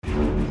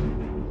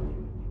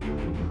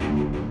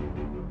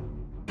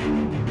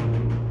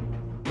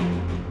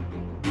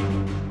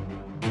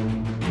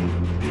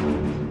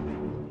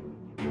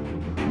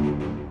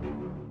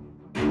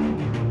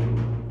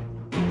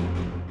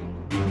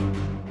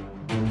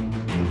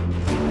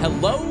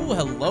Hello,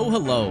 hello,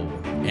 hello,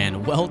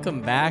 and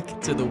welcome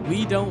back to the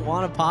We Don't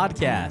Want a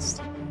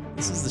Podcast.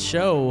 This is the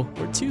show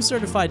where two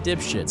certified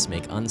dipshits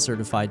make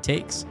uncertified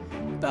takes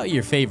about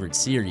your favorite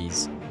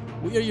series.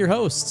 We are your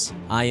hosts.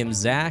 I am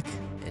Zach,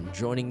 and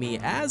joining me,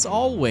 as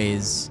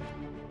always,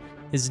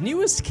 his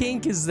newest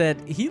kink is that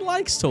he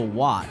likes to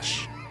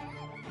watch.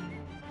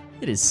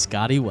 It is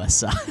Scotty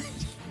Westside.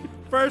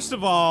 First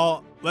of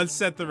all, let's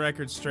set the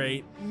record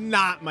straight.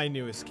 Not my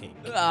newest kink.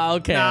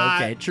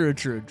 Okay.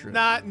 True.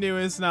 Not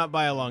newest, not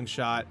by a long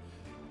shot.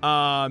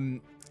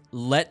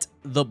 Let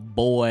the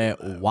boy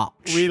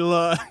watch. He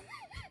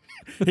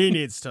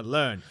needs to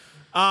learn.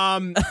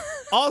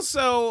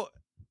 Also,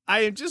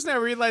 I am just now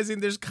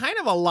realizing there's kind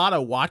of a lot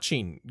of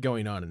watching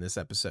going on in this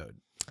episode.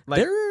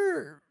 Like,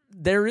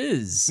 there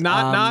is.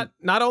 Not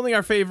only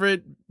our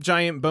favorite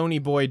giant bony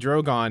boy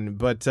Drogon,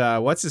 but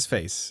what's his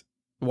face?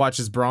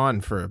 Watches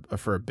Braun for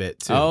a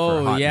bit too.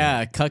 Oh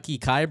yeah, Cucky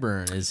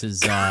Qyburn is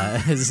his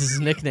is his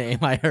nickname.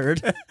 I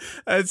heard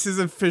that's his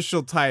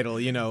official title.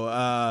 You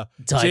know,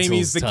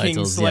 Jamie's the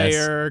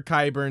Kingslayer, yes.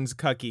 Qyburn's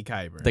Cucky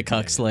Qyburn, the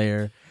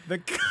Cuckslayer. The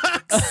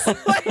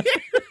Cuckslayer.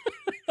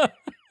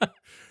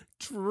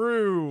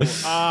 True.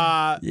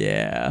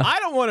 Yeah. I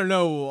don't want to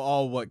know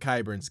all what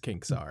Qyburn's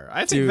kinks are.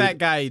 I think that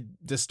guy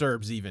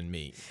disturbs even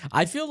me.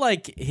 I feel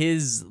like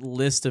his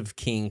list of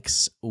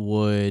kinks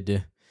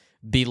would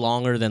be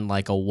longer than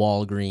like a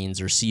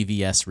Walgreens or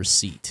CVS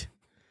receipt.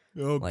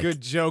 Oh, like, good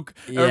joke.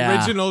 Yeah.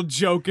 Original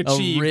joke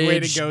achieved.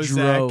 Way to go,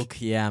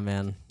 Zach. Yeah,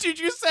 man. Did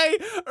you say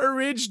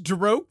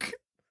Droke?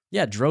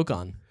 Yeah,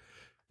 Drokon.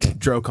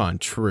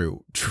 Drokon,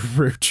 true.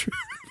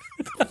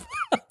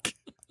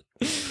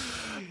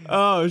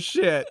 Oh,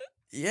 shit.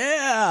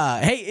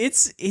 Yeah. Hey,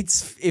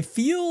 it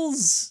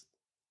feels...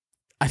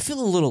 I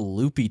feel a little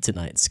loopy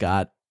tonight,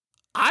 Scott.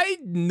 I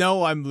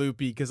know I'm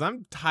loopy because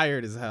I'm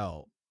tired as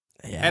hell.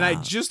 Yeah. And I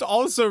just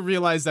also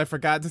realized I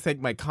forgot to take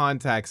my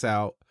contacts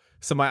out,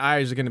 so my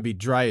eyes are going to be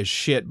dry as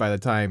shit by the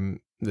time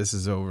this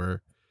is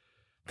over.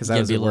 Because I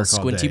was be a little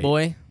squinty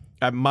boy.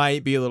 I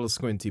might be a little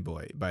squinty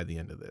boy by the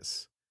end of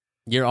this.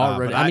 You're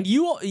already. I mean,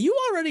 you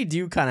already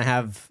do kind of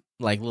have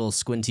like little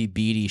squinty,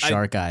 beady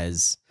shark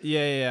eyes.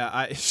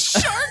 Yeah.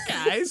 Shark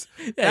eyes.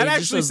 That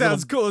actually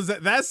sounds cool.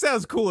 That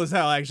sounds cool as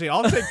hell. Actually,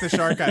 I'll take the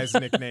shark eyes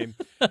nickname.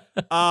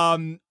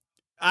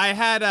 I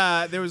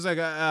had there was like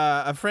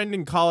a friend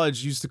in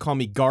college used to call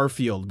me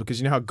Garfield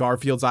because you know how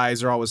Garfield's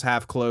eyes are always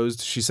half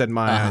closed. She said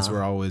my eyes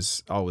were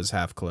always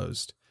half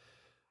closed.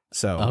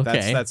 So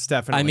okay. that's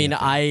definitely. I mean,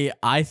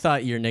 I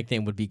thought your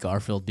nickname would be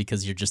Garfield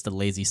because you're just a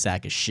lazy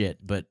sack of shit.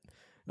 But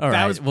all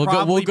right, we'll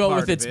go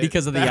with it's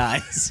because of the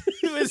eyes.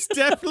 It was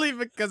definitely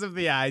because of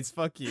the eyes.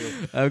 Fuck you.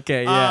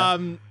 Okay. Yeah.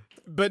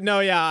 But no,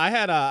 yeah, I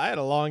had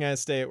a long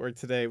ass day at work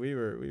today. We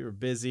were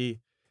busy.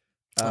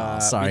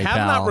 Sorry, we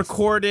have not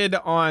recorded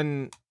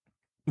on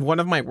one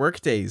of my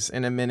work days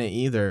in a minute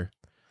either,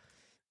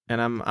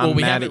 and I'm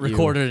we mad haven't at you.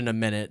 recorded in a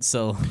minute,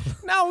 so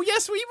no.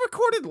 Yes, we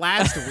recorded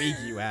last week,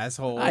 you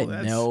asshole. I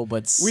know,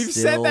 but we've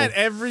said that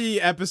every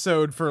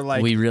episode for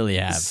like we really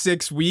have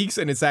 6 weeks,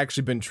 and it's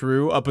actually been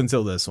true up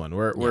until this one.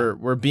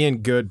 We're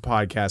being good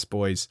podcast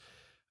boys,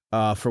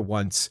 for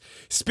once.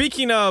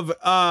 Speaking of,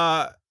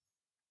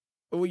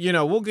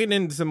 we'll get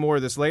into more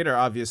of this later,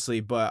 obviously,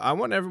 but I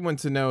want everyone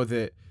to know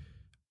that.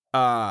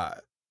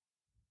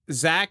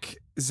 Zach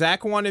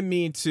wanted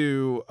me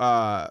to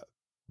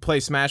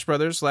play Smash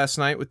Brothers last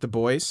night with the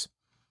boys,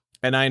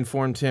 and I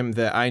informed him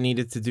that I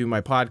needed to do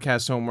my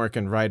podcast homework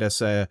and write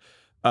us a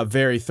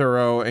very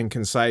thorough and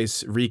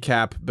concise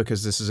recap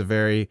because this is a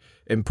very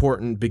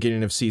important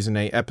beginning of season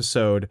 8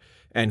 episode.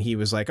 And he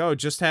was like, "Oh,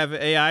 just have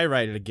AI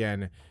write it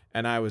again."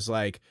 And I was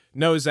like,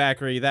 "No,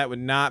 Zachary, that would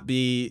not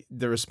be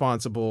the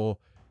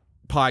responsible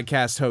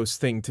podcast host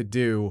thing to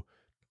do.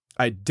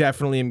 I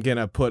definitely am going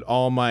to put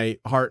all my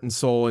heart and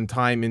soul and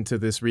time into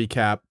this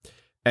recap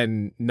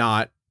and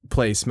not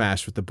play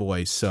Smash with the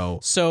boys."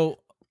 So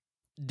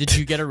did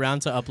you get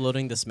around to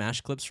uploading the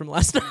Smash clips from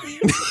last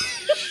night?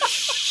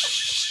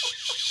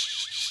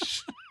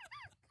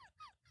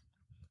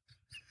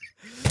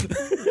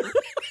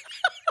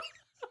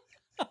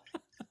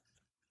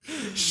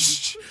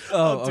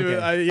 I'll do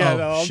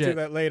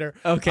that later.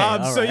 Okay.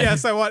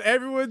 Yes, I want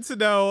everyone to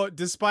know,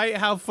 despite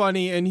how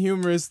funny and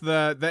humorous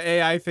the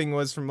AI thing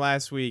was from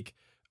last week,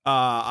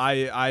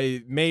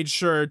 I made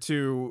sure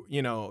to,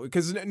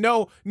 because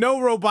no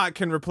robot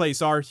can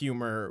replace our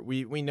humor.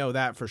 We know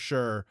that for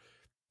sure.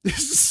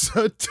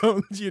 So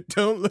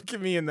don't look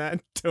at me in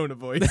that tone of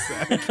voice,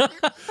 Zach.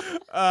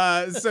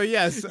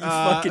 Yes, you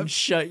fucking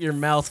shut your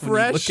mouth when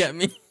you look at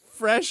me.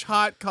 Fresh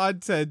hot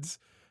content.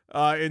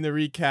 In the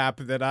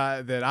recap that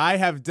I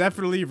have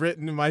definitely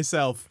written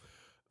myself,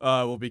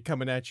 will be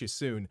coming at you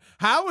soon.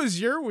 How was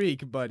your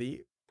week,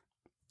 buddy?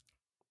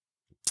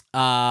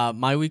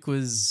 My week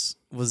was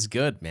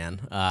good, man.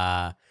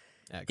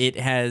 It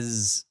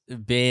has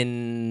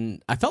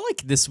been. I felt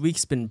like this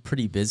week's been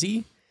pretty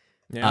busy.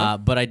 Yeah.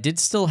 But I did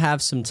still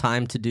have some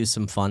time to do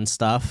some fun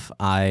stuff.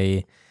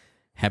 I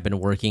have been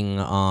working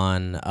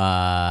on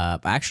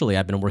actually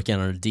I've been working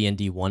on a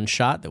D&D one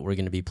shot that we're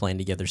going to be playing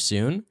together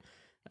soon.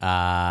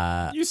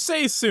 You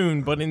say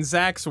soon, but in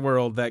Zach's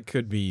world that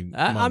could be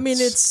months. I mean,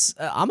 it's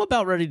I'm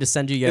about ready to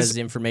send you guys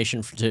the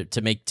information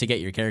to get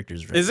your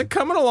characters ready. Is it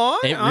coming along?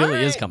 It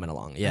really is coming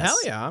along.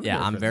 Yes. Hell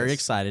yeah. I'm very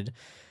excited.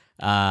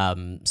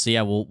 So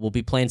yeah, we'll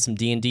be playing some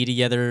D&D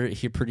together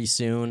here pretty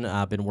soon.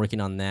 I've been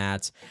working on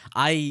that.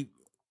 I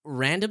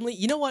randomly,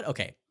 you know what?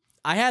 Okay.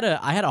 I had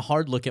a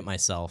hard look at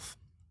myself.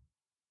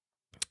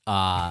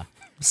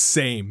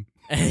 Same.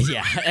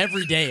 Yeah,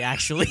 every day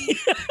actually.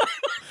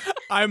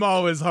 I'm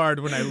always hard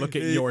when I look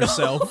at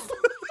yourself.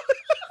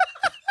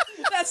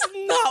 That's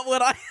not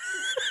what I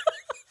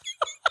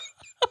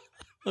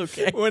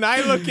Okay. When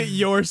I look at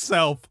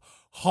yourself,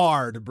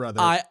 hard, brother.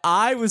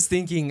 I was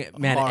thinking,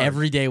 man, Hard.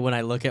 every day when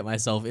I look at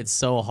myself, it's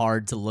so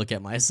hard to look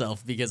at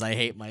myself because I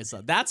hate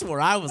myself. That's where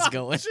I was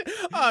going.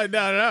 Oh,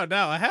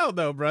 no. Hell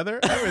no, brother.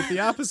 I went the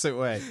opposite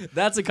way.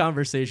 That's a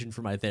conversation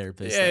for my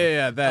therapist.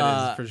 Yeah,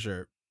 that is for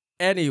sure.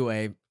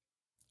 Anyway,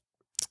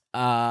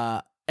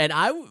 and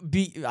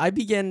I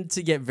began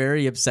to get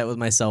very upset with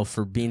myself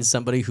for being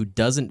somebody who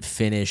doesn't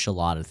finish a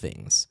lot of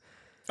things.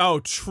 Oh,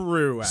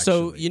 true, actually.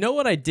 So, you know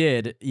what I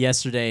did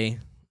yesterday?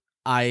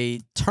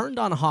 I turned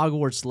on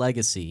Hogwarts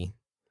Legacy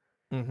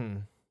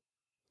and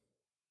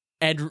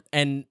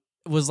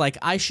was like,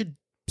 I should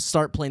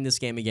start playing this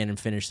game again and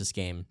finish this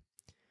game.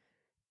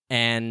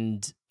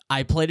 And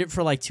I played it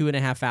for like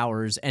 2.5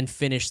 hours and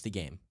finished the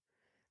game.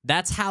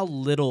 That's how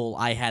little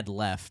I had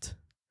left.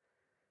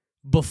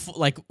 Before,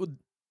 like,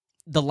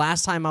 the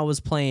last time I was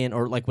playing,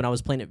 or like when I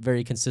was playing it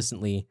very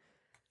consistently,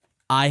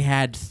 I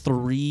had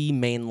 3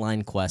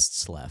 mainline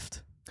quests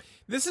left.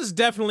 This is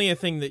definitely a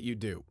thing that you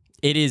do.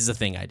 It is a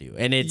thing I do,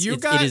 and it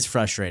is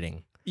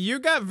frustrating. You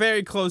got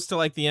very close to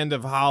like the end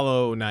of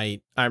Hollow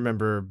Knight, I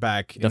remember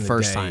back in the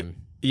first day.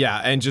 time. Yeah,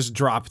 and just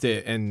dropped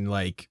it and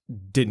like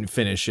didn't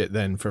finish it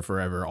then for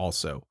forever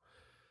also.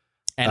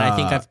 And I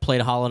think I've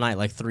played Hollow Knight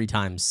like 3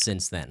 times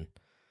since then.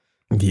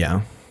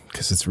 Yeah,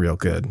 because it's real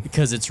good.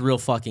 Because it's real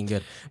fucking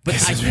good. But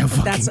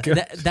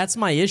that's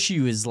my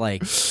issue is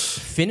like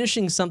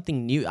finishing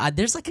something new.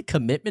 There's like a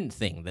commitment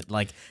thing that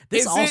like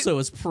this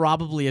is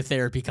probably a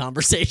therapy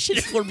conversation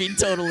if we're being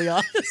totally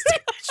honest.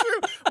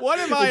 True. What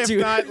am I if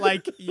not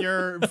like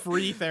your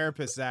free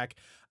therapist, Zach?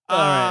 All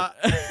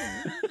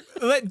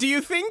right. Do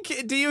you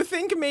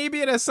think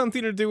maybe it has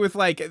something to do with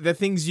like the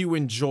things you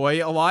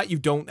enjoy a lot? You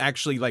don't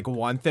actually like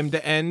want them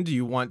to end.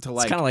 You want to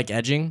like it's kind of like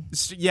edging.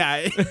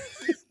 Yeah.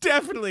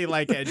 Definitely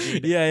like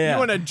edgy. Yeah. You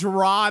want to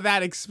draw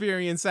that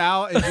experience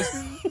out and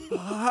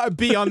just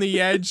be on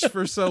the edge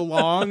for so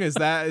long. Is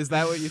that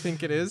what you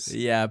think it is?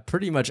 Yeah,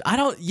 pretty much. I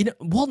don't,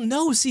 well,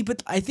 no, see,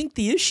 but I think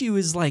the issue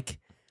is like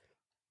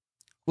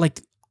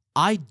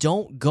I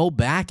don't go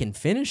back and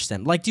finish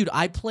them. Like, dude,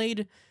 I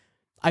played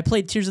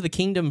Tears of the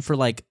Kingdom for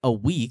like a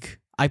week.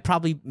 I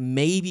probably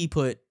maybe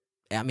put,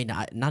 I mean,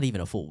 not even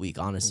a full week,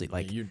 honestly.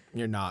 Like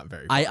you're not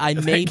very. I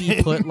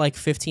maybe put like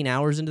 15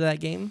 hours into that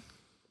game.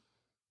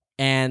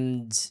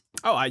 And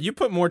you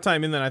put more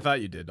time in than I thought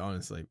you did,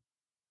 honestly.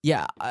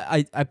 Yeah,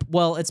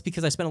 well, it's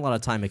because I spent a lot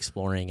of time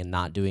exploring and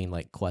not doing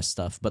like quest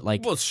stuff. But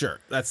like, well, sure,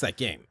 that's that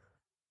game.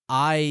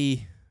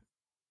 I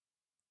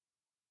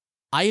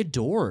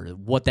adore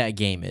what that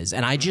game is,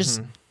 and I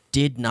just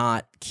did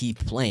not keep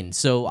playing.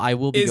 So I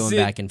will be going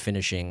back and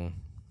finishing.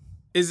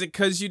 Is it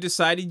because you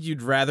decided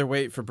you'd rather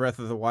wait for Breath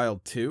of the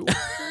Wild 2?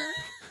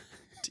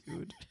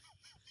 Dude.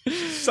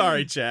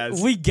 Sorry,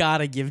 Chaz. We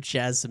gotta give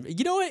Chaz some.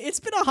 You know what? It's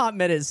been a hot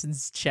minute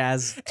since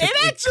Chaz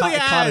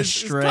caught a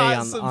stray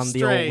on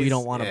the old We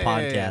Don't Want a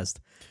podcast.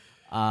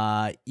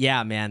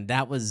 Yeah, man,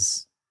 that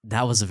was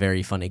a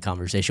very funny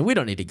conversation. We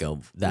don't need to go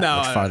that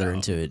much farther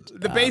into it.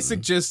 The basic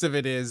gist of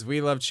it is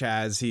we love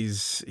Chaz.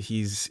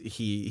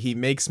 He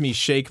makes me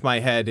shake my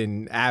head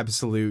in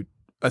absolute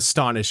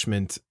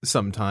astonishment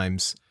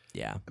sometimes.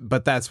 Yeah,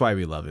 but that's why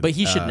we love him. But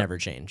he should never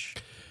change.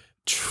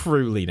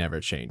 Truly never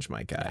change,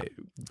 my guy.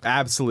 Yeah.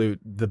 Absolute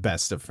the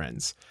best of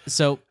friends.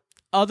 So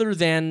other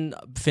than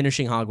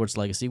finishing Hogwarts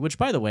Legacy, which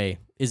by the way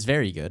is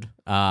very good.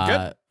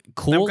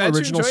 Cool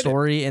original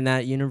story in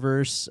that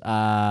universe.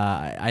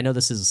 I know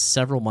this is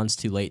several months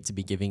too late to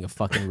be giving a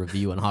fucking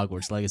review on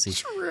Hogwarts Legacy.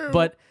 True.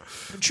 But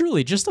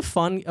truly just a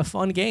fun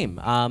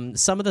game.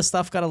 Some of the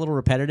stuff got a little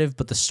repetitive,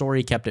 but the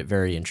story kept it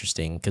very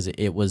interesting because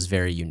it was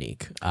very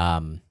unique.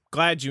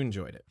 Glad you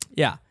enjoyed it.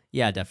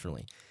 Yeah,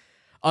 definitely.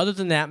 Other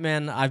than that,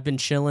 man, I've been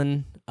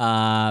chilling.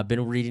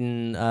 Been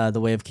reading The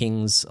Way of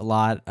Kings a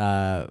lot.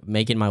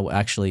 Making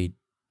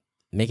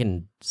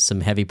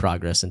some heavy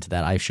progress into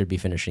that. I should be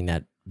finishing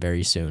that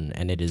very soon,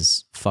 and it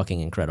is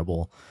fucking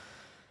incredible.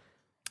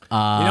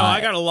 I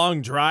got a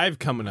long drive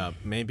coming up.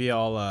 Maybe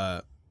I'll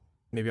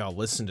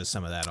listen to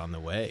some of that on the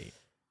way.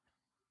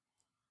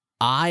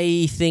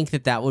 I think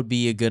that would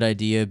be a good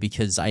idea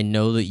because I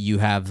know that you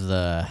have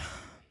the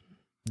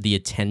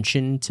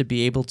attention to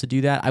be able to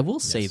do that. I will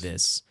say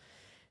this.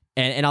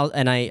 And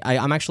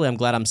I'm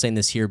glad I'm saying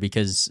this here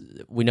because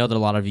we know that a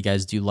lot of you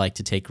guys do like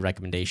to take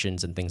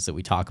recommendations and things that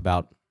we talk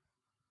about.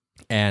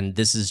 And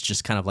this is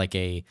just kind of like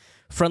a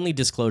friendly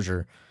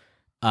disclosure.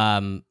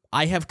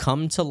 I have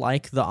come to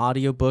like the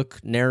audiobook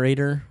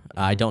narrator.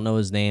 I don't know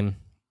his name,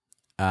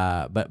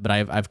 but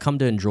I've come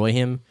to enjoy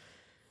him.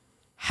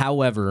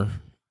 However,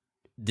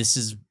 this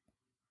is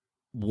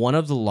one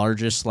of the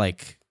largest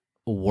like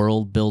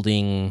world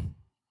building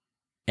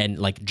and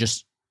like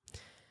just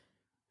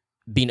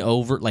being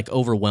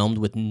overwhelmed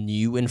with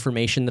new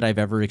information that I've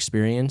ever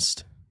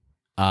experienced.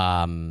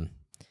 And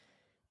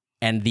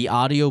the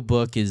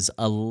audiobook is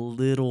a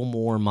little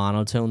more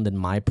monotone than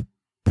my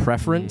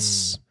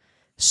preference.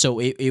 So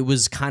it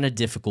was kind of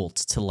difficult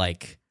to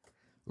like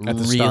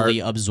really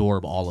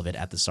absorb all of it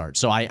at the start.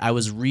 So I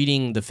was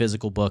reading the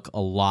physical book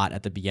a lot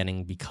at the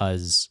beginning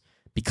because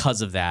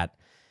of that.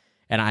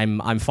 And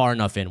I'm far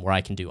enough in where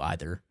I can do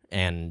either.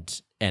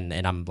 And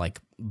I'm like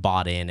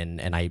bought in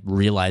and I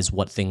realize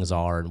what things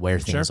are and where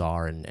things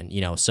are and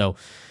you know, so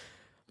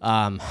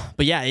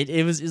but yeah,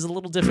 it was a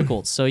little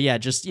difficult. So yeah,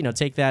 just, you know,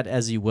 take that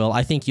as you will.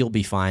 I think you'll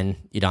be fine.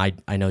 You know,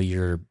 I know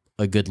you're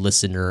a good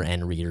listener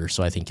and reader,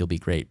 so I think you'll be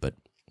great, but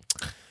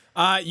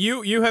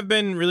you have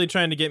been really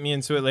trying to get me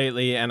into it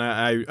lately, and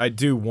I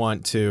do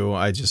want to.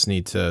 I just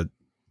need to,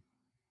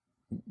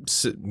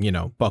 you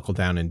know, buckle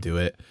down and do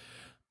it.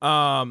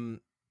 Last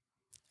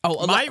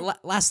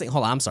thing.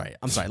 Hold on. I'm sorry.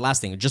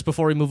 Last thing. Just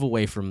before we move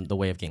away from the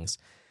Way of Kings.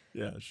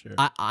 Yeah, sure.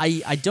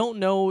 I don't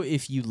know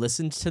if you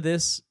listened to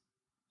this,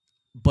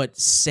 but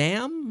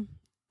Sam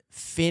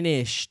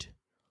finished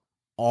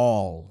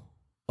all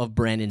of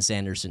Brandon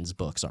Sanderson's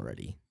books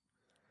already.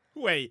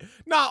 Wait,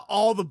 not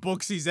all the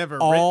books he's ever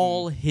written.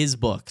 All his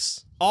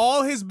books.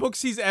 All his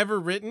books he's ever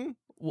written?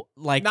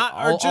 Like not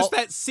or just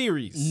that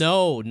series?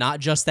 No, not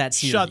just that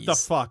series. Shut the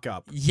fuck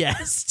up.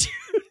 Yes,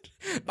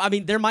 dude. I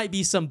mean, there might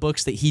be some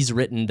books that he's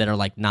written that are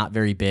like not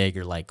very big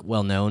or like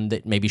well known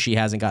that maybe she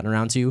hasn't gotten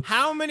around to.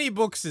 How many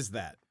books is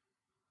that?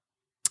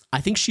 I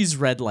think she's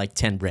read like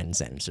 10 Brandon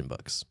Sanderson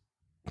books.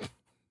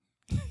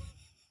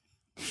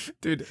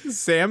 Dude,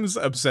 Sam's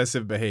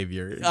obsessive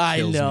behavior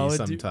kills me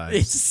sometimes.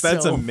 Dude, it's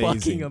That's so amazing.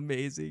 Fucking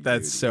amazing.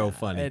 That's dude. so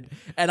funny.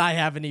 And I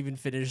haven't even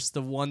finished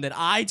the one that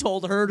I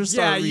told her to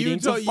start reading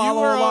to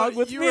follow along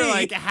with me. You were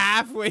like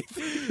halfway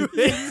through.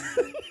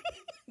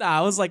 Nah,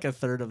 I was like a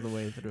third of the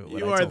way through.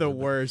 You are the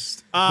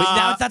worst. But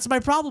now that's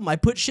my problem. I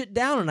put shit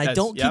down and I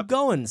don't keep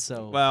going.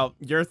 So well,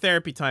 your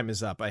therapy time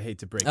is up. I hate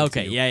to break it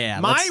to you. Yeah.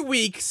 My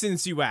week,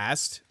 since you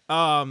asked,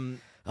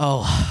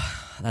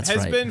 that's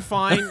has been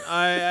fine.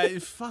 I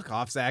fuck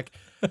off, Zach.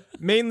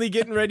 Mainly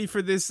getting ready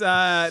for this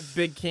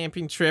big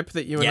camping trip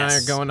that you and I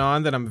are going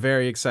on that I'm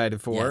very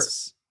excited for.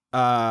 Yes.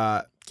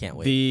 Can't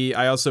wait.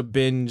 I also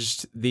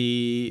binged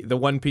the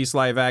One Piece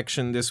live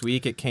action this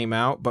week. It came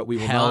out, but we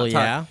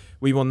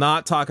will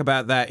not talk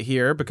about that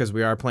here because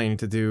we are planning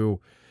to do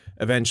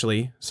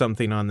eventually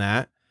something on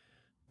that.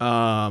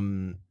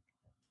 And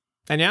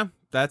yeah,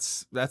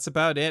 that's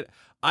about it.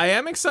 I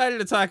am excited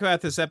to talk about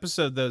this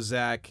episode though,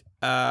 Zach.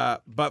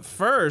 But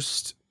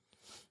first,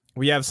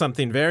 we have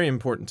something very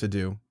important to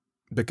do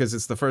because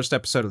it's the first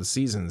episode of the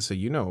season, so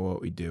you know what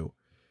we do.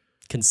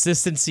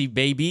 Consistency,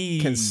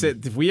 baby.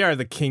 We are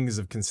the kings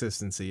of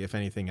consistency, if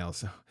anything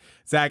else.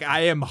 Zach,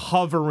 I am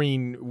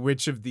hovering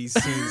which of these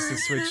scenes to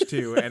switch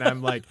to, and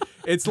I'm like,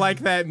 it's like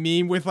that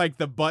meme with like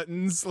the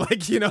buttons,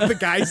 like, you know, the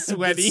guy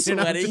sweating.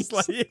 And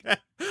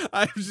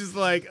I'm just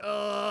like,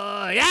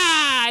 oh, yeah,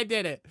 I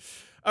did it.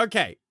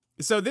 Okay.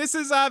 So this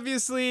is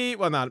obviously,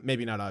 well,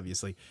 maybe not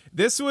obviously.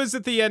 This was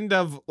at the end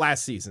of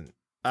last season.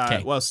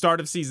 Start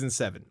of season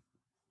 7.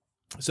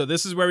 So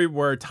this is where we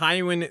were.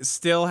 Tywin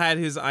still had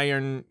his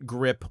iron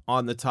grip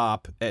on the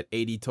top at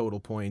 80 total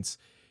points.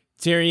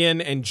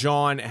 Tyrion and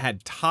Jon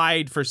had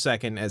tied for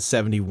second at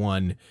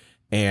 71,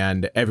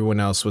 and everyone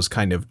else was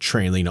kind of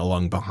trailing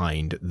along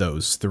behind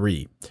those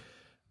three.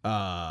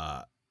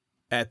 At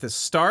the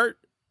start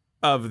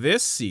of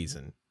this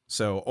season,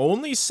 so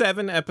only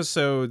 7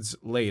 episodes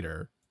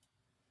later,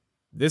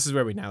 this is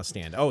where we now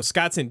stand. Oh,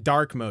 Scott's in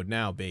dark mode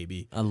now,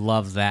 baby. I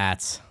love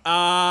that.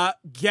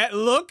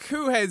 Look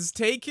who has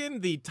taken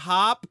the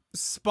top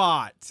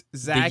spot.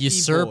 Zachy the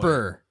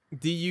usurper. Boy.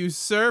 The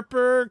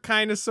usurper,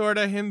 kind of, sort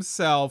of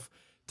himself.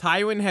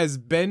 Tywin has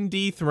been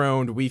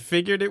dethroned. We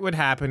figured it would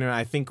happen, and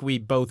I think we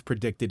both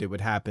predicted it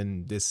would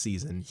happen this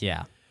season.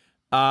 Yeah.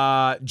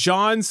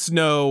 Jon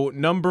Snow,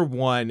 number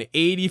 1,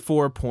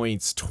 84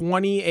 points,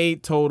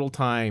 28 total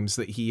times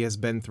that he has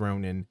been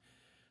thrown in.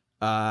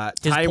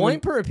 His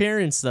point per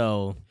appearance,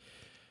 though,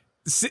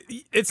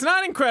 it's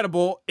not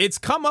incredible. It's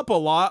come up a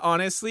lot,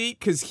 honestly,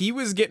 because he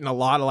was getting a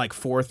lot of like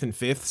 4th and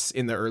 5ths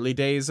in the early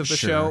days of the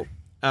show.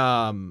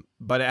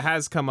 But it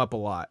has come up a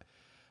lot.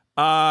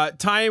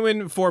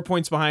 Tywin 4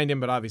 points behind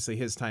him, but obviously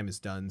his time is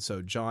done,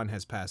 so Jon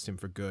has passed him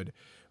for good.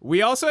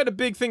 We also had a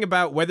big thing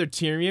about whether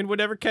Tyrion would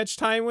ever catch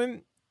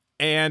Tywin,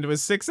 and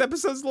with 6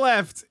 episodes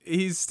left,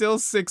 he's still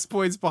 6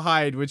 points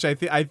behind, which I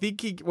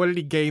think he, what did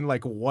he gain,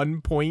 like 1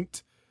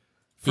 point?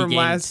 From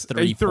last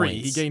 3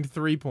 points. He gained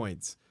 3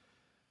 points.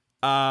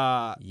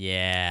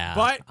 Yeah.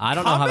 But I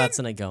don't know how that's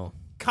gonna go.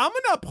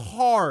 Coming up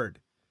hard,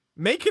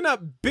 making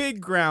up big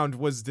ground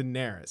was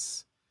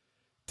Daenerys.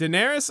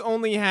 Daenerys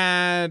only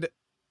had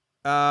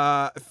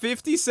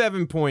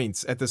 57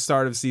 points at the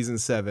start of season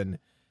 7,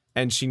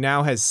 and she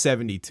now has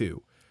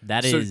 72.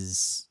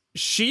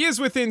 She is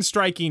within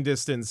striking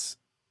distance.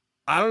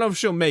 I don't know if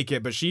she'll make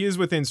it, but she is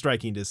within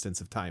striking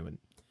distance of Tywin,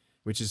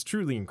 which is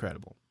truly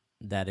incredible.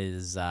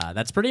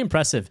 That's pretty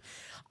impressive.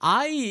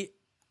 I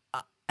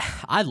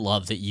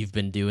love that you've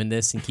been doing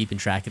this and keeping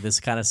track of this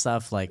kind of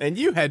stuff. And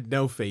you had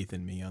no faith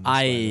in me on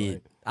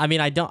this. I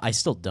mean, I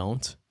still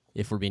don't,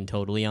 if we're being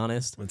totally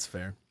honest. That's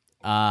fair.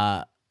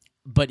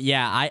 But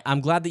yeah,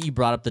 I'm glad that you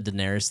brought up the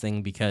Daenerys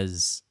thing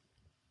because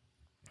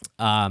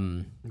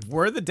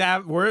we're the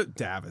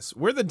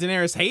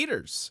Daenerys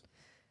haters.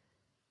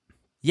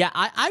 Yeah,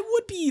 I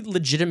would be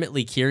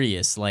legitimately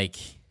curious, like,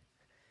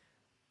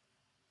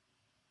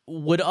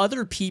 would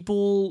other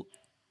people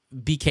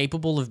be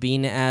capable of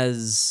being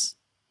as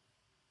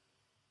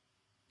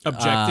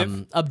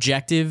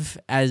objective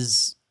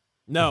as...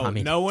 No,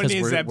 no one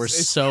is. We're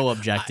so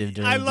objective.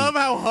 I love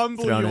how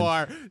humble you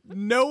are.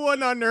 No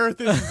one on earth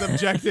is as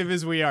objective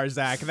as we are,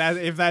 Zach.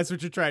 If that's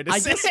what you're trying to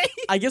say.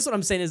 I guess what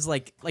I'm saying is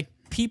like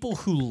people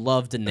who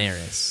love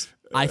Daenerys,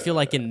 I feel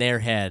like in their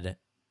head,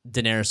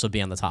 Daenerys would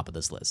be on the top of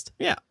this list.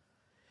 Yeah.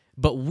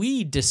 But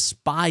we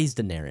despise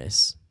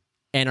Daenerys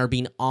and are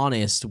being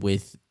honest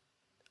with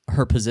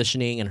her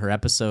positioning and her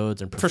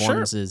episodes and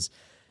performances. For sure.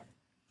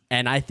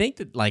 And I think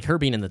that like her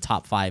being in the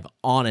top 5,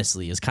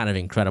 honestly, is kind of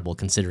incredible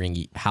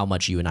considering how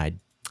much you and I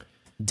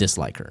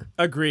dislike her.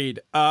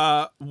 Agreed.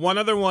 One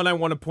other one I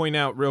want to point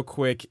out real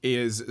quick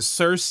is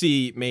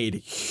Cersei made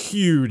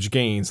huge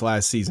gains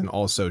last season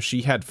also.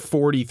 She had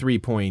 43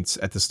 points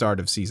at the start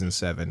of season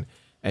 7,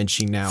 and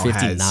she now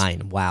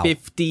 59. Has wow.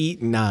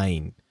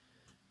 59.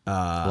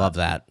 Love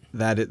that.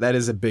 That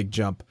is a big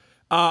jump.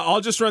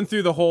 I'll just run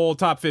through the whole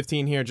top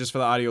 15 here just for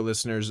the audio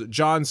listeners.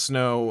 Jon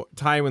Snow,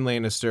 Tywin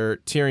Lannister,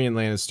 Tyrion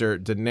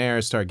Lannister,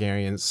 Daenerys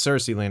Targaryen,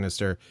 Cersei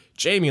Lannister,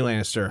 Jaime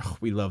Lannister. Oh,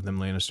 we love them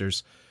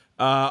Lannisters.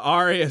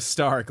 Arya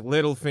Stark,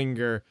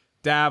 Littlefinger,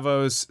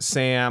 Davos,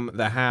 Sam,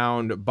 the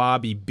Hound,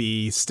 Bobby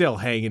B, still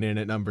hanging in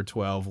at number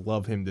 12.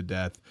 Love him to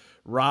death.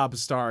 Robb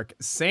Stark,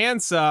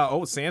 Sansa.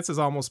 Oh, Sansa's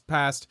almost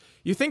passed.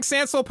 You think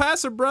Sansa will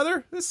pass her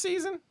brother this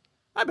season?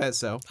 I bet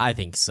so. I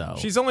think so.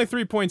 She's only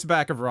 3 points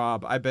back of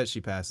Robb. I bet she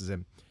passes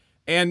him.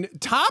 And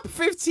top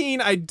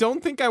 15, I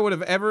don't think I would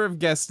have ever have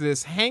guessed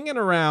this. Hanging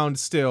around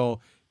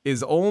still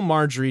is old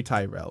Marjorie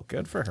Tyrell.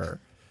 Good for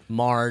her.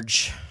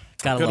 Marge.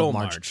 Gotta Good love old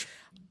Marge.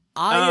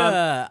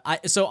 Marge.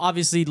 So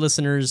obviously,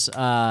 listeners,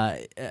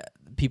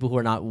 people who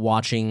are not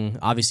watching,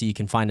 obviously you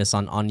can find us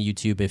on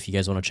YouTube if you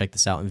guys want to check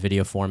this out in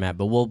video format.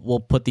 But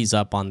we'll put these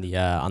up on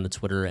the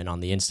Twitter and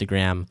on the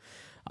Instagram,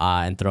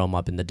 and throw them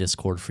up in the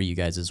Discord for you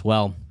guys as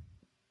well.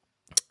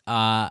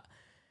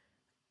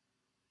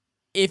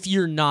 If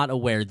you're not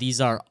aware,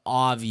 these are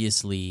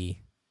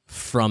obviously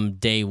from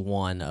day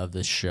one of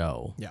the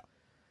show. Yeah.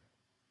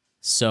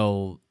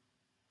 So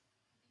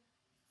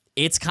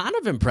it's kind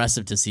of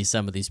impressive to see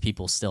some of these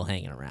people still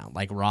hanging around.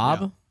 Like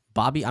Robb, Yeah.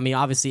 Bobby. I mean,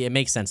 obviously it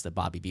makes sense that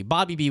Bobby B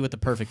with the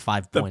perfect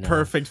 5.0. The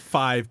perfect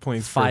 5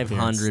 points.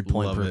 500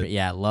 point per.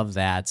 Yeah, love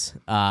that.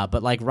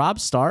 But like Robb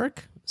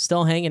Stark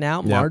still hanging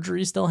out. Yeah.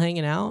 Marjorie still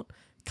hanging out.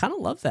 Kind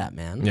of love that,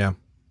 man. Yeah.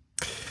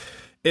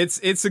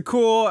 It's a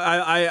cool.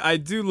 I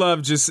do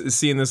love just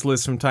seeing this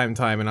list from time to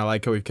time, and I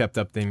like how we've kept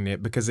updating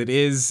it because it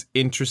is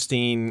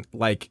interesting.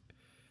 Like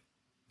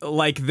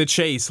the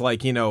chase,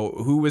 like, you know,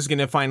 who was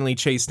gonna finally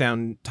chase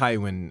down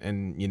Tywin,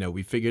 and you know,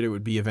 we figured it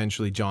would be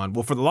eventually Jon.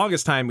 Well, for the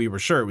longest time, we were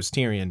sure it was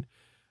Tyrion,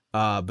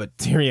 but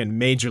Tyrion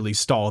majorly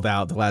stalled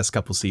out the last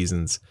couple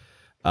seasons.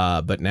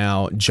 But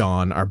now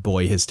Jon, our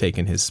boy, has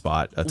taken his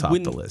spot atop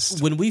the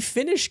list. When we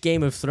finish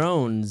Game of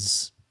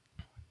Thrones,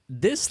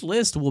 this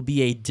list will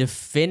be a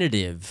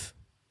definitive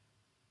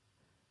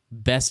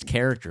best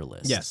character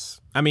list.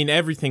 Yes. I mean,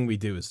 everything we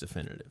do is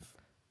definitive.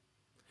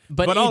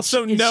 But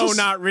also, it's no, just,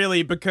 not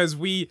really, because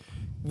we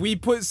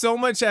put so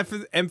much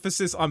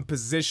emphasis on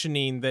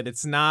positioning that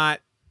it's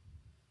not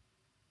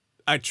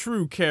a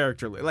true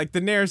character. Like,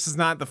 Daenerys is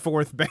not the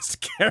 4th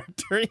best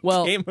character in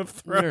Game of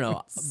Thrones.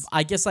 No.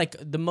 I guess, like,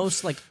 the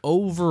most, like,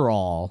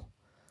 overall...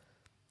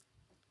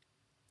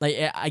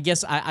 Like, I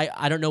guess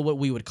I don't know what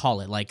we would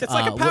call it. Like, it's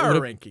like a power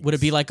rankings. Would it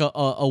be like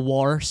a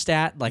war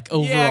stat? Like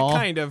overall? Yeah,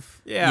 kind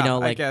of. Yeah, you know,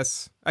 like, I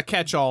guess a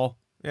catch-all.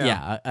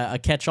 Yeah, a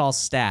catch-all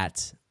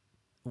stat,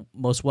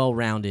 most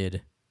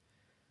well-rounded.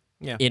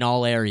 Yeah. In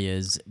all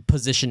areas,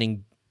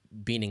 positioning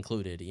being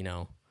included. You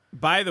know.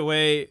 By the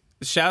way,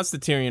 shouts to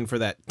Tyrion for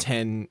that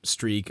 10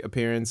 streak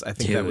appearance. I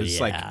think that was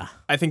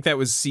I think that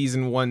was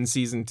season 1,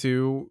 season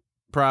 2,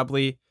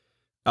 probably.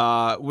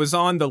 Was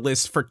on the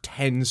list for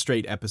 10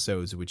 straight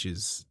episodes, which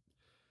is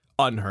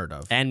unheard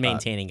of. And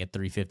maintaining a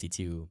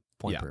 352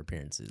 point per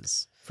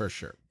appearances. For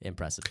sure.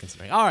 Impressive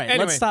considering. All right,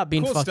 anyway, let's stop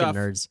being cool fucking stuff.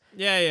 nerds.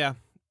 Yeah.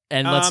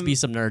 And let's be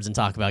some nerds and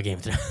talk about Game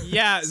of Thrones.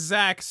 Yeah,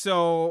 Zach,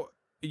 so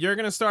you're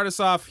going to start us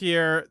off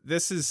here.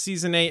 This is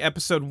season 8,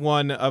 episode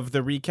 1 of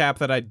the recap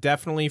that I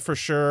definitely for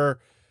sure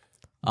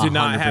did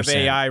not have 100%.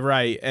 AI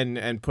right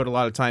and put a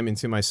lot of time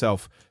into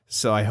myself.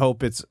 So I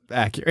hope it's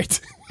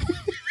accurate.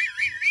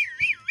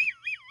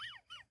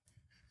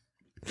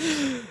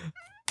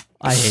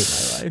 I hate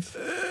my life.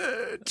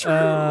 True.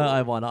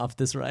 I want off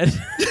this ride.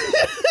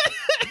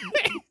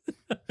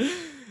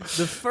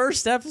 The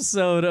first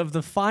episode of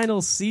the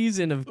final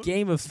season of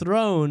Game of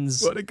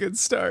Thrones. What a good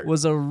start.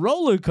 Was a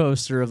roller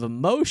coaster of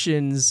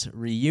emotions,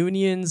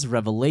 reunions,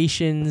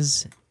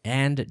 revelations,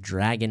 and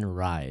dragon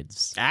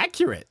rides.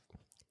 Accurate.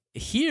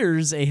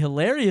 Here's a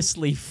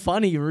hilariously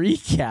funny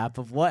recap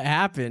of what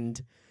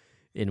happened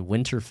in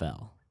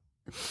Winterfell.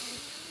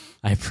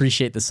 I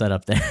appreciate the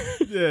setup there.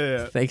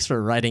 Yeah. Thanks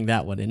for writing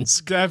that one in.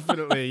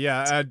 Definitely,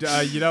 yeah.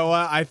 You know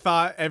what? I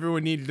thought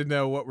everyone needed to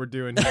know what we're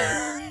doing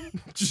here.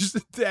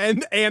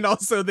 and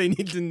also they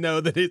need to know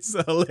that it's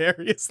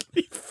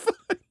hilariously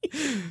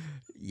funny.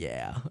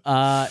 Yeah.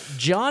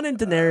 Jon and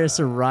Daenerys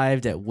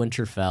arrived at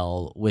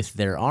Winterfell with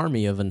their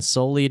army of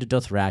unsullied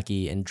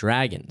Dothraki and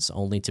dragons,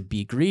 only to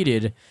be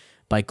greeted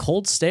by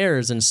cold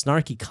stares and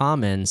snarky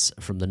comments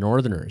from the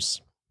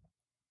Northerners.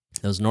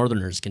 Those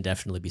Northerners can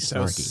definitely be snarky.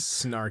 Those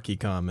snarky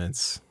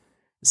comments.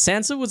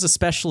 Sansa was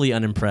especially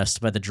unimpressed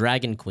by the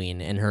Dragon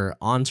Queen and her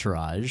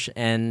entourage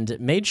and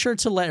made sure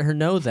to let her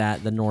know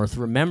that the North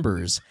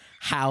remembers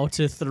how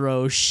to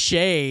throw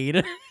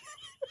shade.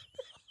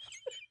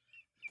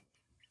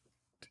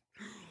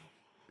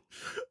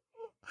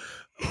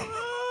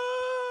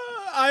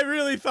 I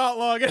really thought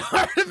long and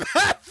hard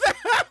about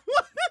that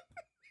one.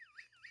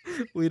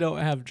 We don't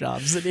have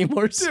jobs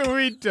anymore. So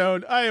we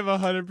don't. I am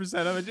 100%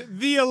 of it.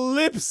 The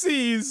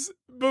ellipses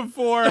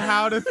before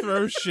how to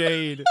throw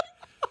shade.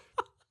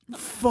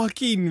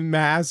 Fucking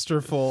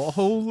masterful.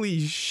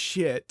 Holy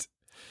shit.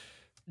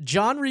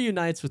 Jon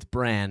reunites with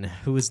Bran,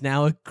 who is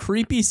now a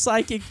creepy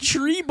psychic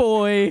tree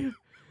boy.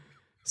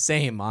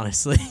 Same,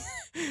 honestly.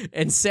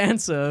 And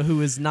Sansa,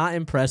 who is not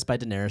impressed by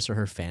Daenerys or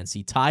her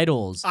fancy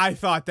titles. I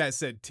thought that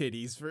said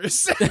titties for a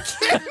second.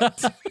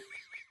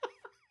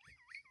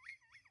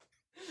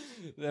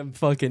 Them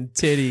fucking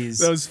titties.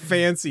 Those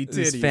fancy titties.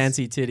 Those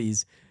fancy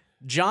titties.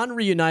 Jon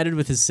reunited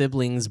with his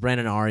siblings, Bran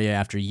and Arya,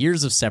 after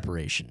years of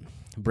separation.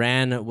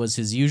 Bran was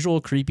his usual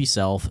creepy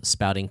self,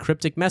 spouting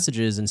cryptic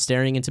messages and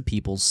staring into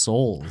people's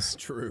souls.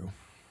 True.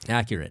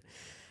 Accurate.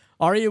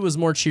 Arya was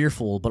more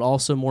cheerful, but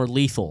also more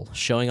lethal,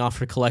 showing off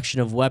her collection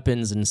of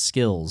weapons and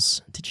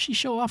skills. Did she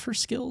show off her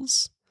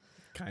skills?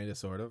 Kind of,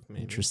 sort of,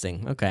 maybe.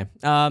 Interesting. Okay.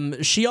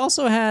 She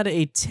also had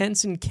a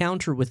tense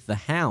encounter with the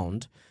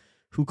Hound,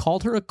 who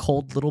called her a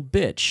cold little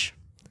bitch.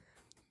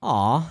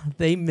 Aw,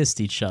 they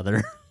missed each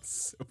other.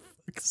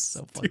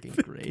 So fucking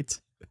great.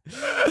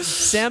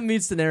 Sam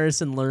meets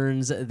Daenerys and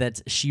learns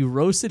that she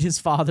roasted his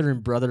father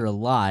and brother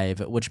alive,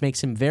 which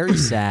makes him very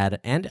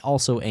sad and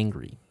also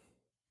angry.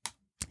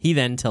 He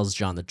then tells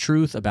Jon the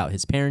truth about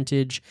his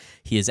parentage.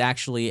 He is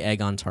actually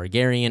Aegon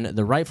Targaryen,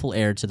 the rightful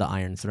heir to the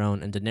Iron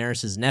Throne, and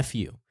Daenerys'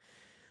 nephew.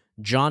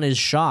 Jon is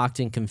shocked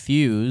and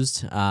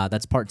confused.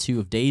 That's part 2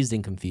 of Dazed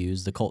and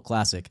Confused, the cult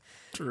classic.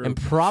 True. And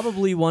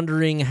probably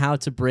wondering how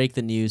to break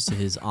the news to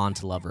his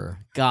aunt lover.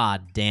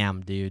 God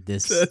damn, dude.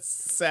 That's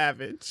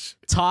savage.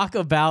 Talk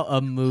about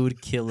a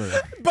mood killer.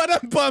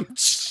 But a bum.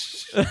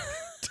 Talk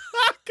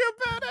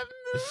about a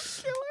mood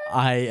killer.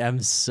 I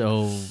am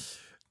so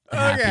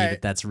happy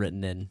that that's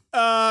written in.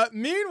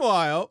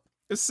 Meanwhile,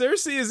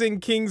 Cersei is in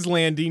King's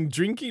Landing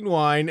drinking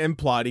wine and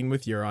plotting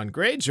with Euron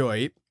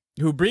Greyjoy,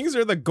 who brings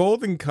her the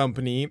Golden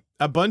Company,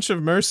 a bunch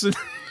of mercenaries.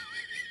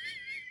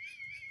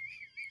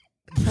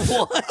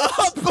 What?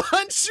 A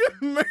bunch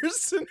of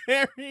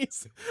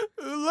mercenaries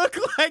who look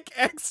like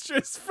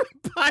extras from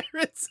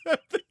Pirates of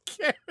the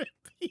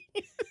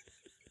Caribbean.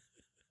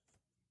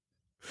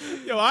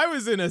 Yo, I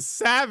was in a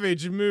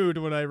savage mood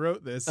when I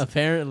wrote this.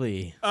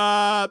 Apparently.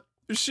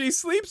 She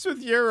sleeps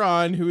with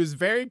Euron, who is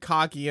very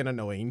cocky and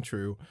annoying,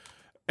 true,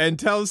 and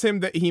tells him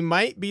that he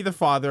might be the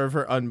father of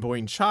her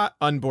unborn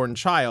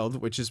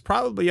child, which is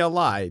probably a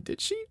lie.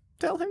 Did she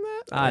tell him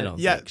that? I don't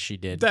think she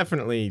did.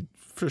 Definitely,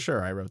 for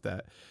sure, I wrote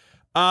that.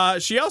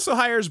 She also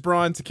hires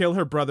Bronn to kill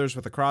her brothers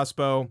with a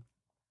crossbow,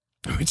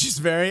 which is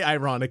very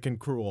ironic and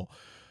cruel.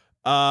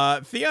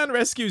 Theon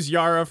rescues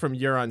Yara from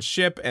Euron's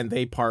ship, and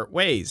they part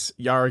ways.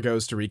 Yara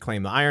goes to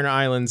reclaim the Iron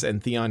Islands,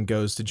 and Theon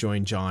goes to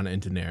join Jon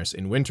and Daenerys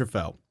in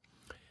Winterfell.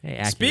 Hey,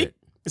 accurate.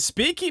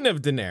 Speaking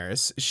of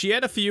Daenerys, she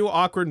had a few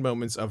awkward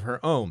moments of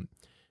her own.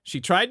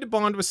 She tried to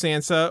bond with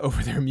Sansa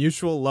over their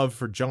mutual love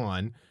for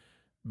Jon,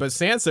 but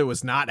Sansa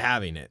was not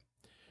having it.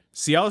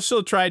 She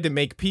also tried to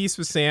make peace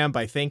with Sam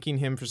by thanking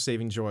him for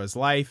saving Jorah's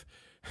life,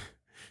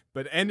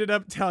 but ended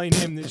up telling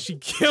him that she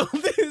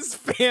killed his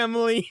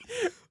family.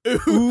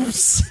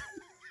 Oops.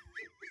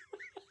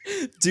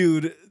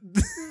 Dude.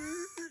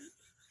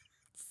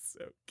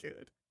 So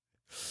good.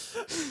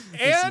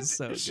 And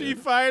she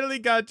finally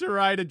got to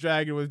ride a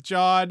dragon with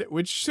Jon,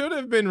 which should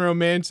have been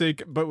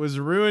romantic, but was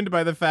ruined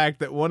by the fact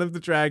that one of the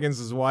dragons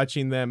was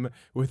watching them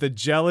with a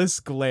jealous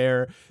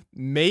glare.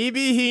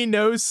 Maybe he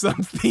knows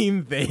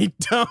something they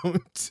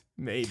don't.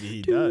 Maybe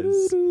he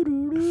does.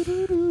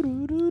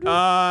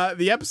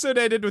 The episode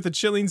ended with a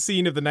chilling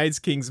scene of the Night's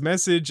King's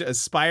message, a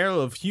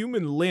spiral of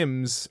human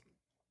limbs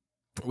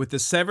with the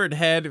severed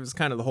head, it was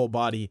kind of the whole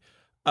body,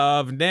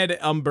 of Ned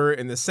Umber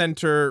in the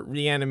center,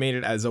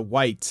 reanimated as a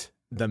white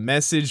The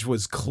message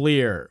was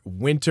clear.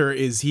 Winter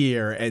is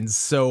here, and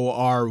so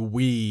are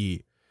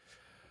we.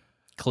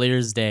 Clear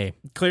as day.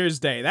 Clear as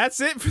day.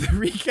 That's it for the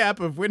recap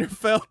of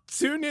Winterfell.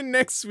 Tune in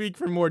next week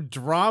for more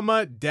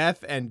drama,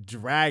 death, and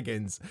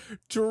dragons.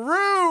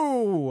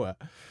 Drew!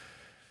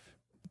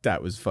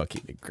 That was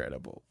fucking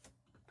incredible.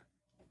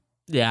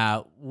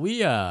 Yeah, we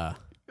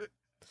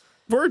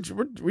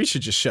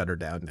should just shut her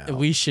down now.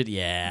 We should,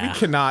 yeah. We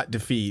cannot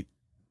defeat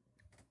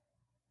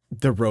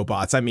the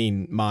robots. I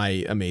mean,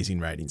 my amazing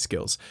writing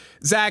skills.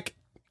 Zach,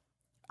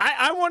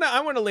 I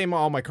want to lay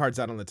all my cards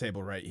out on the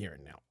table right here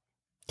and now.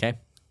 Okay.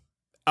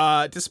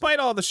 Despite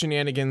all the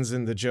shenanigans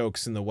and the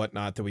jokes and the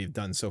whatnot that we've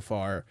done so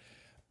far,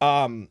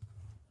 I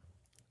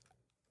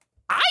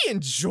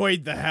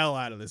enjoyed the hell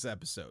out of this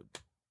episode.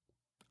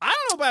 I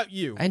don't know about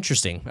you.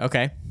 Interesting.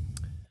 Okay.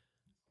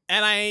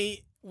 And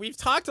we've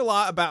talked a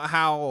lot about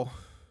how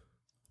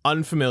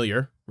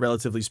unfamiliar,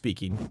 relatively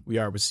speaking, we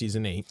are with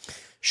season 8.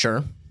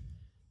 Sure.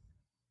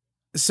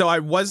 So I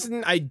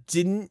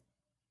didn't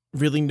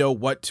really know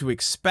what to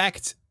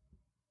expect,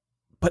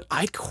 but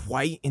I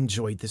quite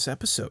enjoyed this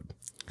episode.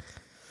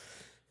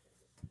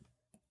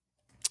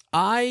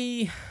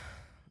 I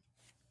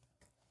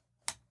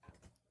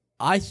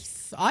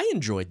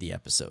enjoyed the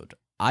episode.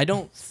 I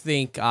don't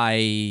think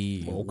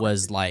I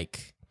was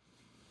like,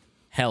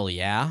 hell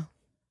yeah.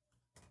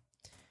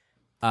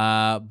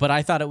 But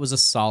I thought it was a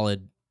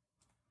solid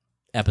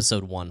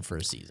episode 1 for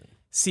a season.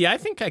 See, I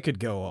think I could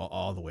go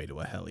all the way to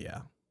a hell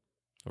yeah.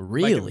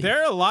 Really? Like,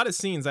 there are a lot of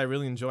scenes I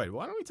really enjoyed.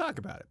 Why don't we talk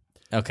about it?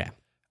 Okay.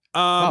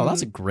 Oh,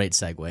 that's a great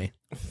segue.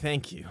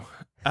 Thank you.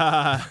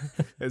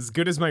 As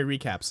good as my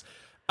recaps.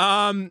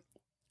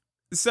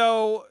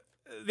 So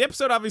the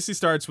episode obviously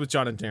starts with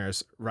Jon and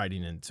Daenerys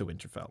riding into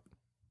Winterfell.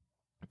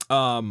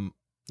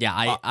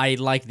 Yeah, I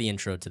like the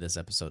intro to this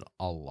episode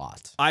a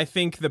lot. I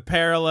think the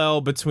parallel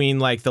between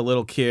like the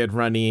little kid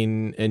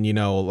running and, you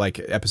know,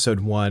 like episode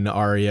 1,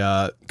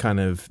 Arya kind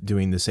of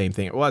doing the same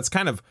thing. Well, it's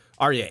kind of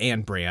Arya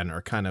and Bran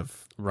are kind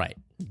of right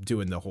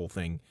doing the whole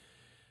thing.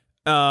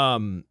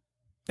 And,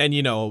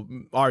 you know,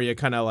 Arya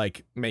kind of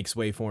like makes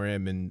way for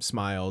him and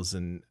smiles.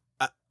 And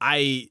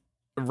I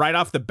right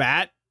off the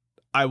bat,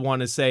 I want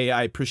to say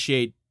I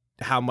appreciate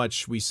how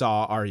much we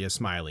saw Arya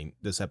smiling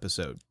this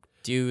episode.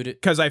 Dude.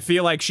 Because I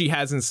feel like she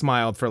hasn't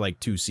smiled for like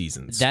 2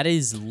 seasons. That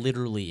is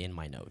literally in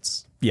my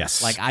notes.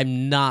 Yes. Like,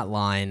 I'm not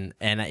lying,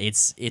 and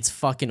it's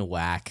fucking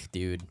whack,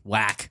 dude.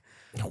 Whack.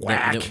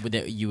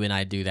 That you and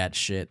I do that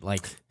shit.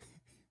 Like,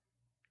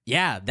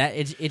 yeah,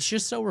 it's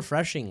just so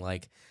refreshing.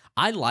 Like,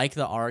 I like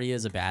the Arya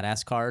as a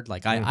badass card.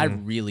 Like, I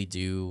really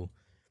do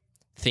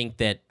think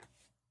that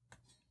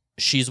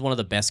she's one of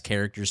the best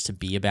characters to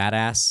be a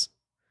badass.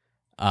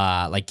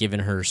 Like, given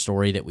her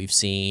story that we've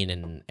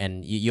seen,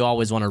 and you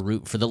always want to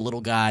root for the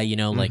little guy, you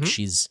know, like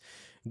she's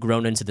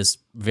grown into this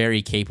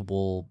very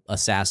capable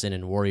assassin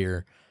and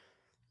warrior,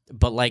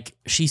 but like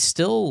she's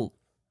still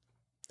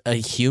a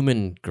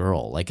human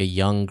girl, like a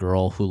young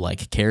girl who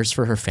like cares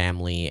for her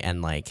family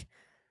and like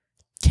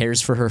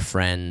cares for her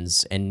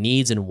friends and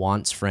needs and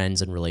wants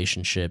friends and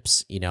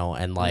relationships, you know,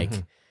 and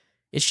like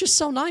it's just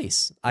so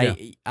nice. Yeah.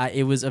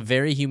 It was a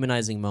very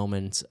humanizing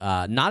moment.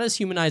 Not as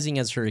humanizing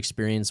as her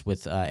experience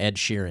with Ed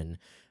Sheeran,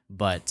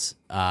 but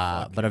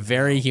a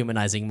very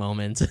humanizing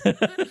moment.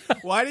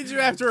 Why did you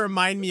have to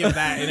remind me of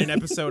that in an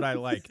episode I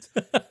liked?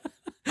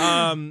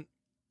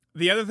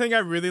 The other thing I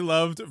really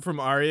loved from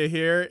Arya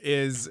here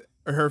is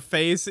her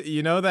face.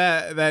 You know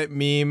that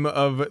meme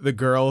of the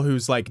girl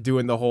who's like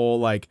doing the whole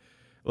like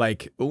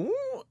ooh,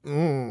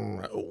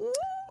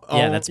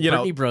 yeah, that's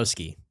Brittany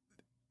Broski.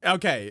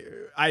 Okay,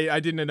 I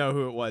didn't know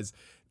who it was.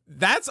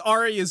 That's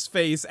Arya's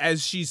face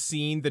as she's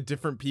seen the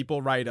different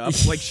people ride up.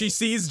 Like, she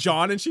sees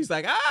Jon and she's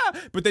like, ah!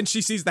 But then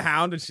she sees the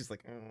Hound and she's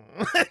like,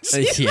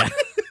 yeah.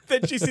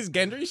 Then she sees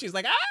Gendry, she's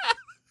like,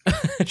 ah!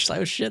 She's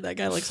like, oh shit, that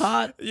guy looks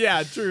hot.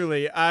 Yeah,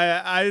 truly.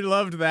 I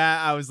loved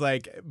that. I was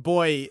like,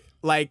 boy,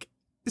 like,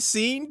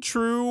 seeing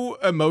true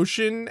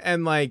emotion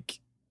and, like,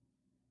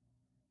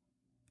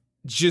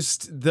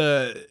 just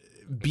the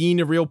being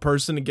a real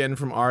person again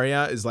from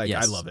Arya is like,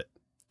 yes. I love it.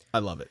 I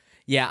love it.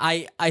 Yeah,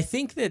 I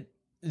think that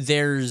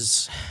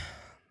there's,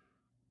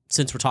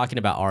 since we're talking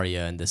about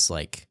Arya and this,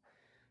 like,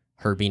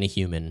 her being a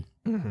human,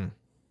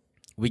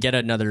 we get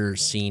another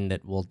scene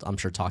that we'll, I'm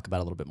sure, talk about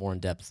a little bit more in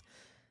depth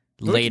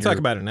later. We can talk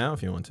about it now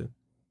if you want to.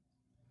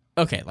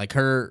 Okay, like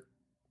her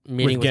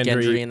meeting with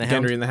Gendry and the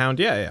Hound. Gendry and the Hound,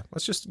 yeah.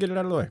 Let's just get it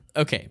out of the way.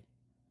 Okay.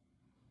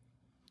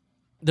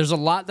 There's a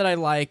lot that I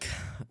like,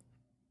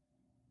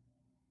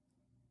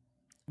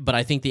 but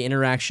I think the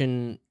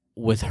interaction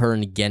with her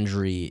and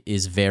Gendry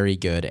is very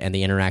good, and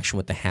the interaction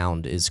with the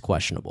Hound is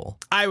questionable.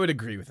 I would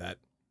agree with that.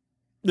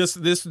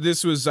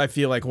 This was, I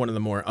feel like, one of the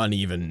more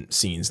uneven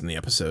scenes in the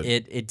episode.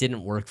 It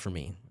didn't work for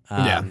me.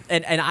 Yeah.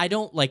 And I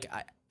don't, like,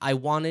 I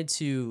wanted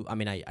to, I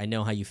mean, I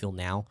know how you feel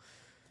now,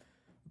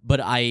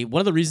 but one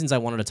of the reasons I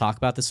wanted to talk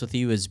about this with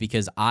you is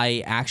because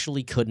I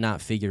actually could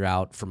not figure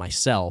out for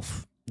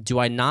myself, do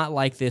I not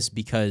like this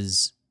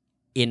because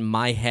in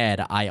my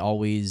head, I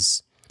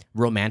always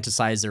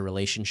romanticize their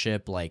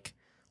relationship, like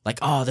like,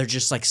 oh, they're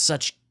just like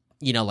such,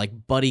 you know,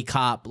 like buddy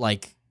cop,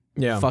 like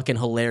fucking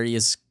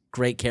hilarious,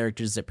 great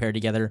characters that pair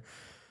together.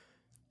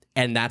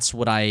 And that's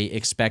what I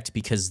expect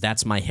because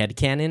that's my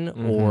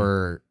headcanon,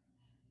 or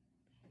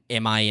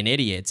am I an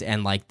idiot?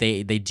 And like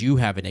they do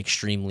have an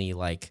extremely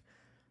like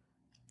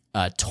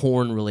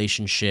torn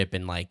relationship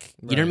and like,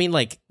 you know what I mean?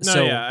 Like, no,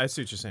 so yeah, I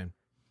see what you're saying.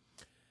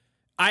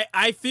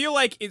 I feel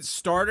like it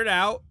started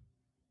out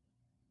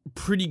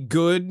pretty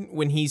good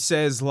when he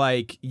says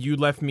like, you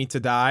left me to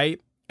die,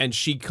 and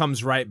she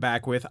comes right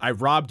back with, I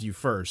robbed you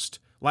first.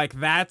 Like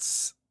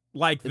that's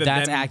like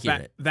that's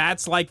accurate.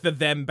 That's like the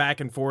them back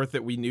and forth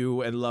that we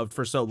knew and loved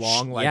for so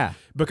long. Like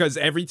because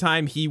every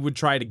time he would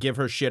try to give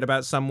her shit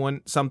about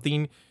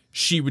something,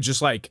 she would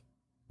just like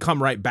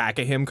come right back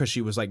at him because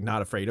she was like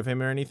not afraid of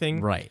him or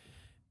anything. Right.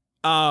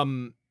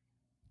 And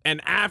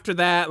after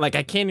that, like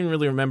I can't even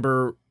really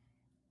remember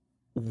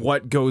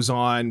what goes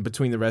on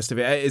between the rest of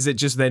it. Is it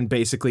just then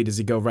basically does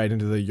he go right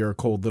into the "you're a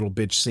cold little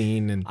bitch"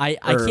 scene? And I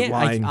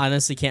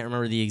honestly can't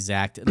remember the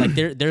exact, like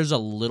there's a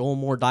little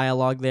more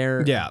dialogue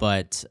there. Yeah,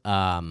 but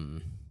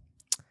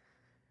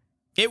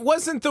it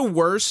wasn't the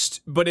worst,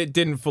 but it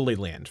didn't fully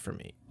land for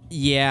me.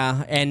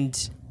 Yeah,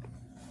 and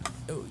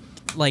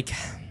like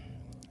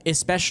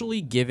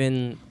especially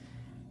given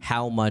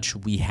how much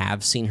we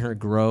have seen her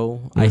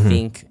grow, I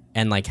think,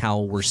 and like how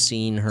we're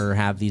seeing her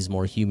have these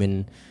more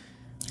human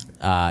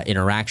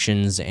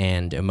interactions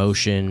and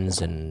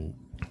emotions, and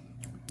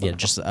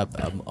just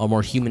a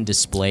more human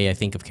display, I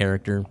think, of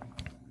character.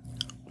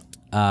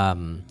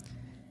 To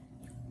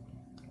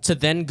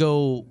then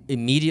go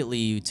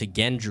immediately to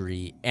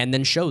Gendry and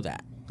then show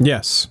that,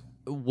 yes,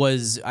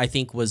 I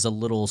think was a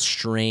little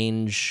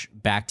strange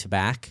back to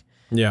back.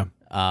 Yeah.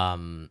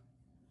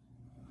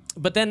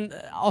 But then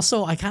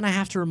also I kind of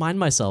have to remind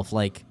myself,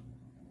 like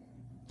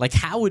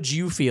how would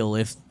you feel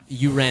if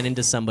you ran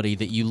into somebody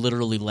that you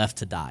literally left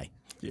to die?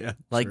 Yeah,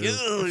 like,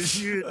 oh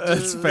shit,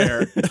 that's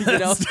fair. You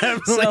know, that's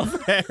definitely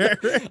fair.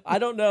 I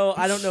don't know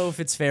if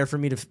it's fair for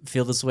me to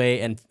feel this way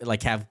and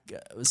like have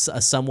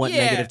a somewhat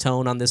negative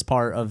tone on this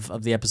part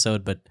of the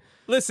episode. But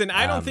listen,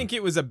 I don't think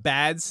it was a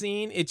bad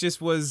scene. It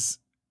just was.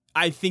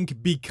 I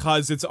think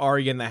because it's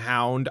Arya and the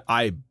Hound,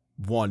 I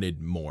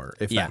wanted more.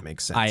 If that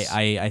makes sense.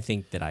 I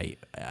think that I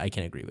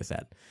can agree with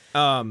that.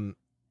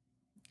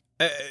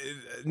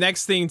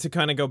 Next thing to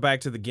kind of go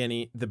back to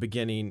the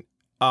beginning.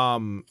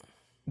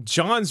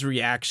 John's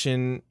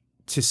reaction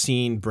to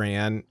seeing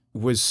Bran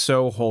was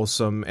so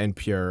wholesome and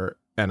pure,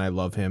 and I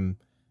love him.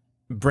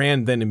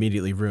 Bran then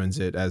immediately ruins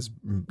it, as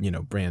you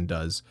know, Bran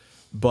does.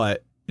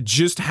 But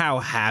just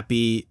how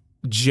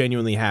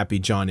genuinely happy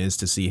John is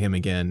to see him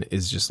again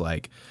is just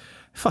like,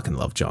 I fucking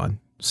love John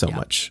so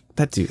much.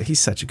 That dude, he's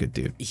such a good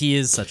dude. He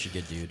is such a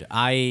good dude.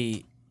 Oh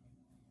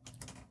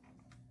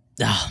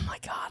my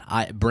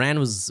God. Bran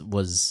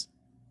was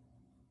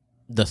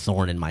the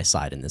thorn in my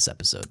side in this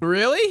episode.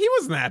 Really? He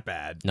wasn't that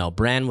bad. No,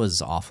 Bran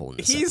was awful in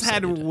this He's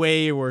episode. had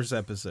way worse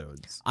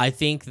episodes. I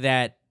think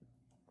that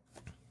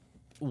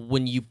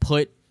when you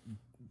put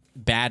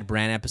bad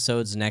Bran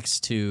episodes next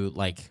to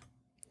like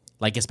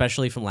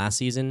especially from last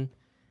season,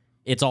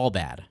 it's all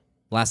bad.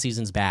 Last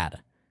season's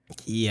bad.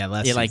 Yeah,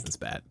 last season's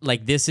bad.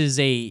 Like this is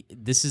a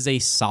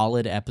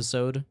solid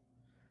episode.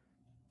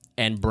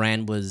 And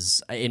Bran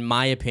was, in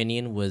my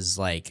opinion, was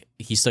like,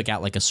 he stuck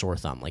out like a sore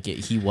thumb. Like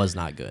he was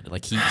not good.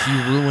 Like he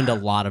ruined a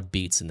lot of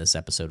beats in this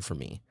episode for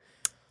me.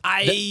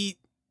 I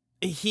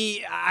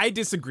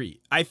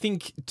disagree. I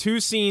think two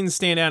scenes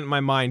stand out in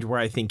my mind where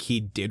I think he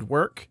did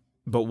work,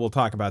 but we'll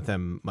talk about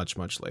them much,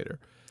 much later.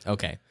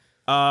 Okay.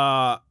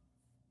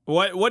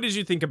 What did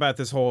you think about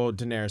this whole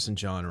Daenerys and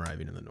Jon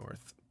arriving in the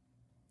North?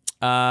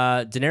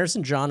 Daenerys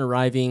and Jon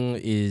arriving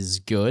is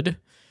good.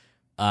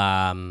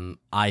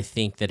 I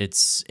think that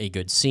it's a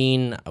good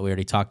scene. We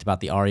already talked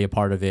about the Arya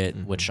part of it,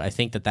 which I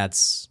think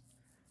that's,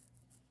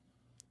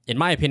 in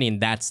my opinion,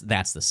 that's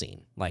the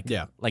scene. Like,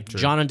 true.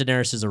 Jon and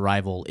Daenerys'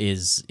 arrival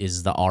is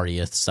the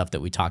Arya stuff that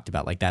we talked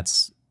about. Like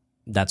that's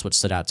what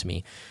stood out to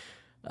me.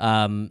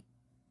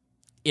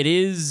 It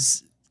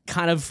is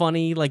kind of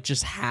funny, like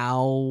just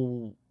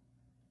how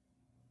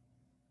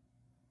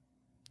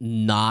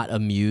not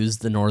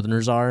amused the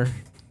Northerners are.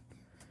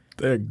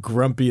 They're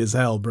grumpy as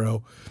hell,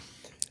 bro.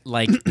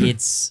 Like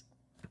it's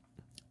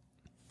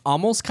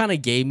almost kind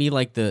of gave me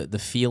like the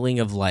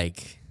feeling of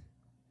like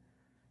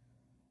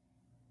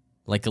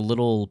a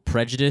little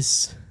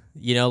prejudice,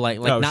 you know, like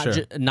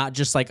not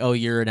just like, oh,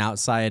 you're an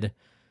outside,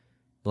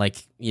 like,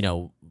 you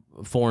know,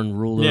 foreign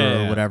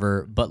ruler or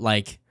whatever, but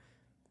like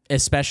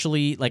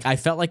especially like I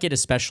felt like it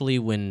especially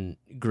when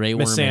Grey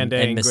Worm and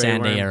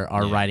Missandei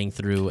are riding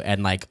through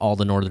and like all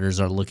the Northerners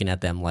are looking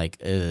at them like,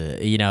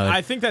 you know.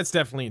 I think that's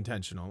definitely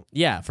intentional.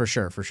 Yeah, for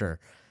sure.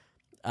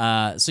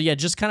 So yeah,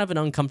 just kind of an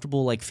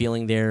uncomfortable like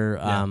feeling there,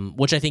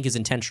 which I think is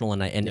intentional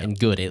and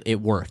good.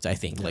 It worked. I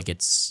think like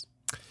it's.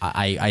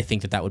 I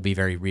think that would be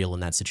very real in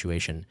that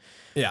situation.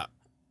 Yeah.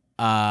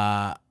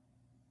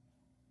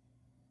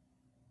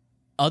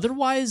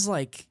 Otherwise,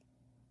 like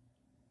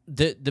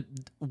the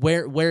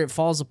where it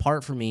falls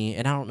apart for me,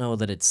 and I don't know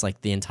that it's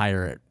like the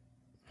entire.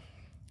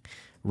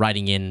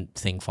 writing in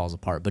thing falls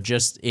apart. But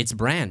just it's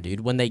Bran,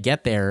 dude. When they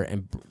get there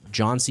and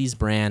Jon sees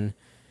Bran,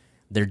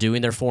 they're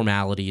doing their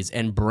formalities,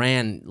 and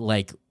Bran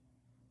like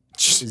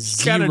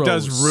kind of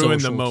does ruin the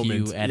social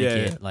moment. cue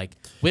etiquette. Yeah. Like,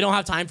 we don't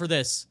have time for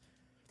this.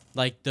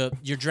 Like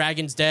your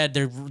dragon's dead.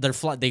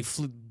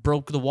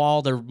 Broke the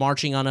wall. They're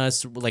marching on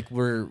us. Like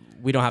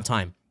we don't have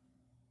time.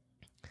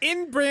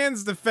 In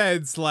Bran's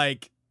defense,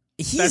 like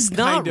he's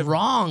not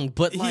wrong,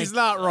 but like, he's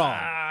not wrong.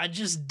 It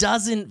just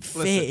doesn't fit.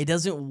 Listen, it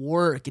doesn't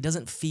work. It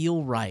doesn't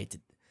feel right.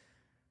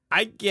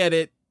 I get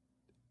it,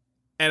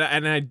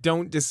 and I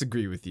don't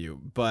disagree with you,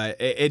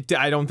 but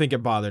I don't think it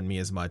bothered me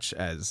as much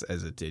as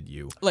it did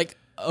you. Like,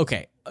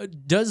 okay,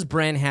 does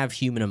Bran have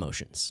human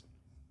emotions?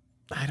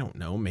 I don't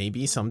know.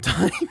 Maybe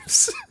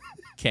sometimes.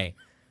 Okay,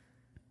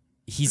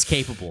 he's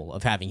capable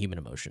of having human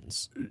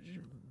emotions.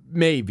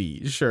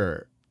 Maybe,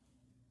 sure.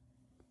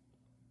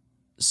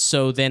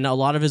 So then a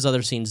lot of his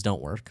other scenes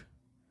don't work.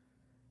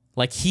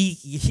 Like he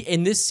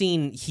in this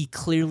scene, he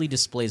clearly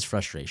displays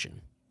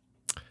frustration.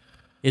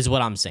 Is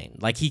what I'm saying.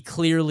 Like he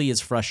clearly is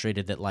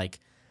frustrated that look,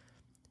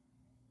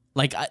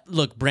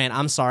 Bran,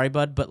 I'm sorry,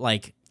 bud, but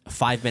like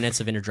 5 minutes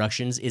of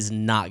introductions is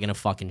not going to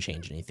fucking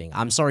change anything.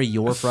 I'm sorry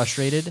you're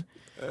frustrated.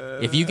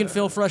 If you can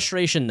feel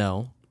frustration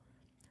though,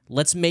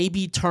 let's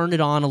maybe turn it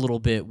on a little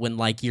bit when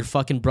like your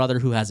fucking brother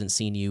who hasn't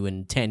seen you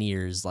in 10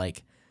 years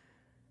like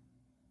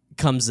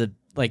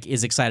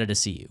is excited to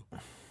see you.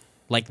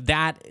 Like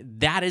that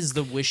is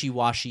the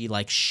wishy-washy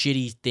like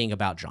shitty thing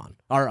about Jon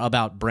or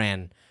about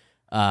Bran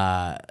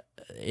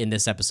in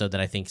this episode that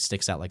I think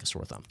sticks out like a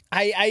sore thumb.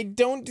 I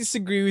don't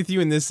disagree with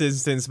you in this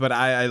instance, but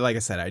I like I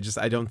said,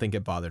 I don't think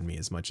it bothered me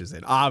as much as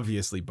it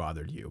obviously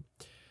bothered you.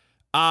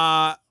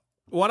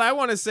 What I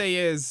want to say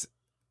is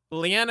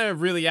Lyanna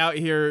really out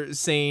here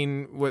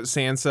saying what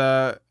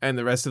Sansa and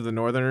the rest of the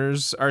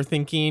Northerners are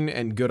thinking,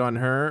 and good on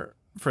her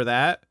for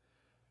that.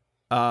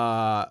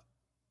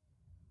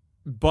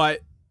 But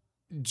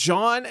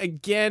Jon,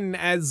 again,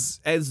 as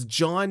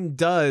Jon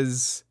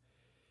does,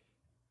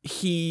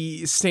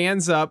 he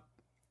stands up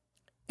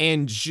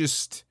and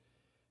just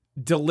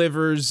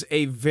delivers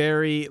a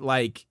very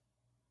like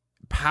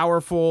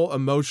powerful,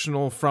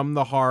 emotional, from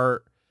the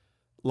heart,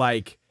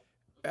 like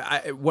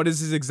what is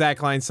his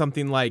exact line?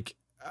 Something like,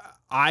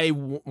 I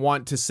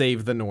want to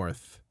save the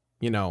North.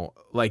 You know,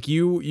 like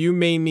you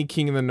made me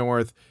king of the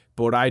North,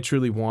 but what I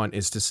truly want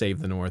is to save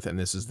the North, and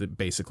this is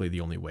basically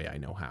the only way I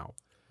know how.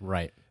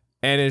 Right.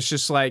 And it's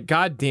just like,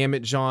 God damn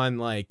it, Jon,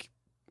 like,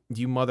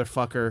 you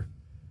motherfucker.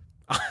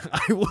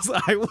 I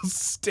will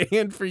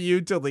stand for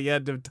you till the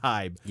end of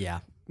time. Yeah.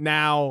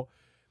 Now,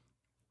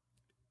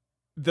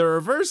 the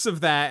reverse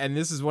of that, and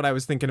this is what I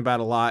was thinking about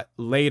a lot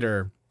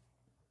later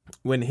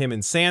when him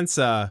and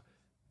Sansa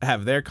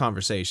have their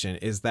conversation,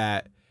 is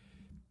that,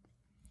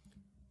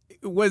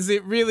 was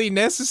it really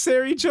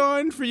necessary,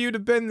 Jon, for you to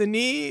bend the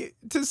knee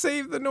to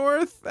save the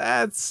North?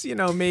 That's,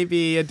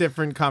 maybe a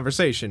different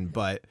conversation,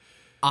 but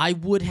I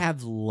would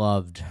have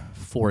loved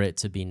for it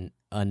to be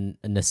a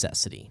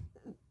necessity.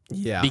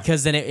 Yeah.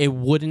 Because then it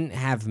wouldn't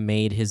have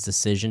made his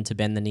decision to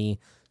bend the knee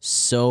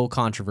so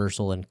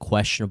controversial and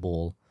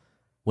questionable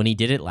when he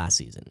did it last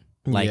season.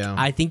 Like, yeah.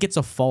 I think it's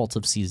a fault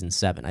of season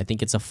 7. I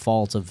think it's a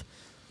fault of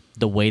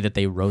the way that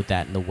they wrote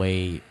that and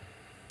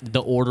the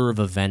order of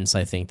events,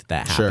 I think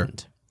that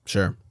happened.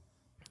 Sure.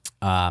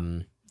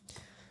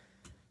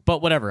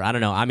 But whatever, I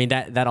don't know. I mean,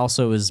 that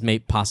also is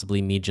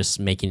possibly me just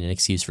making an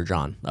excuse for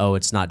Jon. Oh,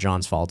 it's not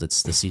Jon's fault.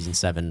 It's the season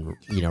 7,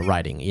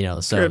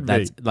 writing. So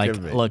that's like,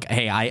 look,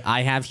 hey,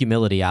 I have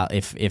humility out.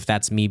 If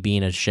that's me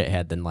being a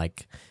shithead, then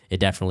like it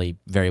definitely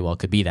very well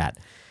could be that.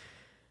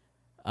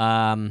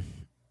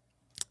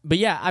 But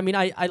yeah, I mean,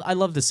 I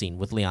love the scene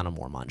with Lyanna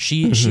Mormont.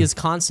 She has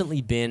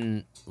constantly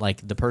been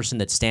like the person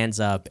that stands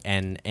up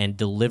and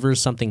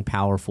delivers something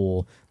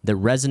powerful that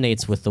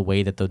resonates with the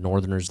way that the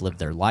Northerners live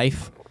their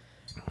life.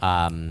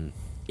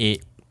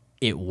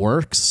 It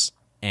works,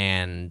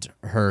 and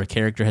her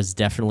character has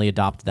definitely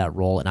adopted that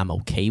role, and I'm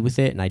okay with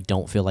it, and I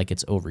don't feel like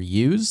it's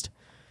overused.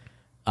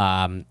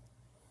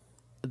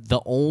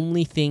 The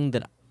only thing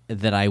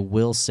that I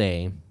will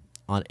say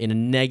in a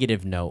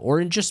negative note, or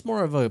in just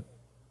more of a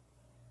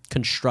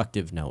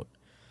constructive note,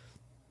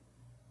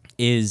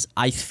 is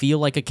I feel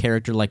like a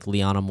character like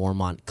Lyanna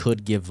Mormont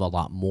could give a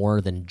lot more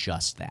than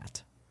just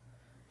that,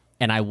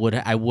 and I would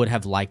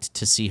have liked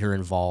to see her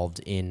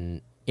involved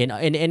in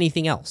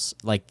anything else.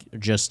 Like,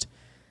 just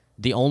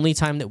the only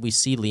time that we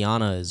see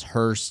Lyanna is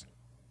her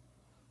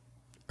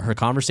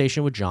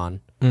conversation with Jon,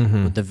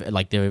 with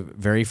the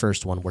very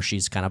first one where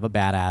she's kind of a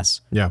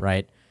badass. Yeah.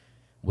 Right.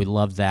 We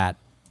love that.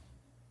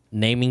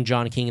 Naming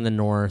Jon King in the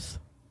North,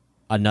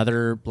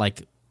 another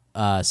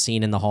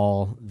scene in the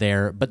hall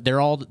there, but they're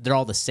all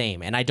the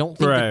same, and I don't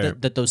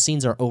think that those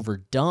scenes are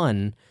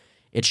overdone.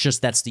 It's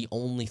just that's the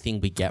only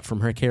thing we get from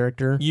her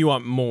character. You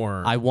want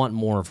more. I want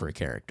more of her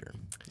character.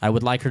 I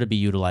would like her to be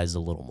utilized a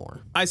little more.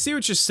 I see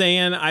what you're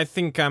saying. I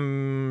think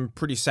I'm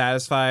pretty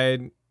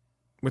satisfied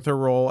with her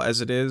role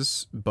as it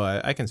is,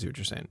 but I can see what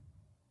you're saying.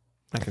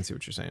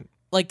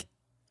 Like,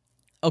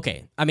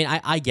 okay, I mean,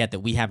 I get that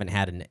we haven't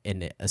had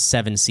a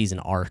 7-season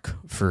arc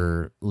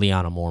for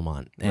Lyanna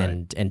Mormont,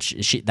 and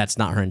she that's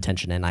not her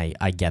intention, and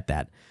I get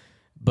that.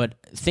 But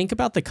think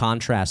about the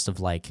contrast of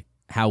like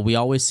how we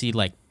always see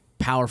like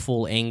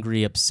powerful,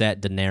 angry,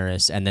 upset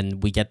Daenerys, and then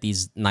we get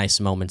these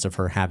nice moments of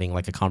her having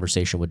like a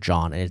conversation with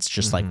Jon, and it's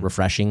just like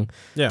refreshing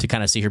to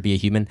kind of see her be a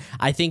human.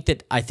 I think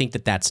that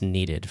that's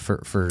needed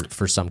for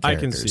some characters. I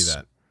can see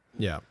that.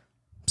 Yeah.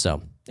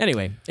 So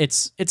anyway,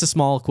 it's a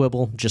small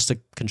quibble, just a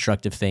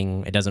constructive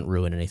thing. It doesn't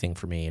ruin anything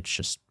for me. It's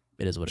just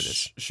it is what it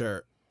is.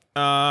 Sure.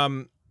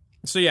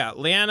 So yeah,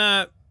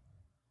 Lyanna,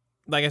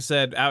 like I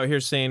said, out here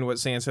saying what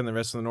Sansa and the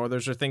rest of the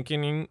Northers are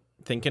thinking.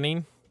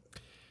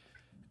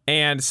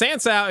 And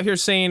Sansa out here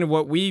saying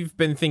what we've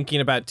been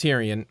thinking about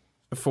Tyrion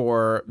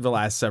for the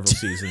last several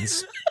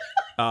seasons.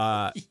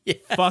 Yes.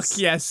 Fuck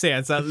yes,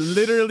 Sansa.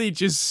 Literally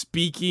just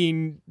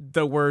speaking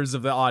the words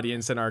of the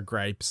audience and our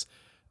gripes.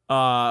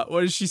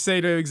 What does she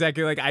say to him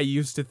exactly? Like, I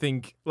used to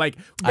think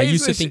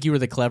you were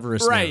the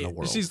cleverest man in the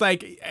world. She's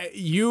like,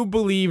 you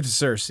believed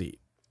Cersei,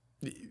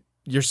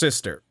 your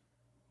sister.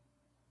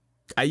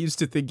 I used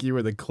to think you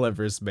were the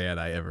cleverest man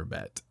I ever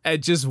met.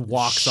 And just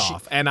walks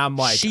off. And I'm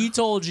like, she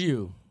told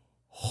you.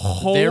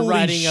 Holy they're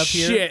riding up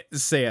here shit,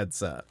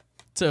 Sansa.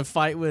 To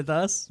fight with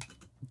us?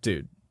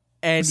 Dude.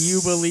 And you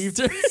believed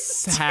her?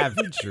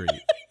 Savagery.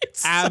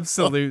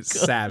 Absolute so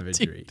good,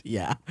 savagery. Dude.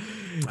 Yeah.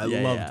 I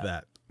loved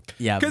that.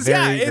 Yeah, because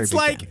it's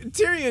like fan.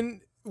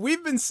 Tyrion.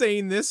 We've been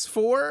saying this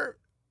for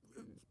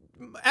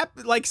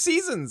like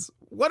seasons.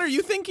 What are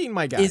you thinking,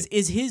 my guy?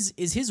 Is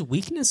his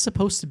weakness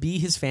supposed to be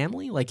his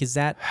family? Like, is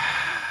that?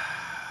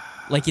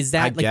 Do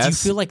you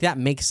feel like that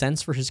makes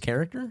sense for his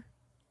character?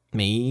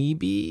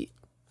 Maybe.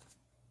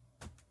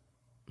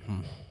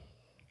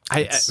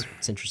 It's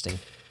interesting.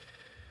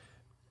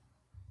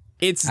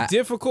 It's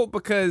difficult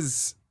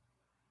because,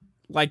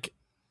 like,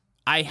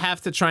 I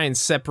have to try and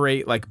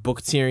separate like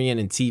book Tyrion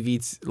and TV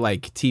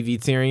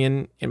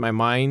Tyrion in my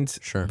mind.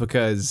 Sure.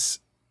 Because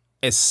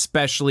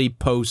especially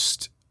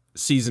post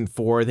season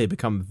 4, they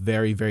become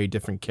very, very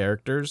different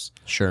characters.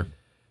 Sure.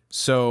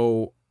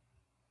 So,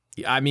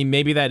 I mean,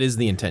 maybe that is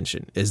the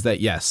intention, is that,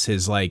 yes,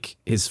 his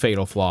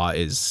fatal flaw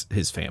is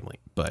his family,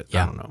 but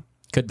I don't know.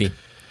 Could be.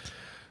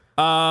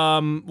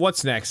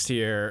 What's next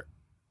here?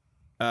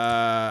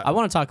 I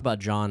want to talk about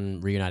Jon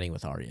reuniting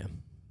with Arya.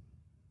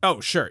 Oh,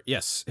 sure.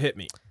 Yes. Hit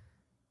me.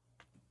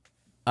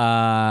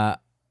 I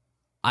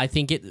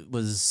think it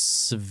was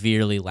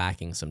severely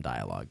lacking some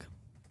dialogue.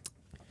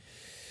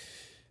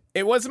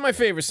 It wasn't my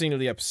favorite scene of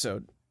the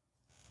episode,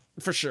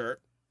 for sure.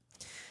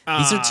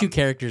 These are two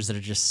characters that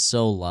are just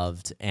so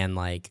loved, and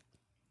like,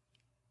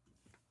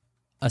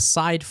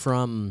 aside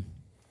from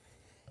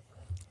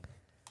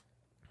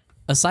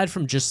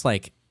just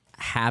like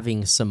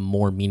having some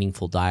more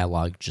meaningful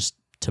dialogue just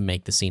to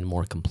make the scene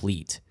more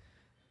complete,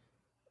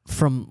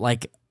 from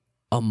like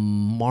a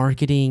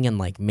marketing and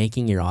like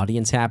making your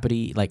audience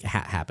happy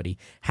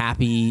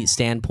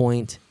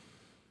standpoint,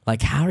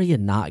 like, how are you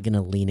not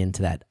gonna lean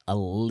into that a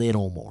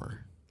little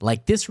more?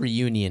 Like, this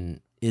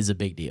reunion is a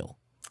big deal,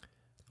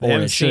 or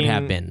it should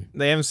have been.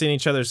 They haven't seen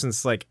each other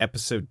since like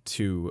episode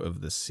 2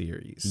 of the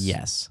series.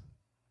 Yes.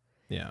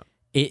 Yeah.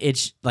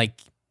 It's like,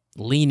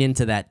 lean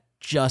into that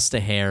just a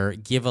hair.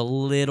 Give a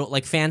little,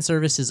 like, fan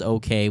service is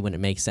okay when it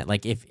makes sense.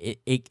 Like, if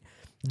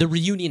the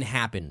reunion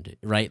happened,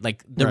 right?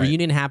 Like, the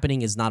reunion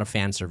happening is not a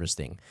fan service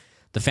thing.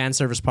 The fan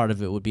service part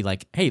of it would be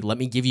like, hey, let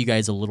me give you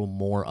guys a little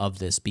more of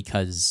this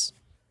because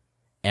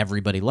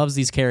everybody loves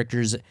these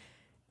characters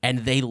and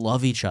they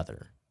love each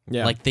other.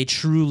 Yeah. Like, they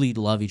truly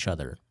love each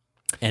other.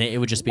 And it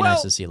would just be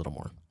nice to see a little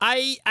more.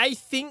 I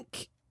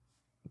think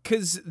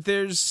because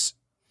there's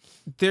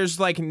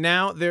like,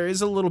 now there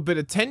is a little bit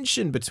of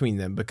tension between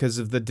them because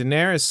of the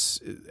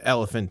Daenerys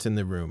elephant in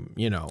the room,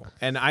 you know.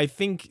 And I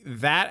think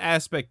that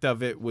aspect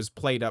of it was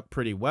played up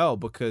pretty well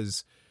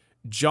because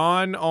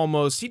Jon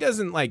he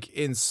doesn't like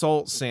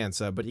insult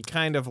Sansa, but he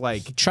kind of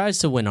like, he tries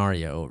to win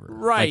Arya over.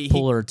 Right. Like,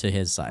 pull her to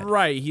his side.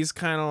 Right. He's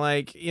kind of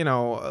like, you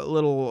know, a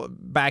little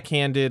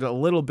backhanded a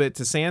little bit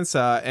to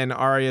Sansa, and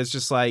Arya's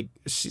just like,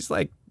 she's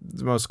like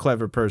the most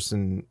clever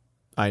person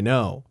I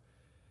know.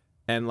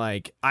 And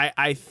like,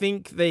 I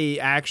think they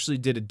actually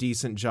did a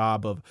decent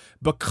job of,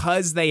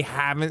 because they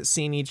haven't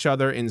seen each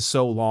other in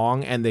so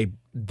long and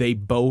they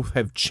both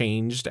have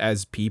changed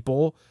as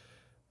people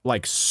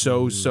like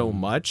so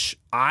much.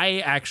 I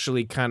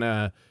actually kind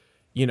of,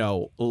 you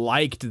know,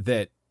 liked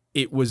that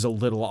it was a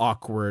little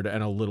awkward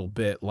and a little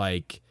bit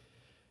like,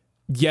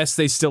 yes,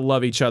 they still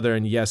love each other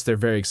and yes, they're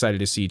very excited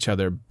to see each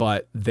other,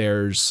 but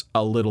there's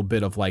a little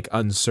bit of like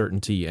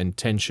uncertainty and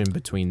tension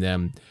between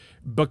them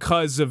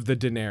because of the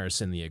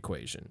Daenerys in the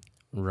equation.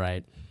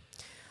 Right.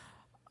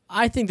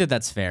 I think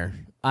that's fair.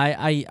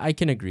 I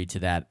can agree to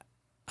that.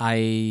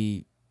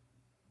 I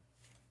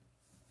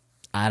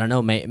don't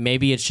know.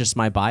 Maybe it's just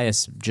my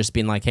bias, just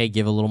being like, hey,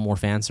 give a little more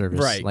fan service.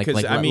 Right. Like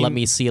let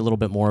me see a little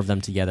bit more of them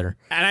together.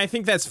 And I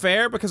think that's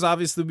fair because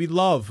obviously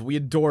we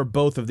adore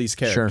both of these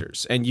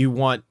characters. Sure. And you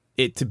want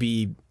it to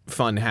be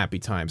fun, happy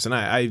times. And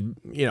I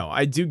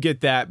do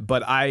get that,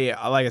 but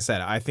like I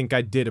said, I think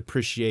I did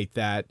appreciate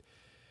that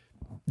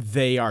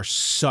they are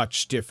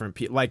such different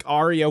people. Like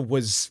Arya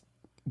was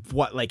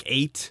like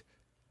 8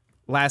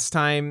 last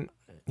time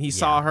he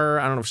saw her.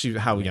 I don't know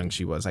how young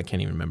she was. I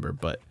can't even remember,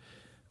 but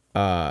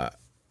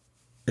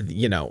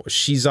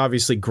she's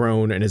obviously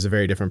grown and is a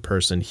very different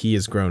person. He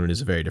has grown and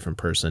is a very different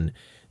person.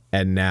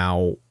 And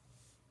now,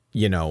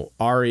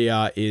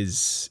 Arya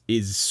is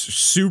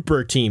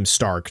super team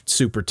Stark,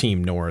 super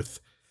team North.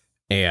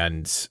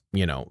 And,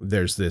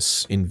 there's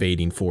this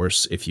invading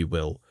force, if you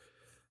will,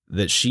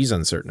 that she's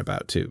uncertain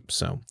about too.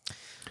 So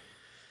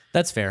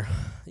that's fair.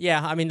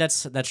 Yeah, I mean,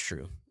 that's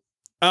true.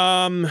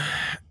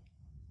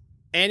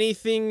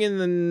 Anything in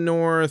the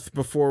North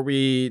before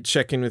we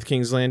check in with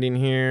King's Landing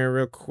here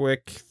real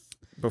quick?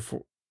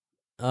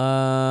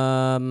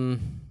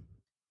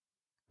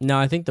 No,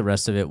 I think the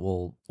rest of it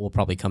will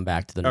probably come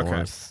back to the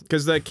North.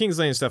 Because the King's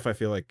Landing stuff, I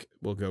feel like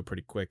will go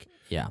pretty quick.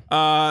 Yeah.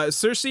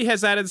 Cersei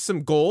has added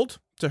some gold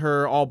to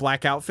her all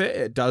black outfit.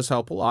 It does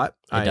help a lot.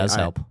 It does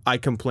help. I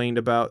complained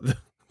about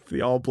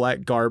the all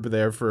black garb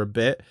there for a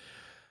bit.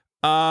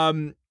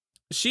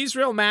 She's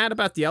real mad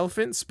about the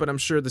elephants, but I'm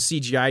sure the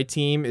CGI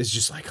team is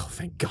just like, oh,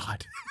 thank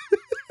God.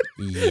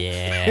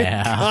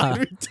 Yeah. God,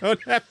 we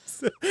don't have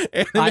to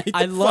animate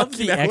I love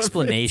the elephants.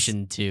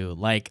 explanation too.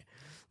 Like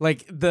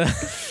the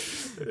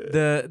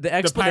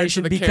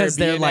explanation, the because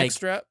they're Caribbean like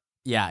extra?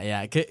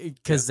 Yeah,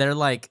 because they're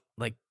like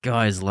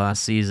guys,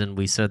 last season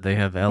we said they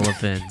have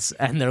elephants,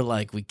 and they're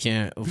like, we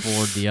can't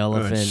afford the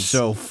elephants.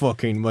 So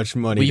fucking much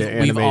money to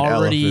animate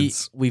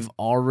elephants. We've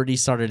already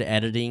started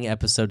editing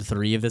episode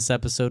 3 of this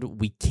episode.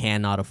 We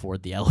cannot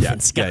afford the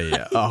elephants, guys.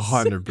 Yeah,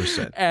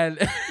 100%.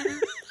 And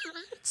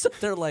so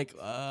they're like,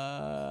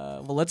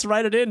 well, let's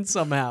write it in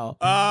somehow.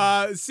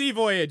 Sea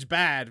voyage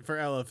bad for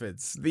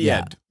elephants. The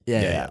end.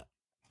 Yeah.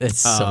 It's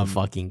so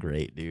fucking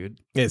great,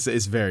 dude.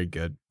 It's very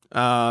good.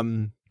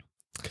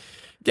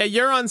 Yeah,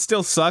 Euron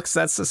still sucks.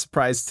 That's a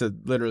surprise to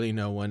literally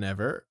no one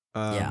ever.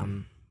 Yeah.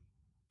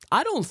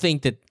 I don't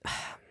think that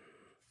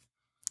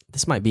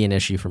this might be an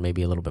issue for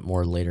maybe a little bit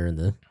more later in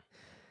the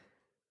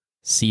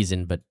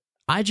season, but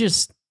I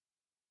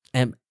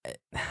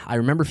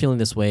remember feeling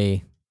this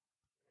way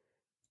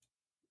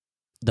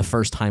the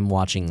first time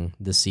watching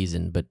this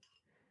season, but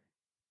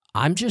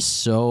I'm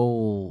just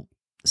so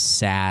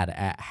sad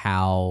at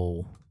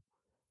how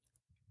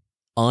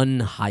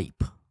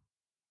unhype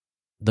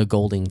the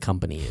Golden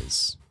Company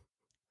is.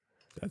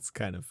 That's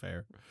kind of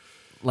fair.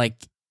 Like,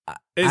 I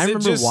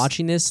remember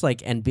watching this,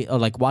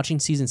 watching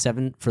season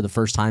 7 for the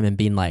first time and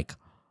being like,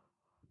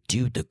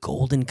 dude, the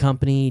Golden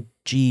Company,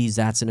 geez,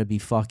 that's gonna be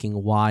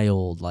fucking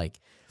wild.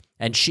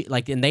 And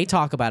they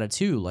talk about it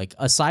too. Like,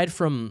 aside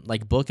from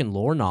like book and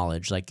lore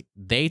knowledge, like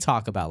they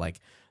talk about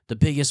like the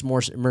biggest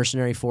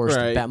mercenary force,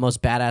 right. The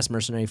most badass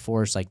mercenary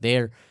force. Like,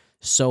 they're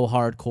so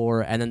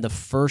hardcore. And then the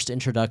first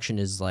introduction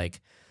is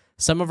like,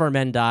 some of our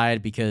men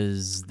died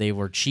because they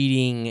were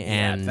cheating,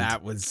 and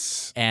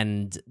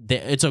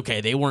it's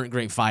okay. They weren't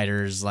great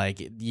fighters. Like,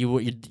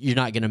 you're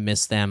not gonna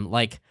miss them.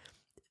 Like,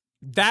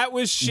 that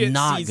was shit.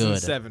 Not season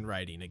good. 7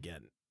 writing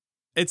again.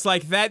 It's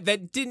like that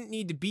didn't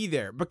need to be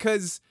there,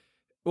 because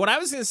what I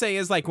was gonna say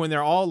is, like, when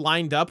they're all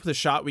lined up, the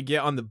shot we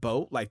get on the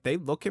boat, like, they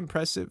look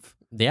impressive.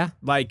 Yeah.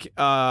 Like,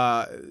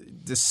 the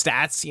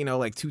stats,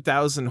 like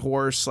 2,000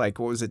 horse, like,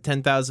 what was it,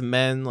 10,000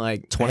 men,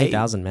 like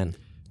 20,000 men.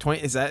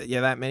 20, is that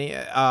that many?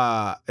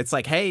 It's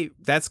like, hey,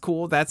 that's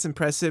cool, that's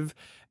impressive,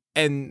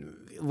 and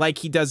like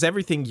he does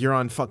everything,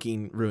 Euron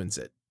fucking ruins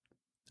it.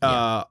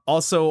 Yeah.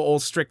 Also,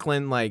 old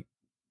Strickland, like,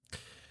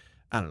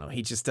 I don't know,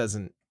 he just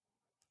doesn't.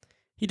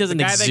 He doesn't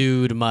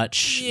exude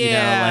much,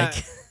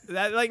 that,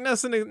 like,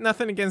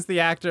 nothing against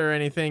the actor or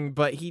anything,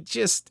 but he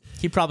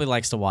probably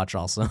likes to watch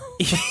also.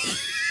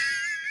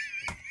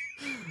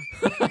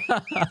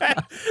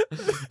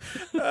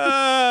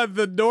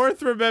 The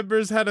North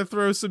remembers how to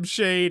throw some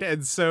shade,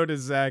 and so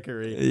does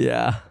Zachary.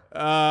 Yeah.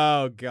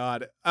 Oh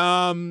God.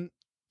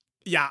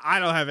 Yeah, I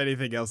don't have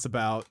anything else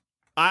about.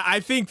 I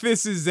think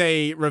this is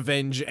a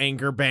revenge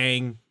anger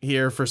bang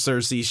here for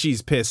Cersei.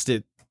 She's pissed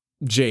at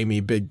Jaime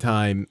big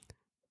time.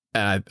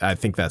 And I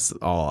think that's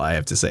all I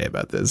have to say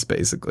about this,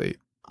 basically.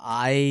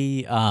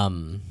 I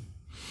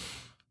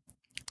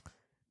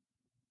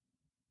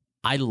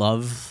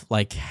love,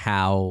 like,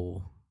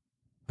 how,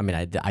 I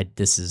mean,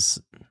 this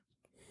is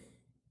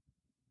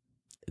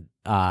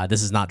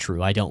not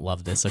true. I don't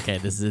love this. Okay,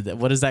 this is,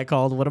 what is that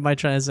called? What am I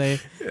trying to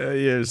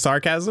say?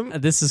 Sarcasm?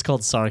 This is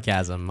called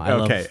sarcasm.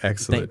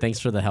 Excellent. Thanks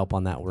for the help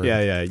on that word.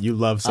 Yeah, you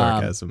love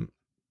sarcasm.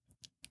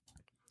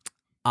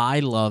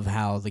 I love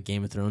how the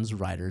Game of Thrones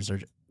writers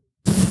are.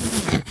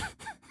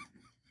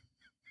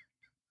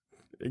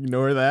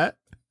 Ignore that.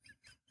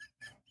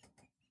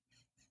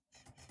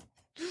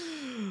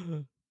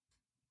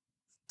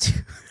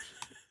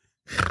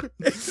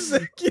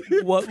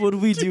 What would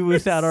we do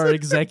without our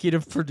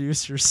executive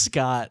producer,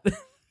 Scott?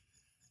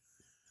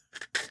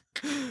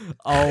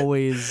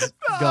 Always The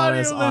got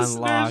audio us on listeners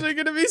lock. are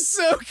gonna be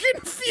so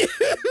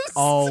confused.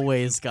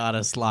 Always got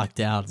us locked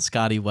down.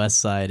 Scotty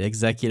Westside,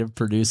 executive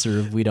producer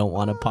of We Don't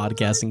Want a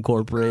Podcast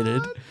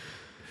Incorporated.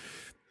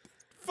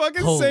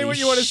 Fucking Holy say what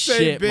you want to say,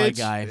 shit, bitch. my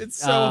guy. It's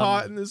so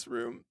hot in this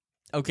room.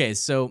 Okay,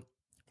 so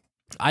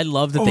I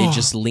love that they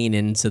just lean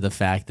into the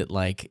fact that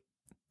like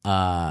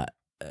that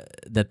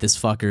this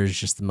fucker is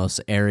just the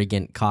most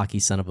arrogant, cocky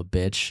son of a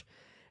bitch,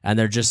 and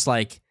they're just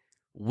like,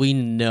 we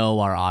know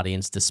our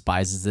audience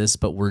despises this,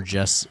 but we're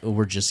just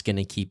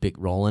gonna keep it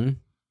rolling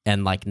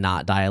and like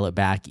not dial it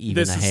back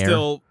even a hair. This is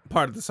still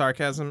part of the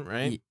sarcasm,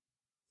 right?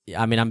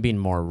 I mean, I'm being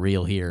more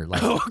real here.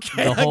 Like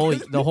okay,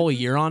 the whole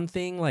Euron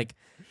thing, like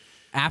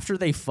after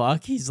they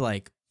fuck, he's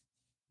like,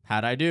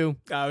 how'd I do?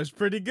 That was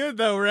pretty good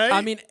though, right?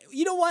 I mean,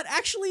 you know what?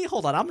 Actually,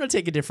 hold on. I'm going to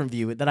take a different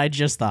view that I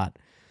just thought.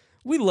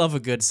 We love a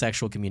good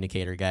sexual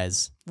communicator,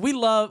 guys. We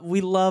love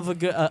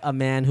a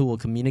man who will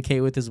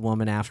communicate with his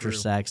woman after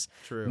sex.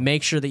 True.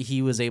 Make sure that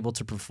he was able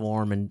to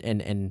perform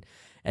and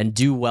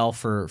do well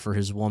for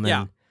his woman.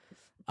 Yeah.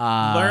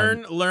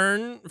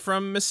 Learn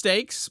from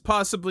mistakes,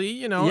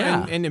 possibly,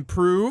 and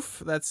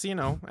improve. That's,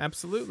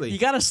 absolutely. You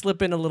got to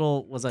slip in a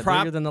little, was I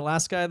bigger than the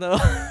last guy, though?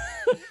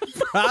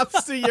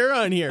 Props to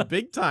Euron here,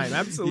 big time,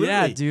 absolutely.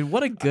 Yeah, dude,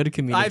 what a good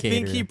communicator. I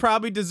think he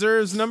probably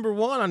deserves number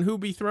one on who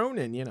be thrown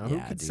in, who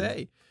could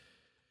say?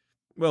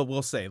 Well,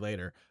 we'll say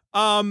later.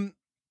 The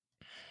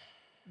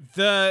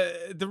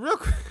real...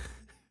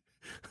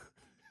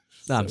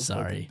 I'm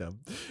sorry.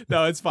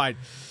 No, it's fine.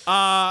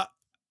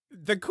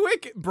 The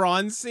quick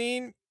bronze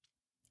scene,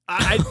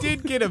 I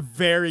did get a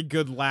very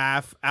good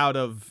laugh out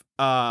of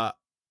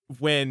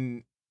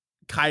when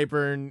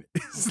Qyburn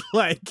is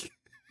like,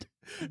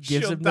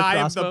 she'll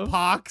die of the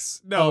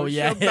pox. No,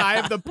 she'll die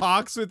of the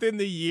pox within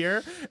the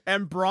year,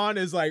 and Bronn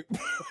is like,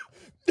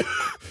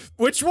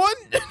 which one?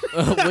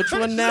 Which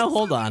one now?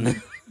 Hold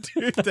on.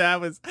 Dude, that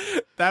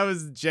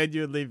was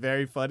genuinely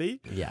very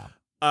funny. Yeah.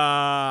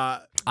 I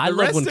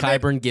love when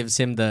Qyburn gives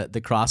him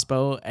the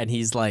crossbow, and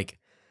he's like,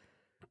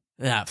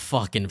 that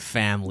fucking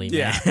family,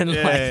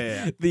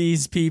 man.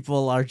 These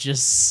people are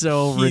just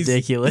so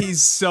ridiculous.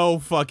 He's so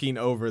fucking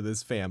over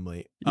this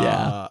family.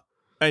 Yeah.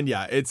 And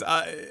yeah, it's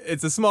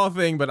a small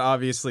thing, but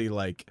obviously,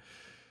 like,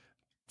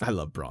 I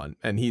love Bronn,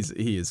 and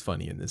he is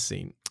funny in this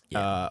scene.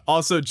 Yeah.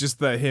 Also,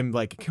 just him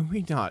like, can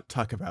we not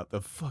talk about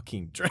the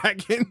fucking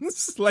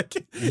dragons?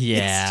 Like,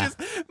 yeah, it's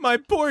just, my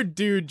poor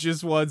dude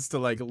just wants to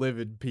like live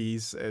in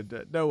peace,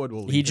 and no one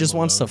will. He just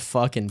wants to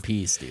fuck in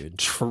peace, dude.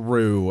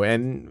 True,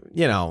 and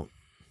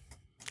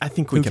I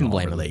think we can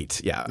all relate.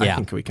 Yeah, I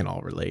think we can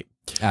all relate.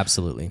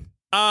 Absolutely.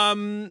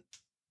 So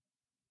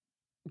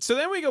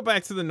then we go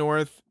back to the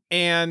north,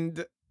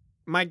 and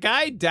my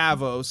guy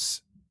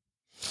Davos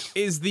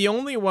is the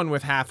only one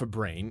with half a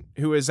brain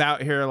who is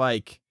out here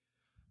like,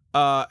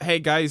 hey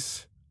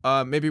guys,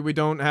 maybe we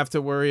don't have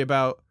to worry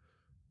about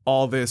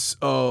all this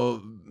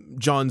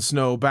Jon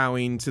Snow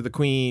bowing to the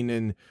queen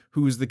and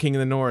who's the king of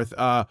the north.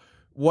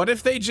 What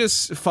if they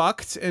just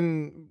fucked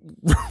and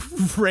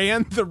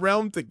ran the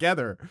realm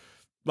together?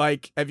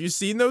 Like, have you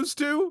seen those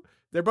two?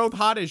 They're both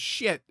hot as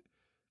shit.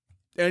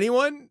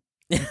 Anyone?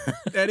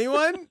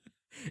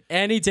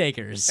 Any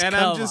takers. And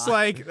I'm just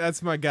like,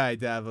 that's my guy,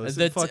 Davos.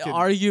 That's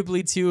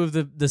arguably two of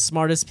the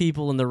smartest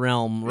people in the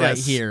realm right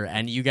here,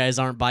 and you guys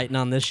aren't biting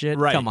on this shit?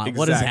 Right, come on, exactly.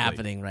 What is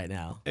happening right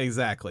now?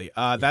 Exactly.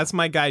 That's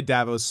my guy,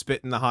 Davos,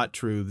 spitting the hot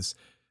truths.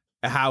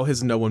 How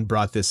has no one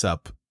brought this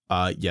up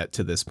yet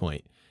to this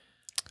point?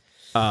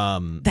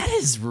 That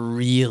is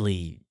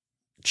really,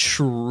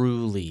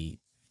 truly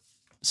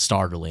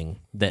startling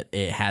that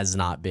it has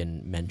not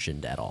been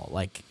mentioned at all.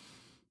 Like,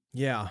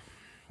 yeah.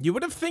 You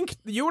would have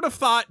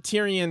thought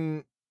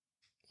Tyrion,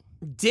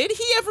 did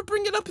he ever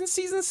bring it up in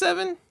season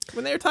 7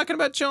 when they were talking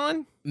about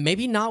Jon?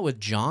 Maybe not with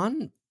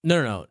Jon.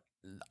 No.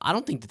 I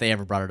don't think that they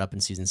ever brought it up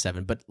in season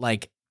 7, but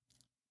like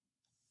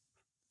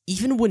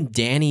even when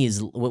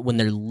when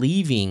they're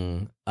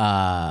leaving,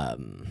 where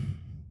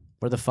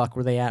the fuck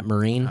were they at?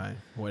 Marine?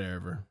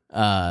 Whatever.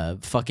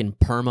 Fucking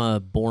perma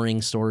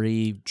boring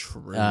story.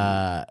 True.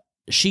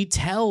 She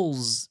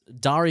tells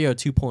Dario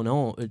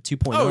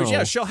 2.0. Oh,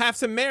 yeah, she'll have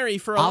to marry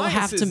for alliances.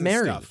 I'll have to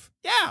marry. And stuff.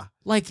 Yeah.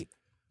 Like,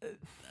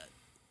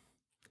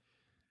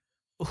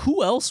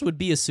 who else would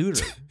be a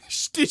suitor?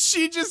 Did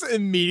she just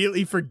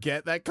immediately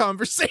forget that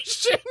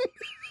conversation?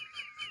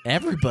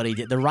 Everybody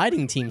did. The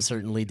writing team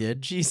certainly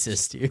did.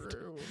 Jesus, dude.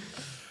 True.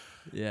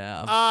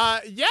 Yeah.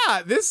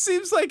 Yeah, this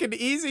seems like an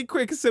easy,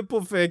 quick,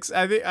 simple fix.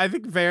 I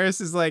think Varys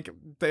is like,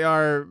 they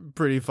are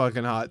pretty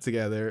fucking hot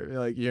together.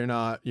 Like, you're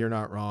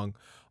not wrong.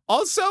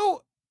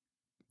 Also,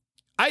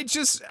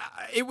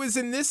 it was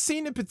in this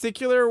scene in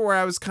particular where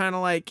I was kind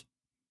of like,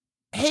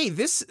 hey,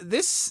 this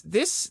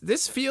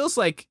feels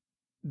like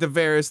the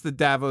Varys, the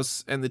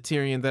Davos, and the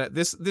Tyrion, that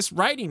this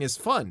writing is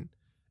fun.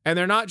 And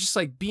they're not just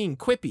like being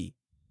quippy.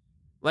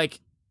 Like,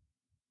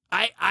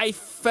 I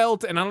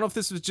felt, and I don't know if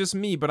this was just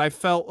me, but I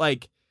felt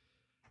like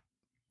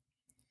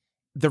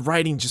the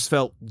writing just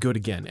felt good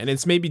again. And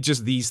it's maybe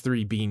just these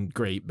three being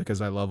great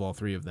because I love all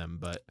three of them.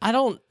 But I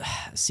don't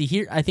see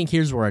here. I think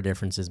here's where our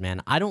difference is,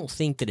 man. I don't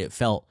think that it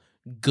felt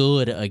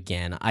good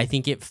again. I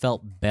think it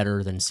felt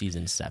better than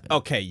season 7.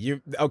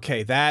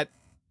 That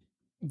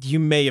you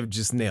may have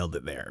just nailed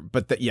it there.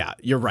 But yeah,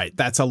 you're right.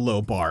 That's a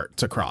low bar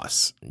to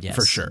cross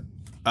for sure.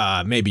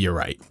 Maybe you're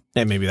right.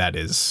 And maybe that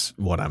is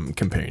what I'm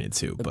comparing it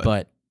to.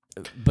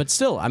 But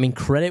still, I mean,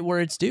 credit where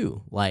it's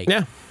due. Like,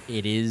 yeah.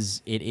 it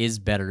is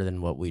better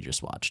than what we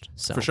just watched.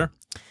 So for sure.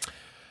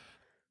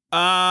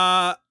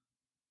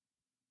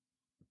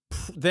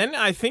 Then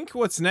I think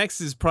what's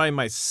next is probably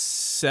my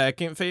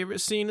second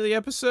favorite scene of the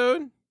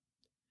episode,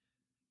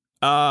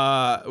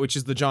 which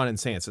is the Jon and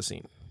Sansa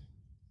scene.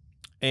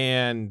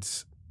 And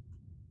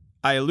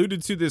I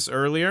alluded to this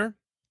earlier.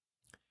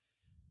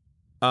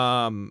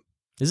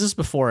 Is this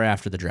before or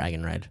after the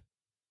dragon ride?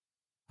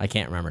 I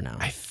can't remember now.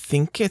 I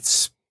think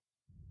it's...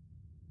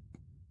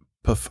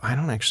 I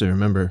don't actually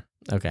remember.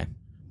 Okay.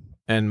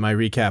 And my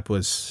recap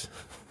was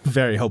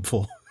very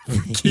helpful.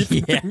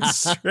 Keeping things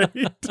straight.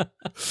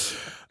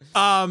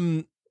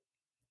 Yeah,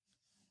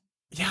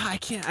 I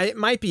can't. It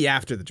might be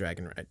after the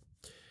dragon ride.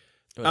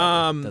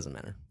 Whatever, doesn't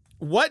matter.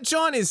 What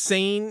Jon is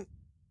saying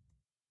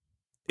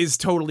is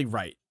totally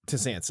right to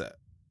Sansa.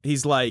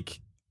 He's like,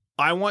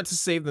 I want to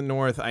save the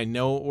North. I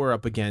know what we're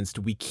up against.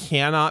 We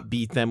cannot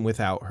beat them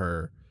without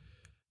her.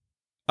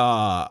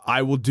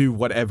 I will do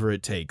whatever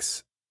it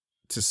takes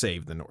to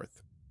save the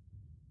North.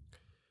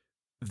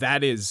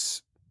 That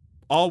is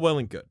all well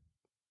and good.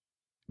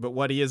 But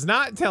what he is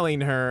not telling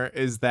her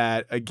is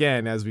that,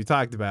 again, as we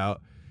talked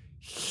about,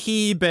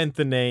 he bent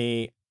the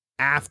knee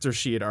after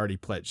she had already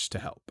pledged to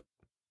help.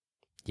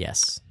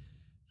 Yes.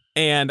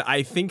 And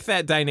I think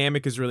that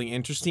dynamic is really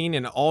interesting.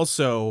 And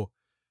also,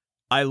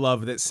 I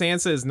love that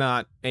Sansa is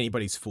not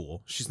anybody's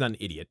fool. She's not an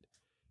idiot.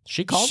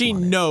 She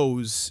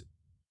knows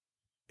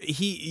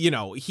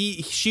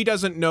she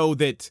doesn't know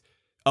that,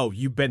 oh,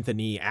 you bent the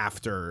knee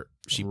after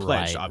she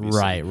pledged,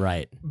 obviously.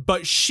 Right.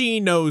 But she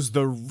knows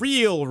the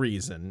real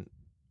reason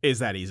is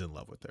that he's in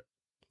love with her.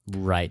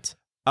 Right.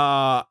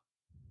 And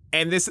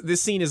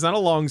this scene is not a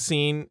long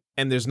scene,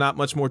 and there's not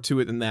much more to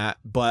it than that,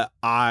 but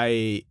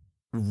I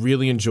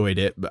really enjoyed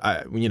it.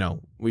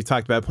 We've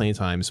talked about it plenty of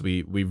times.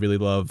 We really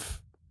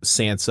love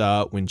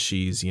Sansa when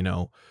she's,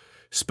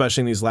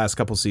 especially in these last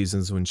couple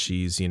seasons when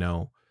she's,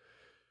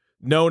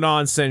 no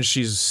nonsense.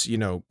 She's,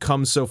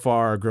 come so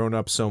far, grown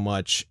up so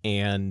much,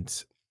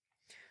 and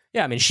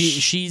yeah, I mean,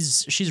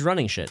 she's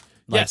running shit,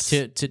 like,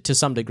 yes, to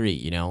some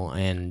degree,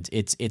 and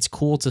it's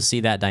cool to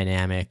see that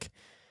dynamic,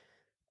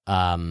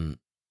 in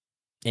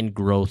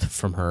growth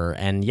from her,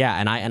 and yeah,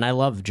 and I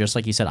love, just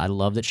like you said, I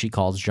love that she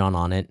calls Jon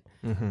on it,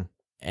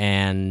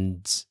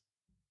 and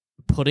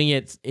putting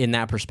it in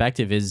that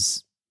perspective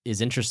is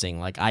interesting.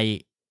 Like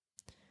I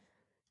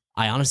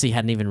honestly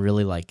hadn't even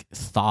really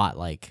thought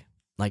like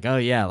oh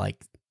yeah,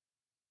 like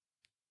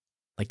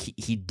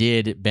he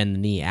did bend the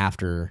knee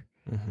after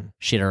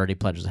she had already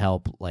pledged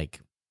help.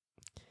 Like,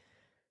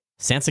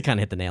 Sansa kind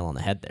of hit the nail on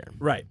the head there.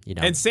 Right.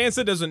 And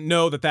Sansa doesn't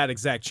know that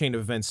exact chain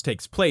of events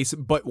takes place,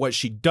 but what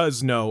she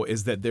does know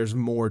is that there's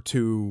more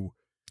to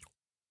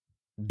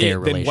their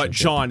relationship than what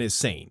Jon is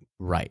saying.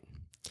 Right.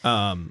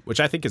 Which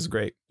I think is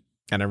great.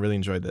 And I really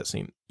enjoyed that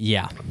scene.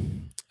 Yeah.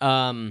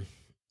 Man,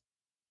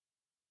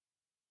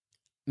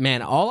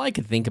 all I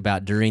could think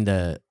about during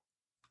the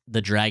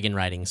dragon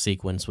riding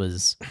sequence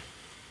was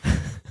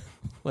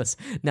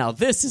now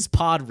this is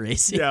pod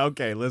racing. Yeah,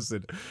 okay,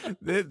 listen.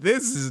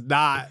 This is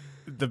not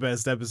the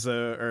best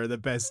episode or the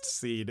best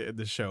scene in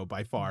the show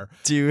by far.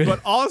 Dude.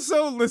 But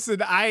also,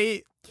 listen,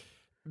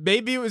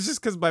 maybe it was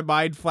just because my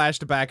mind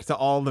flashed back to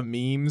all the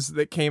memes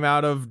that came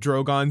out of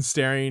Drogon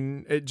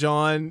staring at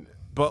Jon,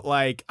 but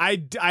I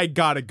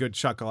got a good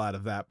chuckle out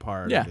of that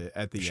part of it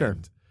at the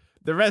end.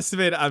 The rest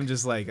of it, I'm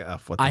just like, oh,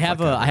 what the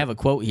fuck? I have a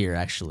quote here,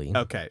 actually.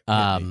 Okay.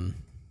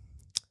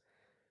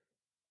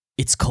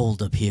 It's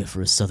cold up here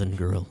for a southern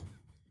girl,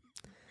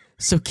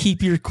 so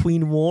keep your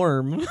queen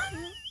warm.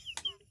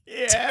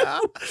 Yeah,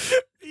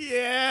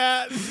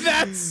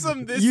 that's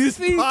some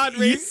pod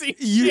racing.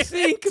 You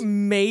think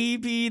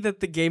maybe that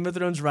the Game of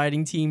Thrones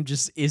writing team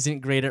just isn't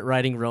great at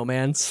writing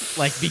romance,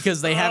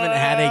 because they haven't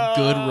had a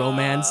good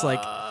romance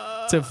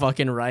to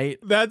fucking write?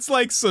 That's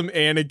like some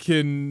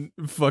Anakin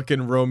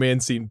fucking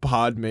romancing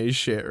Padme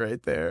shit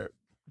right there.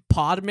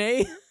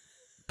 Padme.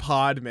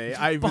 I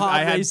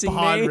had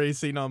pod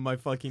racing on my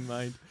fucking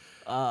mind.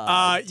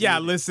 Yeah,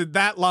 listen,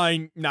 that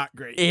line, not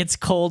great. It's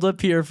cold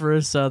up here for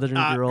a southern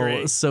girl,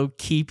 great. So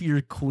keep your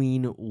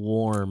queen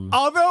warm.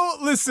 Although,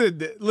 listen.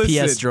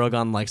 P.S.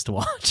 Drogon likes to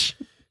watch.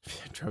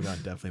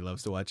 Drogon definitely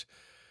loves to watch.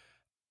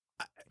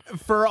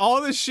 For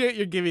all the shit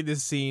you're giving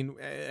this scene,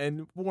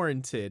 and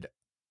warranted,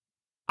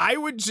 I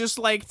would just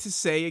like to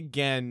say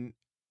again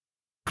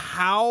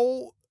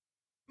how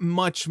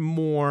much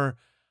more...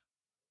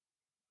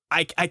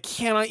 I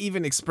cannot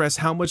even express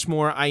how much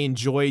more I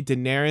enjoy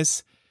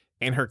Daenerys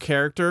and her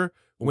character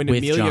when with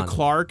Emilia John.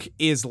 Clarke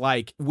is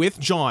like with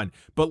John,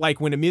 but like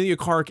when Emilia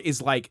Clarke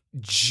is like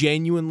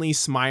genuinely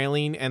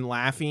smiling and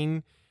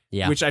laughing,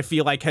 Yeah. which I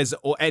feel like has,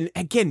 and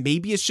again,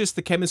 maybe it's just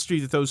the chemistry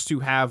that those two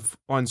have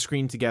on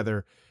screen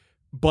together,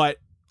 but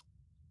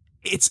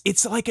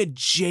it's like a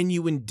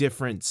genuine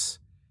difference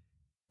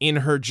in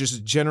her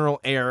just general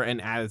air and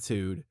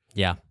attitude.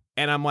 Yeah.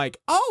 And I'm like,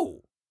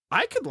 oh,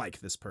 I could like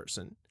this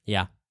person.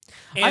 Yeah.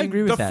 And I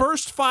agree with the that.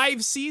 first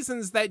 5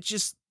 seasons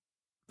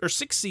or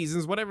 6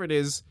 seasons, whatever it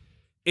is,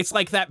 it's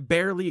like that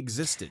barely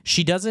existed.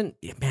 She doesn't,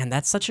 man,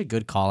 that's such a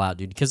good call out,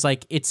 dude. Because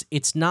like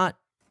it's not,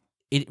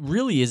 it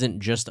really isn't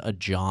just a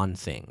John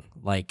thing.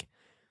 Like,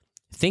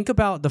 think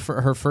about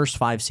her first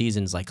 5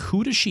 seasons. Like,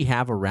 who does she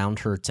have around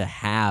her to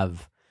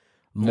have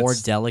more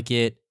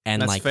delicate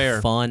and like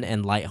fair. fun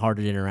and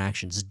lighthearted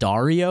interactions?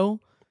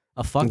 Dario,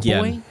 a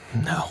fuckboy?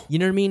 No. You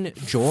know what I mean?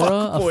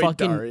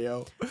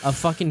 Jorah, a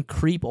fucking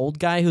creep old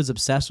guy who's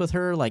obsessed with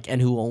her, like, and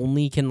who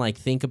only can like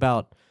think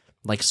about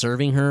like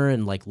serving her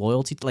and like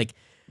loyalty. Like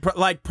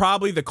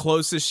probably the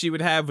closest she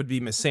would have would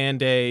be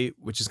Missandei,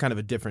 which is kind of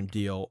a different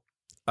deal.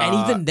 And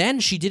even then,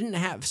 she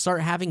didn't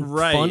start having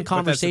fun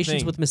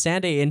conversations with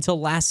Missandei until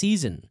last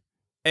season.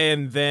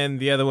 And then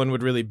the other one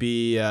would really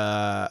be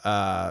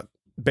Barristan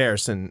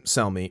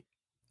Selmy.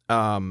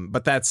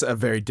 But that's a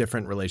very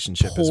different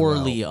relationship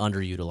Poorly as well.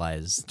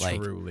 underutilized.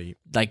 Truly.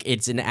 Like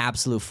it's an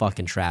absolute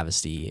fucking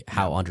travesty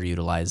how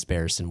underutilized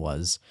Barristan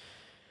was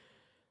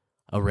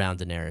around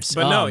Daenerys.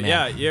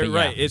 But you're But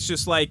right. It's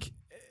just like,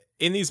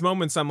 in these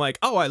moments, I'm like,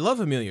 oh, I love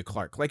Emilia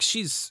Clarke. Like,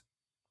 she's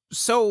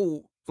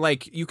so,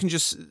 like, you can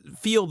just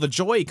feel the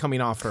joy coming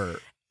off her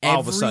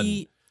all of a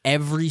sudden.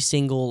 Every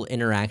single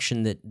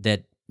interaction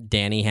that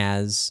Dany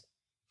has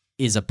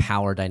is a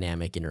power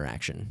dynamic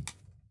interaction.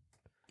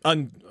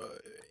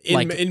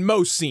 In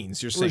most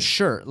scenes, you're saying. Well,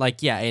 sure.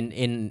 Like, yeah,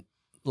 in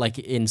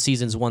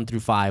seasons 1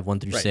 through 5, 1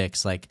 through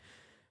 6, like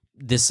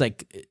this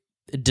like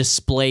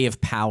display of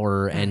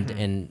power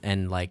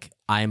and like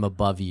I'm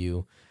above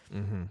you.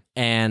 Mm-hmm.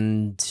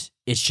 And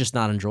it's just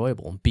not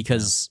enjoyable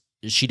because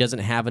she doesn't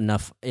have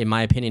enough, in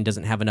my opinion,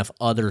 doesn't have enough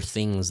other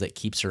things that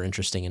keeps her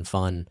interesting and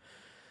fun.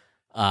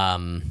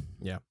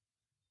 Yeah.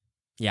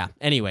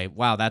 Anyway,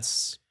 wow,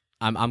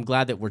 I'm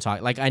glad that we're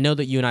talking. Like, I know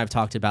that you and I have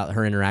talked about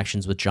her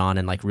interactions with John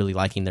and like really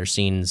liking their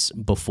scenes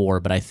before,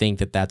 but I think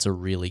that that's a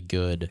really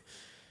good,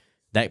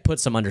 that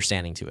puts some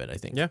understanding to it, I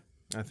think. Yeah,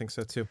 I think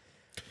so too.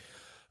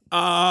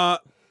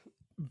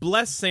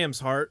 Bless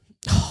Sam's heart.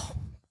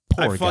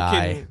 Poor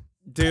guy.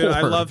 Dude, Poor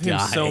I love him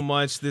guy. so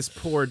much. This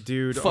poor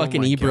dude.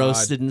 Fucking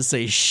Ebros didn't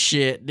say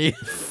shit, dude.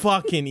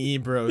 Fucking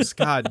Ebros.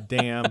 God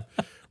damn.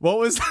 What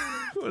was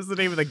the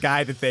name of the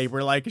guy that they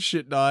were like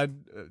shitting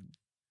on?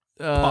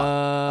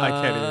 I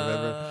can't even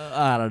remember.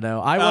 I don't know.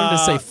 I wanted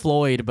to say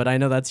Floyd, but I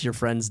know that's your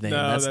friend's name.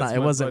 No, that's not. It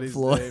wasn't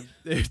Floyd.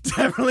 Name. It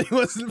definitely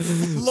wasn't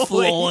Floyd.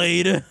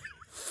 Floyd.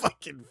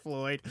 Fucking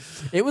Floyd.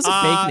 It was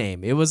a fake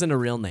name. It wasn't a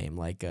real name.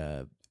 Like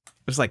it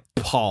was like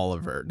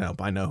Pauliver. No,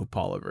 I know who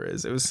Pauliver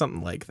is. It was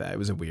something like that. It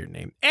was a weird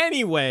name.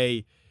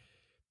 Anyway,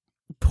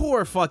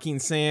 poor fucking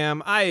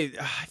Sam. I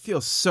feel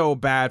so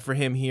bad for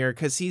him here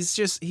because he's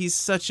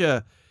such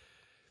a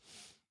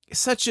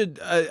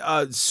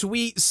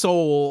sweet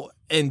soul,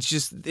 and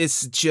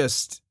this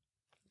just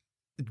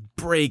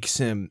breaks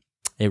him.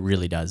 It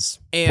really does.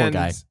 And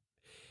poor guy.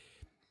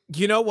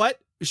 You know what?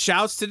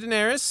 Shouts to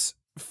Daenerys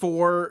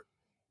for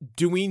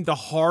doing the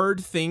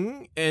hard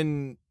thing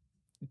and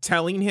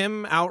telling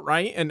him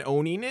outright and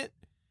owning it.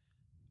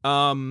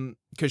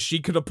 Because she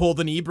could have pulled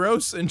an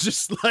Ebros and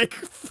just like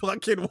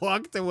fucking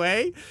walked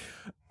away.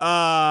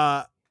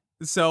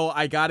 So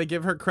I gotta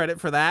give her credit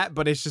for that,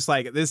 but it's just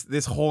like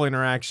this whole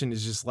interaction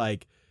is just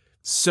like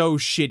so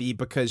shitty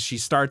because she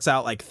starts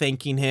out like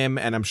thanking him,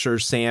 and I'm sure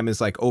Sam is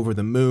like over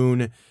the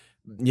moon,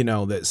 you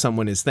know, that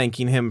someone is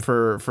thanking him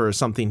for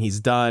something he's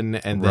done,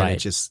 and then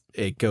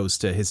it goes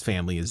to his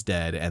family is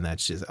dead, and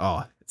that's just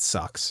it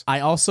sucks. I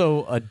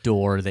also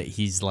adore that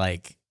he's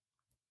like,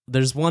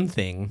 there's one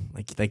thing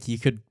like you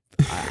could.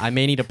 I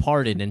may need a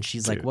pardon, and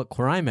she's like, "What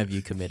crime have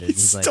you committed?" And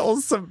he's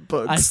stole some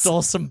books. I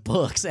stole some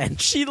books,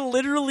 and she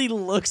literally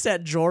looks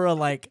at Jorah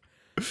like,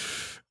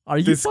 "Are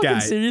you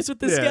fucking serious with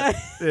this guy?"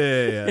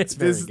 Yeah. It's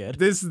very good.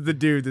 This is the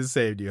dude that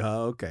saved you,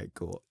 huh? Okay,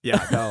 cool.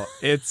 Yeah, no,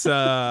 it's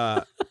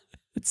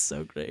it's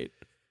so great.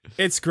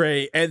 It's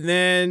great, and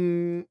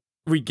then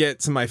we get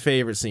to my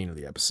favorite scene of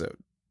the episode.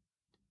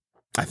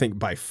 I think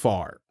by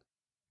far,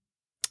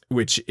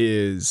 which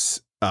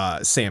is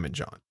Sam and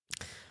John.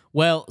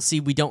 Well,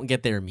 see, we don't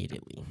get there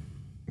immediately.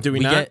 Do we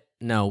not?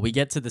 We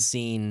get to the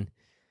scene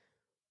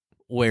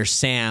where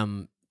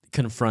Sam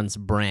confronts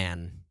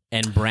Bran,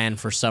 and Bran,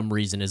 for some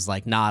reason, is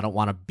like, nah, I don't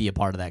want to be a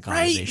part of that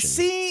conversation. Right,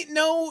 see,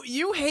 no,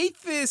 you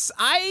hate this.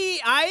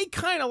 I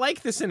kind of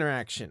like this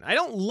interaction. I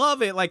don't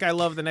love it like I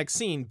love the next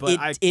scene,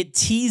 but it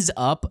tees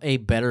up a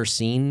better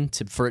scene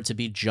for it to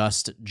be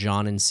just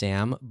John and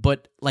Sam,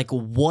 but like,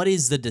 what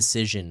is the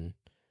decision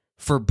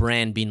for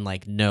Bran being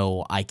like,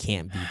 no, I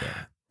can't be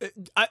there?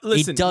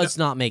 Listen, it does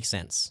not make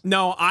sense.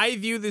 No, I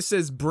view this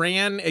as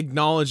Bran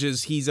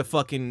acknowledges he's a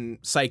fucking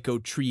psycho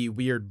tree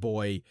weird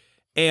boy.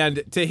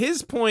 And to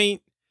his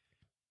point,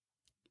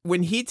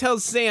 when he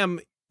tells Sam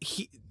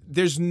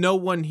there's no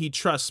one he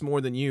trusts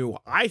more than you,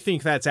 I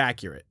think that's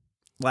accurate.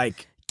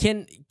 Like,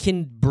 can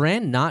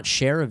Bran not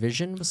share a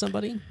vision with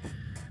somebody?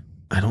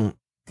 I don't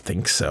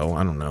think so.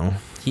 I don't know.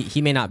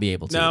 He may not be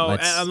able to. No,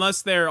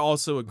 unless they're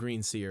also a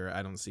green seer.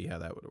 I don't see how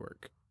that would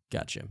work.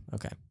 Gotcha.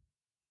 Okay.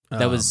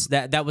 That was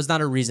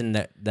not a reason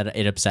that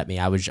it upset me.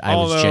 I was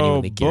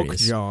genuinely curious. Book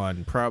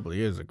John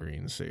probably is a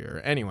green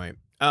seer. Anyway,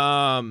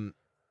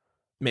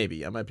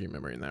 maybe I might be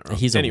remembering that wrong.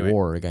 He's a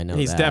warg. I know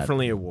he's that.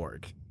 definitely a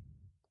warg.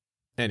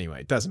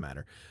 Anyway, it doesn't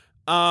matter.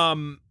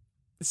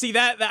 See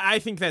that I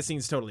think that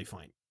scene's totally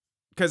fine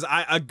because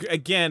I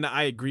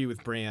agree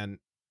with Bran.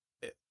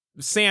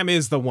 Sam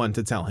is the one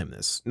to tell him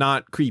this,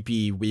 not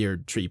creepy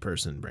weird tree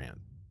person Bran.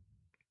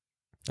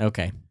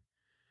 Okay.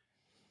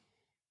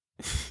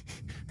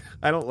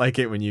 I don't like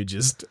it when you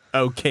just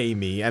okay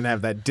me and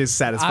have that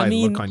dissatisfied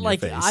look on your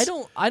face.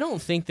 I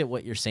don't think that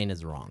what you're saying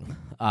is wrong.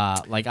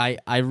 I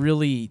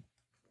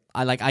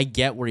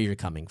get where you're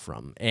coming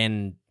from,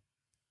 and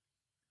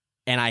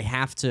I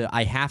have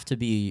to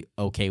be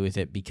okay with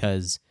it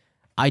because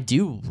I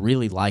do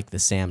really like the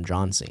Sam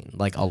John scene,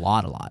 like a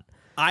lot.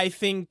 I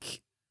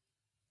think,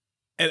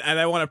 and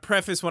I want to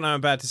preface what I'm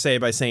about to say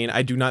by saying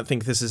I do not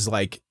think this is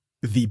like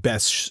the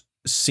best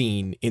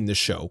scene in the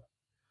show.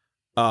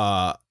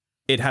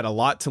 It had a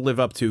lot to live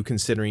up to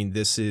considering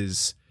this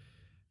is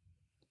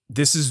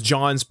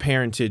Jon's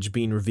parentage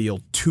being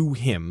revealed to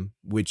him,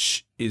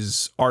 which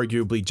is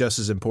arguably just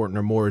as important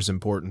or more as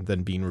important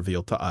than being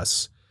revealed to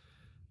us.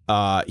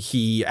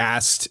 He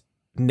asked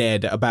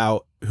Ned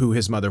about who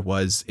his mother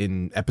was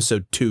in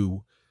episode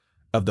 2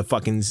 of the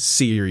fucking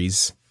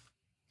series,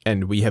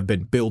 and we have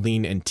been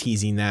building and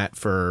teasing that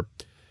for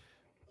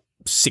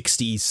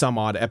 60 some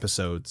odd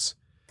episodes.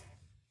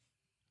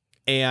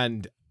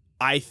 And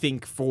I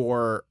think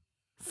for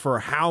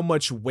how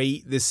much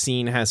weight this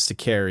scene has to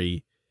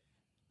carry,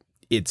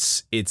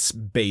 it's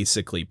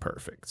basically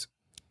perfect.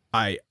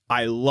 I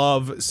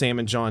love Sam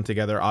and Jon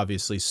together,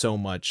 obviously, so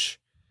much.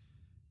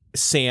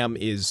 Sam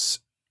is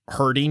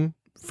hurting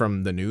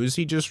from the news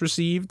he just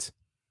received,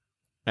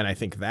 and I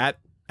think that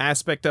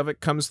aspect of it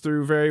comes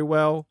through very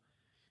well.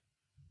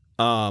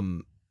 I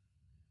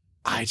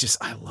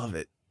love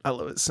it. I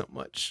love it so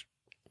much.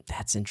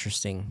 That's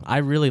interesting. I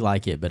really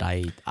like it, but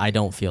I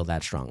don't feel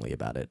that strongly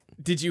about it.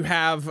 Did you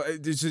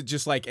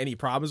just like any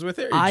problems with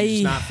it, or did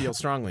you just not feel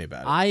strongly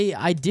about it?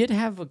 I did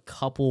have a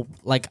couple.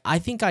 Like, I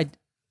think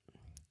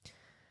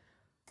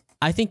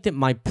that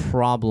my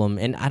problem,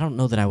 and I don't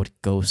know that I would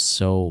go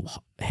so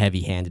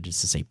heavy-handed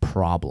as to say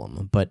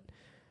problem, but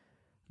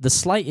the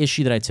slight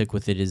issue that I took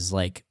with it is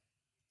like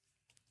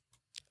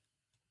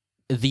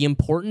the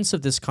importance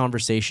of this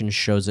conversation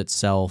shows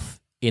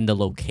itself in the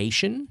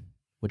location,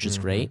 which is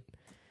great.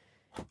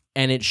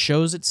 And it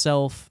shows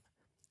itself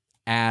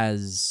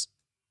as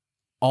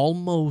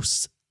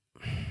almost,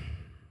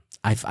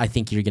 I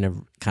think you're going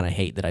to kind of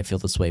hate that I feel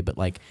this way, but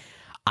like,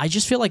 I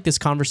just feel like this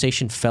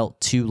conversation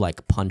felt too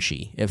like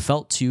punchy. It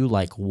felt too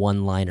like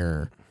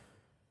one-liner.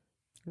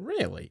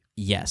 Really?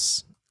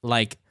 Yes.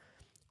 Like,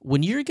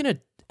 when you're going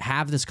to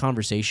have this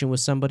conversation with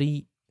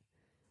somebody,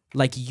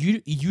 like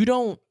you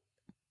don't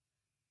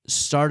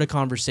start a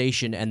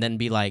conversation and then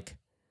be like,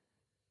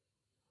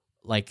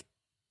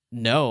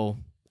 no,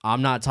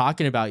 I'm not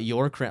talking about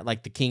your crown,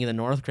 like the King of the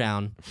North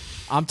Crown.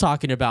 I'm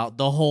talking about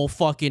the whole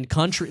fucking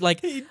country.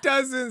 Like, he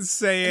doesn't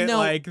say it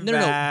like that.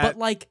 No, but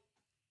like,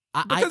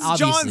 because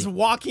Jon's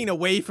walking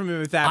away from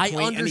him at that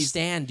point. I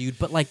understand, dude,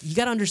 but like, you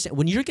gotta understand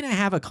when you're gonna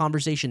have a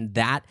conversation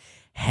that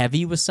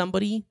heavy with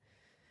somebody.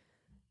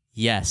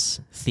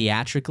 Yes,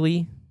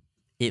 theatrically,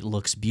 it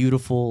looks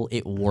beautiful.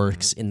 It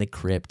works in the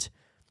crypt,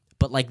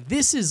 but like,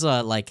 this is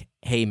like,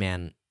 hey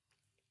man,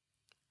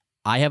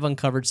 I have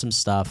uncovered some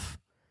stuff.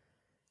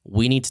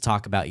 We need to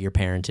talk about your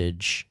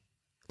parentage.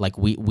 Like,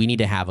 we need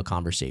to have a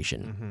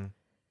conversation.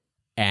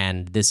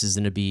 And this is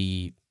going to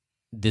be,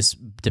 this,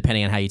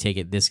 depending on how you take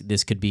it,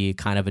 this could be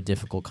kind of a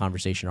difficult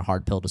conversation, a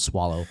hard pill to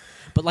swallow.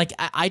 But like,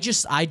 I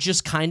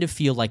just kind of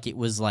feel like it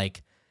was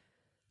like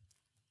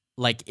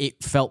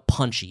it felt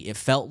punchy. It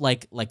felt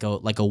like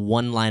a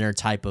one-liner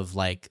type of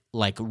like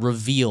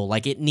reveal.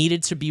 Like, it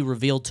needed to be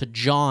revealed to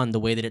Jon the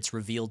way that it's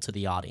revealed to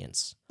the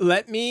audience.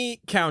 Let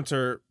me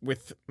counter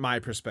with my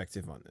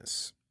perspective on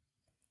this.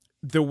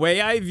 The way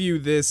I view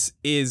this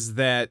is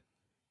that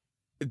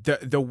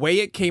the way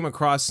it came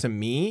across to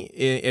me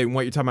in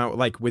what you're talking about,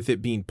 like with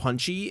it being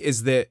punchy,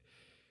 is that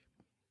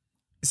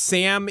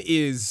Sam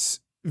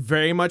is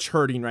very much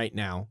hurting right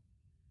now.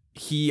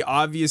 He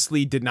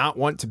obviously did not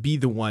want to be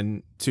the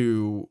one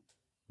to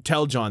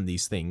tell Jon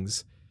these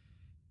things.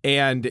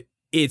 And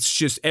it's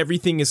just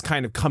everything is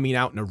kind of coming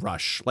out in a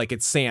rush. Like,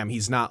 it's Sam.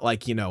 He's not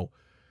like,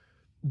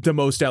 the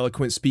most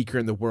eloquent speaker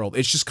in the world.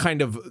 It's just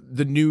kind of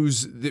the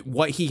news, that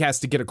what he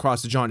has to get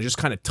across to Jon is just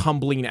kind of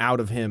tumbling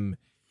out of him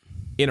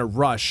in a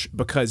rush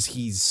because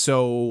he's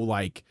so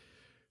like,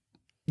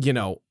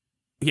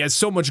 has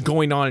so much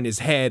going on in his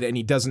head and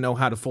he doesn't know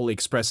how to fully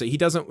express it. He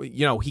doesn't,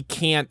 he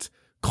can't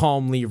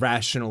calmly,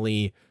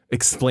 rationally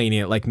explain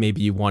it like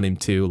maybe you want him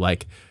to.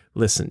 Like,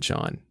 listen,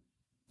 Jon,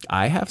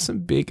 I have some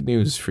big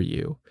news for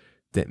you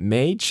that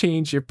may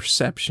change your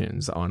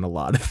perceptions on a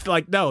lot of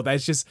like, no,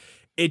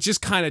 it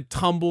just kind of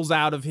tumbles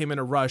out of him in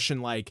a rush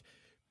and like,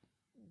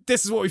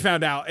 this is what we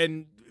found out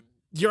and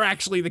you're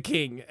actually the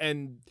king.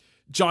 And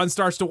Jon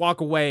starts to walk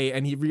away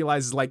and he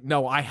realizes like,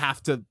 no, I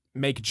have to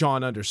make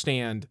Jon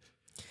understand.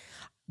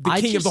 The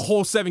king of the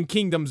whole 7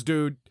 kingdoms,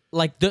 dude.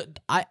 Like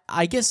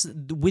I guess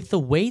with the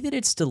way that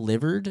it's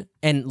delivered,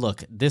 and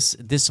look,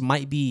 this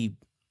might be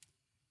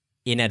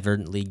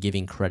inadvertently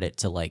giving credit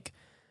to like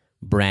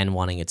Bran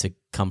wanting it to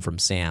come from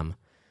Sam,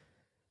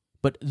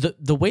 but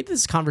the way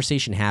this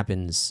conversation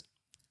happens,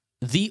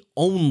 the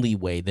only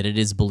way that it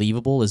is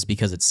believable is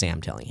because it's Sam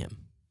telling him.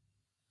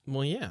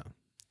 Well, yeah,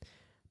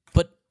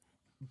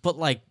 but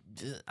like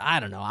I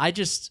don't know, I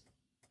just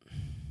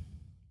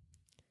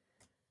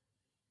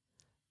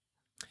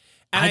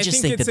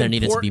think that there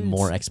needed to be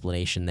more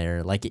explanation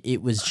there. Like,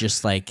 it was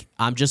just like,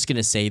 I'm just going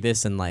to say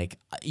this and like,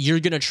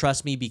 you're going to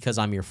trust me because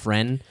I'm your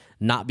friend,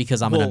 not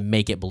because I'm going to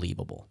make it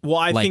believable. Well,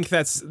 I think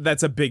that's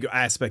a big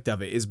aspect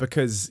of it is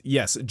because,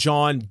 yes,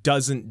 Jon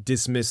doesn't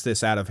dismiss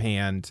this out of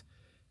hand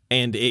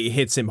and it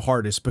hits him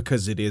hardest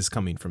because it is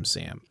coming from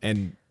Sam.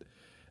 And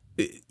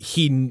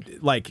he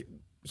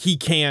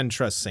can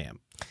trust Sam.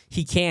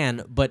 He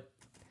can, but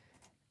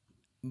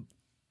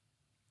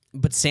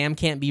Sam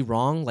can't be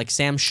wrong. Like,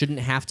 Sam shouldn't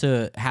have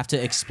to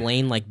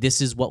explain like,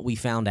 this is what we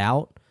found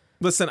out.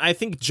 Listen, I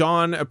think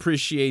Jon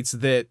appreciates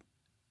that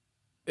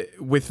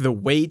with the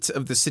weight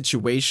of the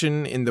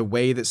situation in the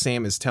way that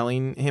Sam is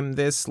telling him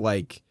this,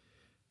 like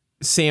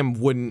Sam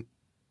wouldn't,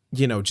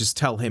 just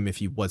tell him if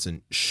he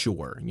wasn't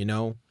sure,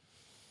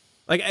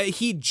 Like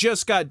he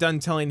just got done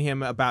telling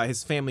him about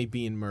his family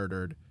being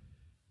murdered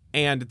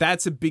and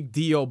that's a big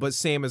deal. But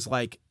Sam is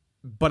like,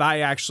 but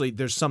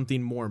there's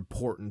something more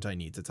important I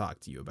need to talk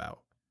to you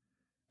about.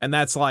 And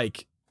that's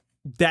like,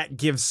 that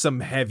gives some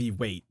heavy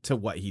weight to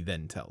what he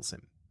then tells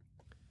him.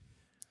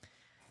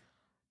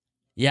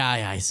 Yeah,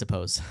 I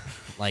suppose.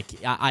 Like,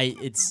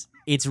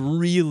 it's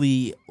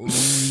really,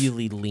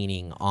 really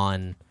leaning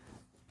on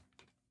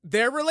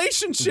their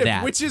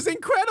relationship, which is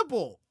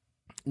incredible.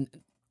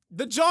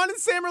 The Jon and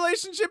Sam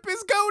relationship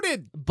is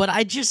goated. But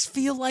I just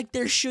feel like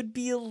there should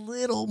be a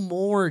little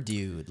more,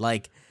 dude.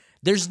 Like,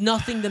 there's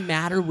nothing the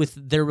matter with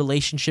their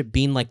relationship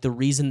being like the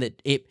reason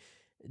that it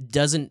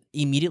doesn't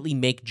immediately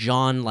make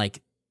Jon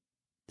like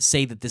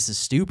say that this is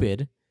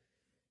stupid.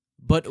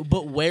 But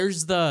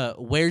where's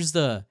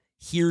the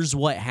here's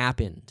what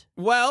happened?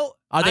 Well,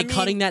 are they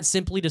cutting that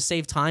simply to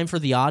save time for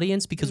the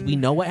audience because we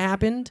know what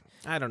happened?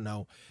 I don't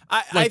know.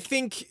 I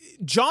think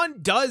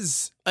Jon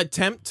does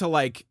attempt to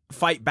like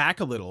fight back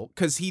a little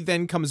because he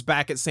then comes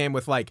back at Sam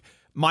with like,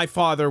 my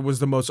father was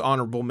the most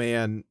honorable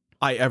man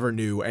I ever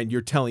knew, and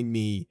you're telling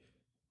me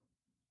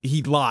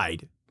he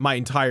lied my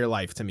entire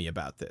life to me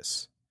about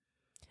this.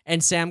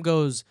 And Sam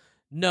goes,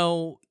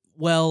 no,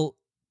 well,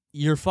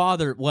 your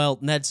father,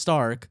 Ned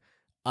Stark,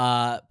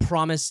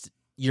 promised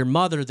your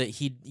mother that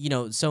he'd,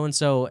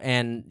 so-and-so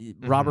and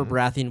Robert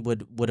Baratheon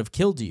would have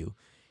killed you.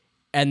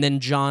 And then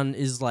Jon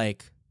is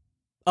like,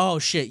 oh,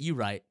 shit, you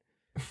right.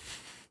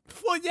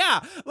 Well,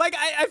 yeah. Like,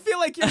 I feel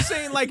like you're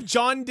saying, like,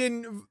 Jon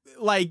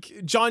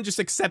just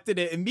accepted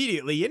it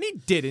immediately, and he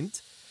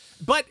didn't.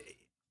 But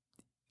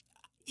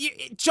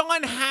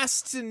Jon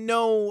has to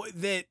know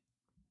that,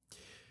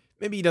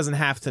 maybe he doesn't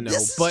have to know,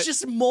 this but is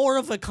just more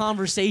of a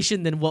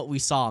conversation than what we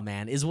saw,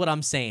 man, is what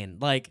I'm saying.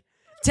 Like,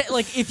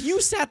 if you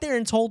sat there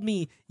and told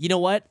me, you know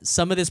what,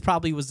 some of this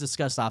probably was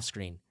discussed off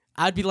screen,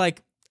 I'd be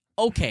like,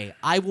 okay,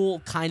 I will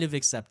kind of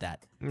accept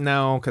that.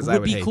 No, because I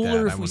would be hate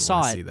cooler that. if we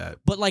saw it. That.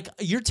 But like,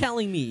 you're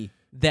telling me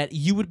that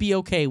you would be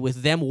okay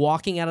with them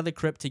walking out of the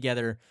crypt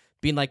together,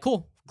 being like,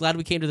 cool, glad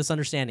we came to this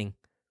understanding.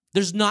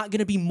 There's not going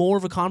to be more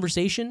of a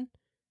conversation?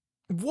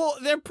 Well,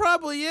 there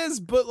probably is,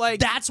 but like...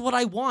 That's what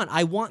I want.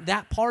 I want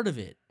that part of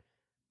it.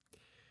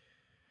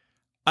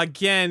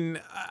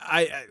 Again,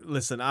 I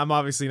listen, I'm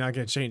obviously not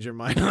going to change your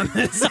mind on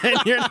this, and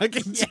you're not going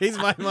to change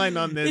my mind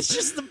on this. It's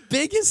just the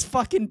biggest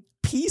fucking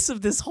piece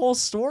of this whole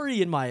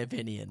story, in my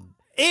opinion.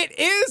 It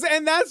is,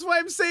 and that's why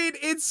I'm saying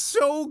it's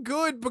so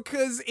good,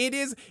 because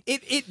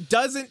it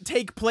doesn't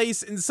take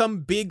place in some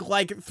big,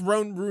 like,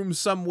 throne room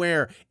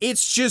somewhere.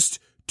 It's just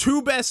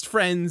two best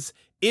friends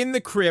in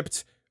the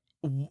crypt.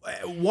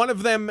 One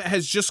of them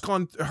has just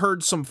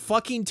heard some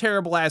fucking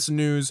terrible ass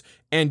news,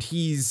 and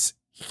he's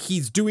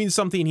doing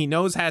something he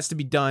knows has to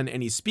be done,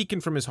 and he's speaking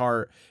from his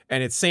heart,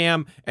 and it's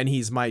Sam, and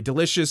he's my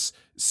delicious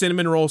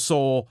cinnamon roll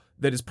soul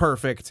that is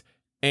perfect.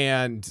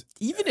 And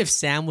even if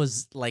Sam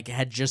was like,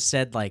 had just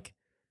said like,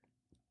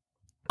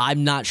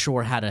 I'm not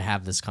sure how to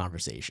have this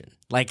conversation,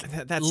 like,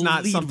 that's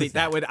not something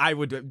that I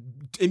would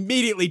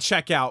immediately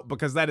check out,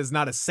 because that is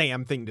not a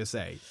Sam thing to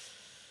say.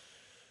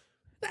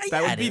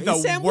 That would be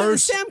the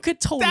worst. Sam could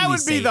totally That would be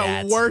say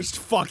that. the worst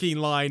fucking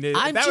line.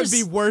 That would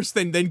be worse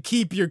than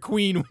keep your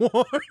queen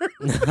warm.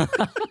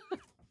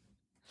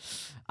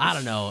 I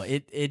don't know.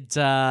 It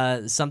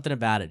something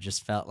about it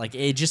just felt like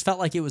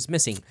it was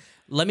missing.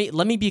 Let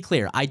me be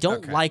clear. I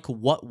don't like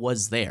what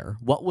was there.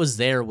 What was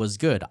there was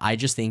good. I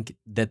just think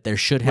that there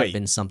should have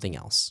been something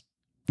else.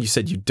 You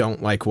said you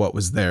don't like what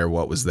was there.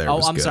 What was there?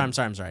 I'm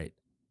sorry.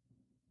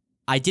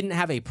 I didn't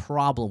have a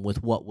problem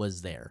with what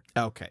was there.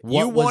 Okay. What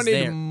you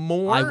wanted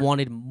more? I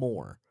wanted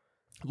more.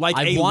 Like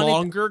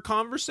longer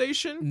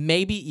conversation?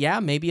 Maybe a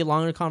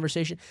longer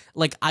conversation.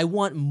 Like, I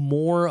want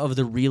more of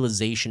the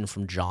realization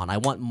from Jon. I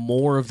want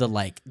more of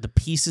the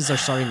pieces are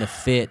starting to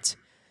fit.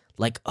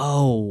 Like,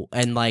 I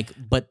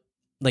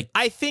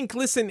think,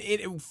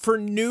 listen, for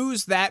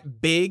news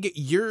that big,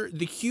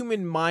 the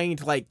human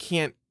mind,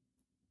 can't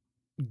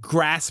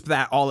grasp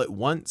that all at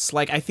once.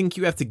 Like, I think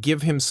you have to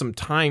give him some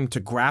time to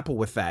grapple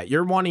with that.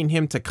 You're wanting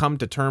him to come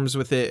to terms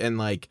with it and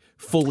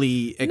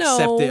fully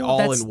accept it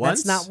all in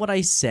once. That's not what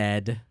I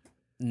said.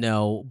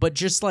 No, but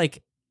just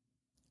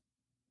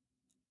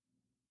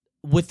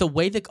with the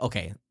way that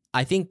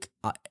I think,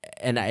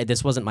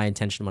 this wasn't my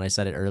intention when I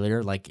said it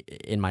earlier,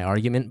 in my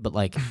argument,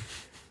 but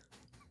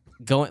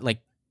going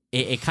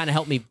it kind of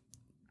helped me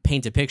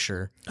paint a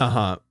picture.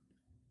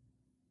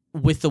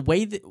 With the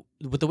way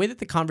that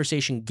the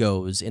conversation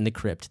goes in the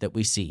crypt that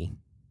we see,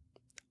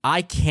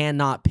 I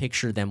cannot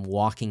picture them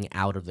walking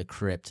out of the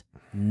crypt,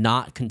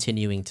 not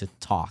continuing to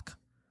talk.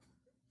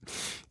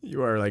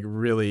 You are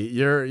really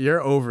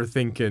you're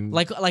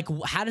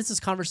overthinking. How does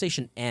this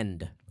conversation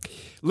end?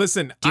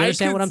 Listen, do you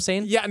understand what I'm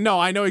saying? Yeah, no,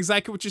 I know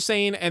exactly what you're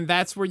saying, and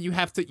that's where you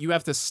have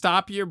to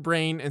stop your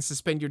brain and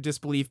suspend your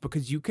disbelief,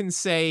 because you can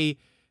say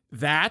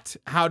that,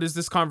 how does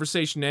this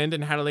conversation end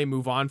and how do they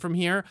move on from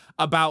here,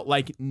 about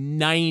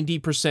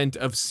 90%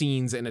 of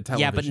scenes in a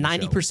television show. Yeah,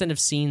 but 90% of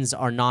scenes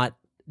are not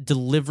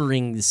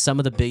delivering some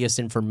of the biggest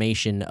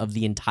information of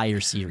the entire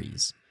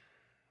series.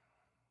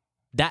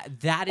 That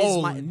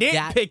is my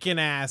nitpicking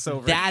ass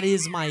over. That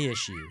is my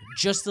issue.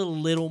 Just a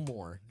little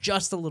more.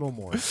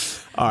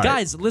 All right.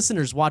 Guys,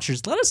 listeners,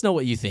 watchers, let us know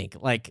what you think.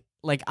 You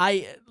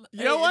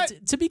know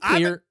what? To be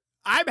clear,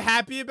 I'm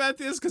happy about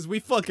this because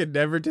we fucking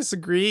never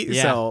disagree.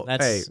 Yeah, so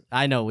hey,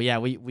 I know. Yeah,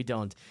 we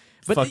don't.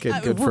 But fucking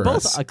good we're for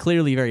both us.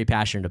 Clearly very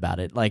passionate about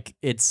it.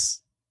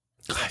 It's.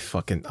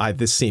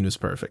 This scene was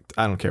perfect.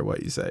 I don't care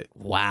what you say.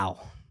 Wow.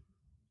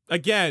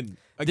 Again,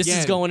 this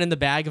is going in the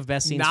bag of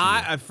best scenes.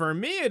 Not for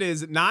me. It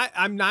is not.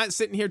 I'm not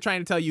sitting here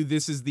trying to tell you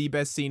this is the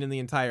best scene in the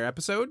entire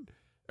episode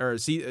or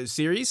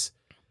series.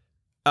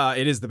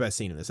 It is the best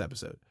scene in this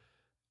episode.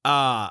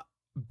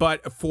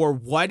 But for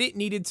what it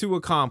needed to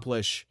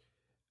accomplish,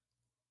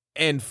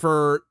 and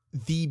for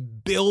the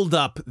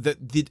buildup,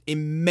 the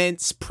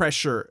immense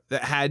pressure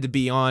that had to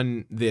be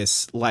on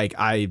this,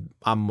 I'm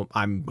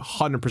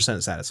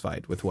 100%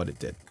 satisfied with what it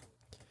did.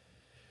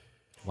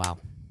 Wow.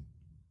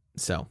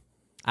 So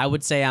I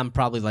would say I'm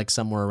probably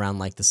somewhere around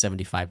the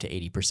 75 to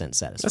 80%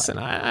 satisfied. Listen,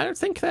 I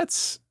think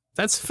that's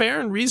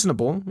fair and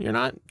reasonable. You're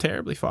not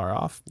terribly far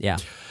off. Yeah.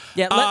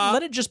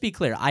 Let it just be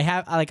clear.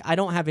 I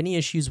don't have any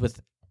issues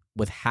with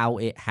how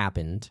it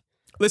happened.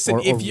 Listen,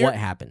 or what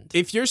happened.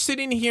 If you're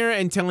sitting here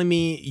and telling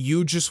me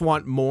you just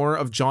want more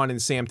of Jon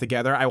and Sam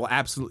together, I will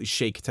absolutely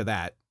shake to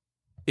that.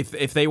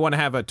 If they want to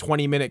have a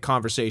 20-minute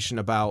conversation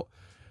about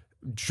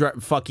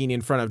fucking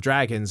in front of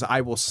dragons,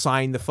 I will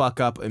sign the fuck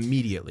up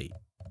immediately.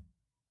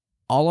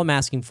 All I'm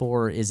asking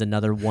for is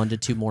another 1 to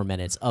 2 more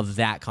minutes of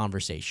that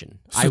conversation.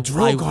 So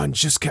Drogon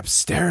just kept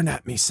staring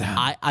at me, Sam.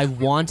 I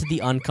want the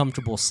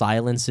uncomfortable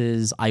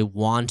silences. I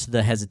want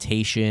the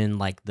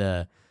hesitation,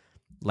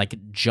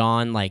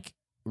 Jon,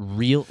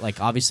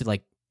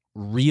 obviously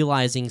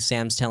realizing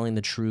Sam's telling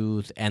the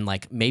truth and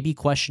maybe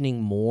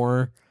questioning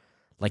more.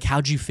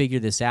 How'd you figure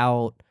this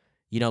out?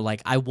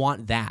 I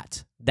want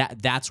that.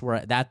 That's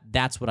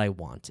what I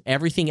want.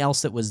 Everything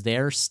else that was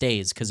there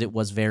stays because it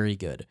was very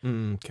good.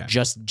 Okay.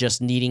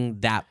 Just needing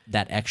that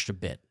extra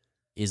bit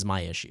is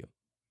my issue.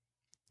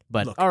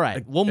 But look, all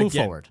right, we'll move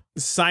forward.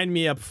 Sign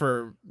me up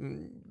for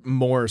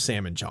more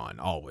Sam and Jon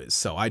always.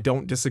 So I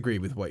don't disagree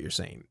with what you're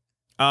saying.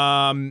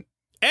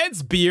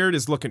 Ed's beard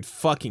is looking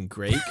fucking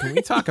great. Can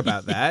we talk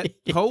about that?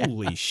 Yeah.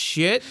 Holy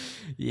shit.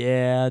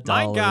 Yeah,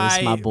 my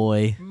guy, my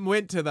boy,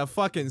 went to the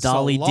fucking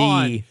Dolly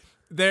salon. D.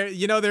 There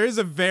is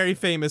a very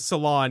famous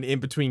salon in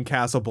between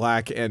Castle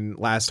Black and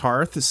Last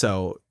Hearth,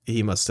 so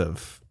he must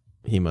have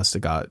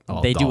got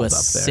all They do a dolled up there.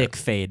 sick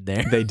fade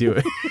there. They do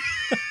it.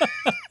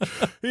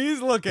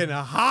 He's looking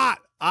hot.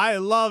 I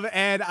love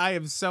Ed. I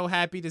am so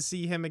happy to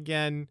see him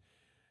again.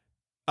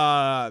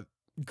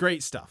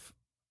 Great stuff.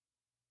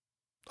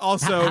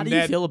 Also, how do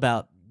you feel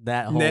about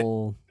that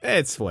whole?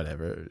 It's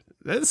whatever.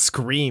 That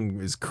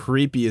scream is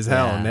creepy as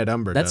hell. Yeah, Ned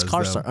Umber. That's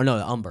Karstark. Oh no,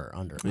 Umber.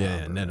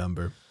 Yeah, Ned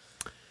Umber.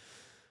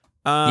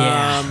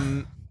 Yeah,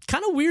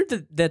 kind of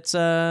weird that's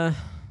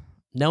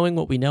knowing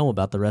what we know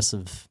about the rest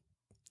of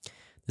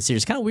the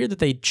series. Kind of weird that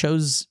they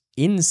chose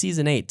in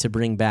season 8 to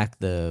bring back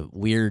the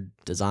weird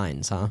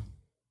designs, huh?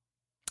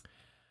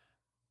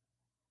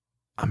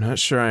 I'm not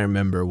sure I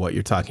remember what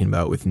you're talking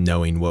about with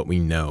knowing what we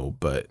know,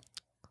 but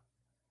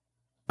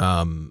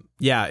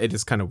yeah, it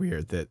is kind of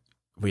weird that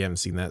we haven't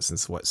seen that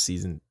since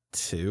season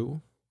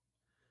 2?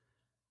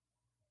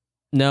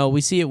 No,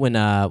 we see it when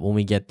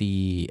we get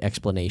the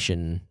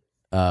explanation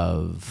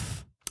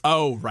of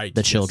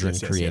the children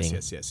creating.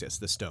 Yes.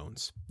 The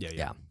stones.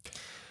 Yeah.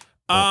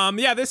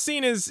 Yeah. This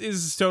scene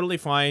is totally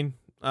fine.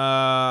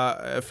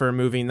 For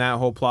moving that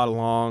whole plot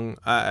along.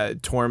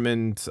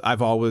 Tormund,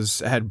 I've always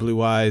had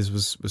blue eyes,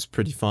 was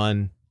pretty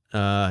fun.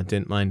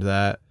 Didn't mind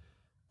that.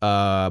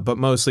 But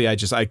mostly I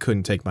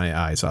couldn't take my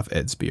eyes off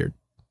Ed's beard,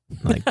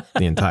 like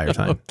the entire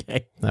time.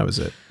 Okay. That was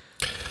it.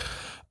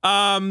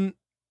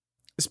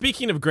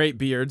 Speaking of great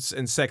beards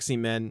and sexy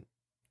men,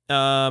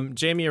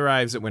 Jaime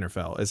arrives at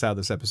Winterfell is how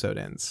this episode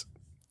ends.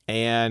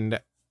 And,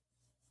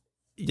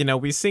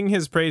 we sing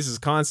his praises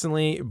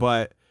constantly,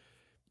 but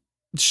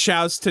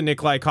shouts to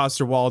Nikolai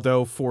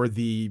Coster-Waldau for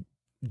the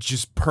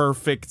just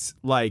perfect,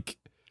 like...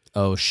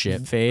 Oh,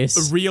 shit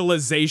face.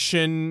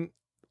 Realization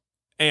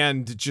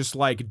and just,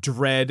 like,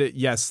 dread.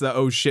 Yes, the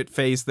oh, shit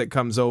face that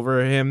comes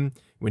over him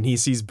when he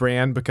sees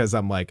Bran, because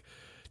I'm like,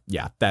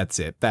 yeah, that's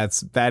it.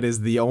 That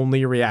is the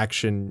only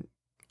reaction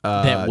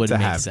that would to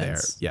make have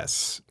sense. there.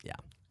 Yes. Yeah.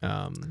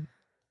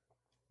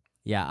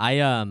 Yeah,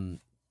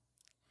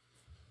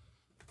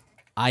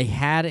 I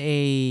had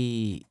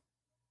a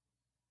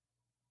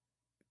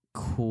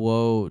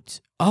quote.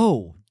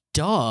 Oh,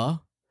 duh.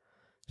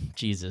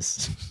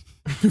 Jesus.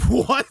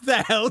 What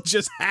the hell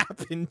just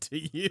happened to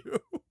you?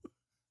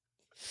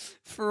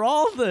 For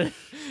all the...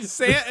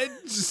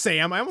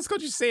 Sam, I almost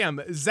called you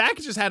Sam. Zach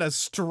just had a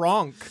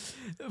strong...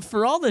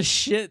 For all the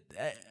shit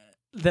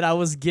that I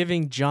was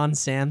giving John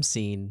Sam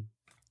scene,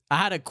 I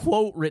had a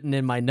quote written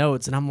in my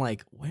notes, and I'm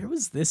like, where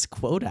was this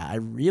quote at? I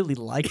really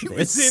like this. It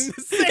was in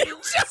the same...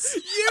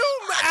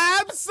 You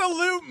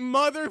absolute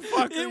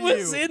motherfucker. It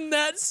was in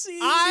that scene.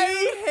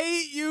 I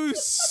hate you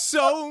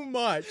so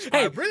much.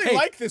 I really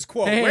like this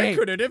quote. Where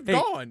could it have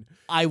gone?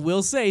 I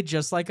will say,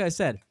 just like I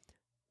said,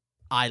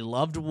 I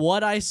loved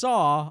what I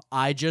saw.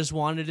 I just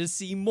wanted to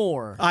see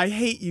more. I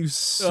hate you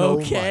so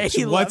much.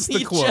 What's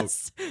the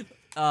quote?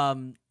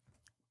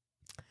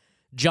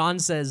 John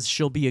says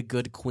she'll be a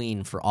good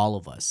queen for all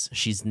of us.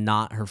 She's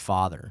not her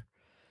father.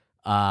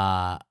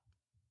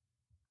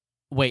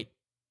 Wait,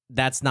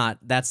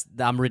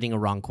 I'm reading a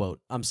wrong quote.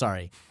 I'm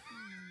sorry.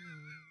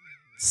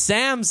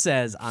 Sam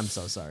says, I'm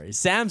so sorry.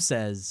 Sam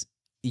says,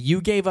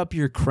 you gave up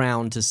your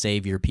crown to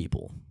save your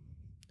people.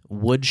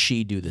 Would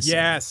she do the same?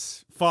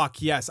 Yes.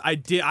 Fuck, yes. I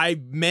did. I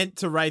meant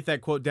to write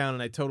that quote down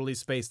and I totally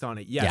spaced on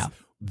it. Yes. Yeah,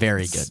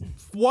 very good.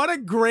 What a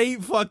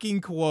great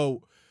fucking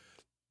quote.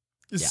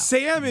 Yeah,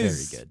 Sam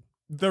is very good.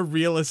 The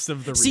realest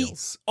of the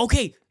reals.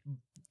 Okay,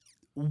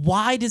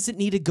 why does it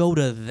need to go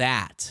to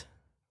that?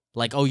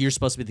 Like, oh, you're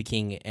supposed to be the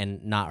king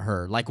and not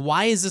her. Like,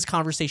 why is this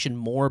conversation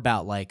more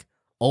about, like,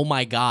 oh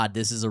my God,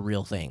 this is a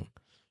real thing?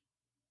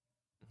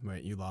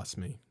 Wait, you lost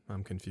me.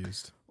 I'm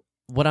confused.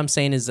 What I'm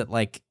saying is that,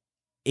 like,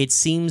 it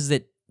seems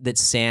that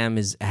Sam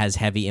has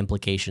heavy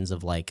implications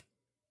of, like,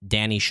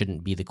 Dany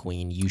shouldn't be the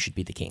queen, you should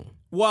be the king.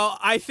 Well,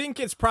 I think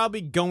it's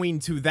probably going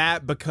to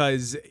that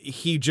because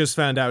he just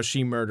found out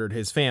she murdered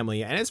his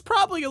family and is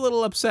probably a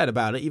little upset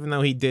about it, even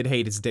though he did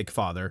hate his dick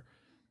father.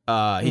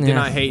 He did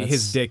not hate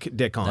his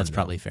dick on. That's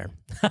probably fair.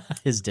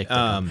 His dick.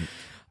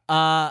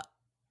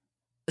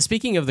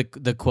 Speaking of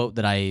the quote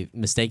that I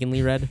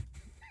mistakenly read,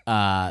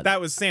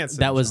 that was Sansa.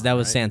 That was right?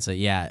 Sansa.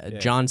 Yeah.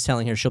 John's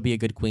telling her she'll be a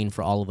good queen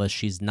for all of us.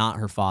 She's not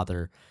her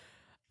father.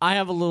 I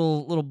have a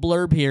little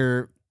blurb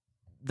here.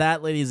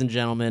 That, ladies and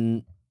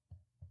gentlemen,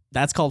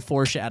 that's called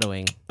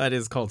foreshadowing. That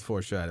is called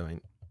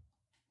foreshadowing.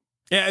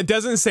 Yeah,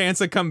 doesn't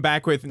Sansa come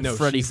back with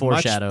Freddie she's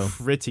foreshadow. Much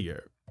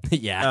prettier.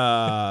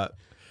 Yeah.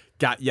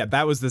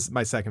 That was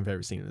my second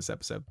favorite scene in this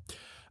episode.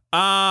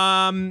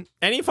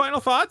 Any final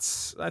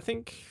thoughts? I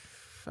think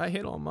I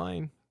hit all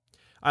mine.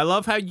 I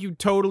love how you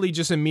totally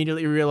just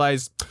immediately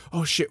realized,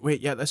 oh shit,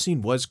 wait, yeah, that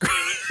scene was great.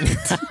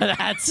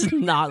 That's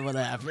not what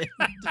happened.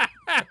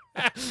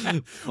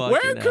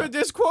 Where could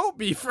this quote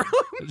be from?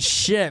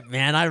 Shit,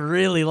 man, I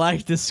really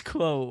like this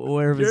quote.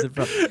 Where was it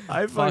from?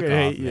 I fucking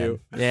hate you.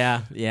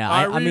 Man. Yeah.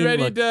 Are we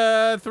ready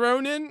to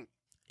thrown in?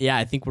 Yeah,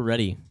 I think we're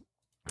ready.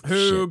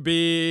 Who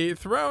be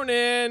thrown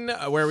in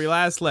where we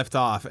last left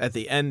off at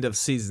the end of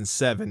season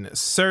 7.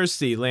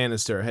 Cersei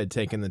Lannister had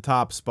taken the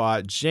top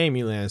spot.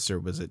 Jaime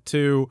Lannister was at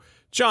 2.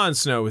 Jon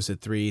Snow was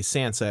at 3.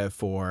 Sansa at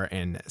 4.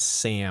 And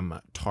Sam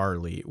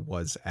Tarly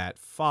was at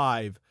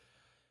 5.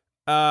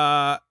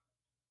 I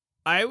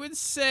would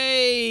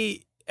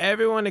say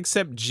everyone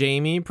except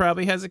Jaime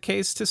probably has a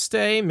case to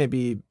stay.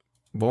 Maybe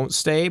won't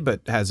stay,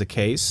 but has a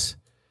case.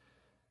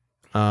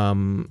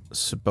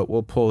 But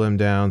we'll pull them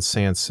down.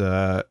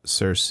 Sansa,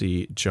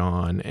 Cersei,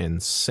 Jon,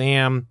 and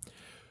Sam.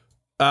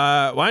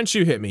 Why don't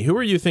you hit me? Who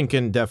are you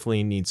thinking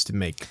definitely needs to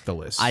make the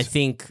list? I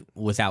think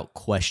without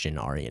question,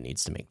 Arya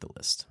needs to make the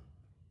list.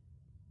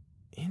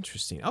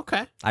 Interesting.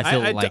 Okay. I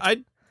feel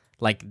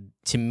like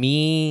to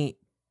me,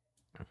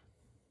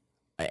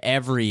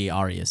 every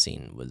Arya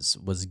scene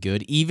was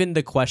good. Even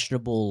the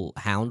questionable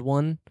Hound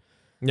one.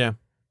 Yeah.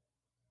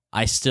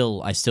 I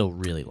still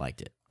really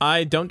liked it.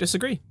 I don't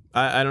disagree.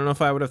 I don't know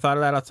if I would have thought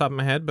of that off the top of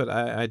my head, but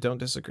I don't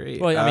disagree.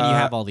 Well, I mean, you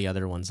have all the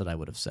other ones that I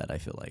would have said, I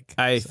feel like.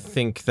 I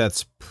think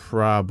that's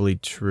probably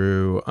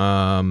true.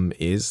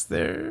 Is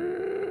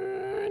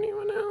there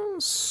anyone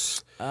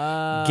else?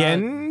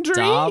 Gendry?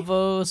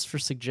 Davos for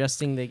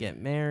suggesting they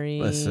get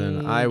married.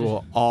 Listen, I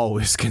will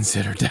always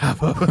consider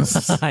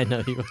Davos. I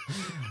know you.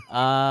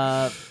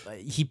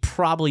 He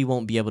probably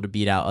won't be able to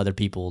beat out other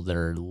people that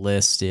are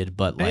listed,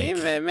 but like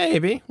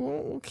maybe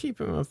we'll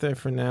keep him up there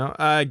for now.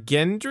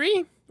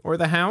 Gendry or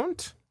the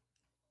Hound?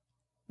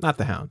 Not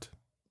the Hound.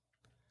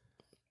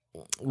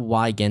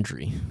 Why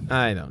Gendry?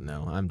 I don't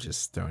know. I'm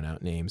just throwing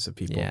out names of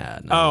people. Yeah.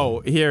 No.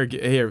 Oh, here,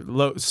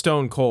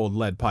 Stone Cold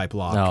Lead Pipe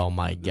Lock. Oh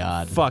my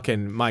God.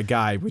 Fucking my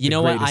guy. With you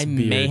know what? I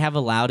beard. may have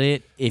allowed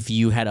it if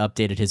you had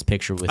updated his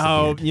picture with.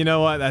 Oh, beard. you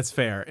know what? That's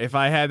fair. If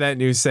I had that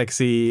new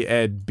sexy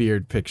Ed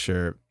beard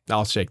picture,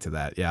 I'll shake to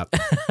that. Yeah.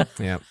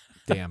 Yeah.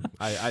 Damn.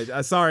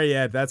 I sorry,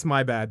 Ed. That's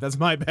my bad. That's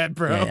my bad,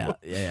 bro.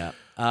 Yeah.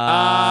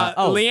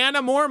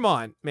 Lyanna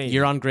Mormont. Maybe.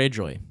 You're on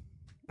Greyjoy.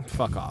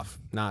 Fuck off.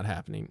 Not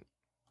happening.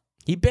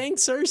 He banged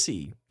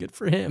Cersei. Good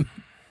for him.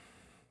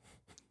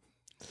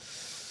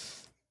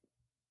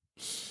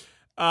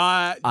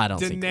 I don't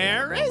think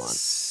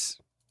Daenerys?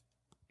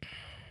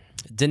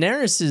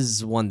 Daenerys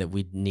is one that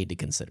we need to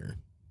consider.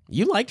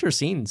 You liked her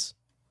scenes.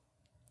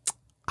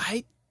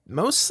 I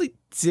mostly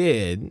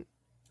did.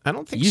 I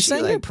don't think you she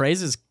sang her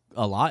praises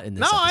a lot in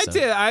this episode.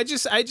 I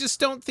did. I just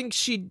don't think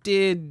she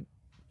did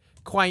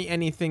quite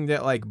anything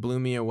that like blew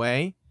me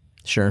away.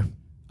 Sure.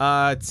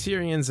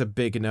 Tyrion's a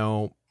big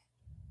no.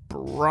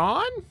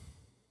 Bronn?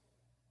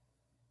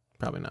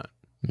 Probably not.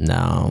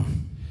 No.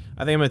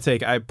 I think I'm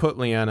gonna I put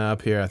Lyanna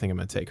up here. I think I'm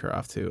gonna take her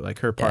off too. Like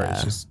her part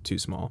is just too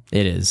small.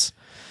 It is.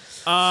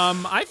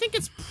 I think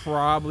it's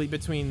probably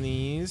between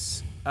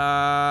these.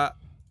 I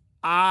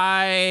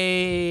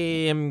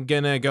am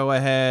gonna go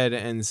ahead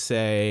and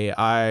say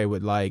I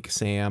would like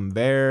Sam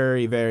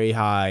very, very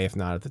high, if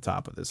not at the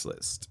top of this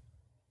list.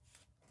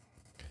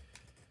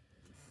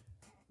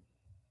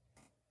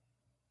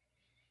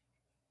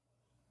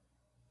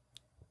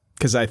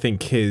 Because I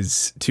think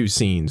his two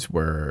scenes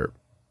were,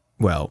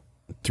 well,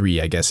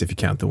 three, I guess, if you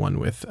count the one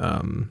with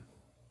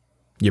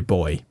your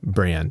boy,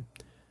 Bran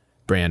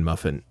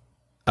Muffin.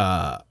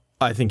 I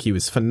think he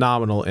was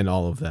phenomenal in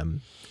all of them.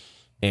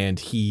 And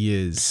he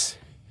is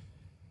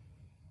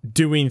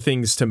doing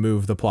things to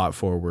move the plot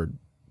forward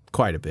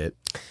quite a bit.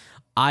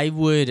 I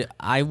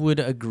would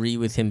agree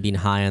with him being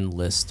high on the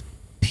list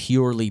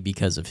purely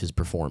because of his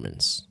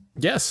performance.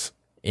 Yes.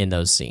 In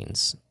those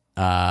scenes.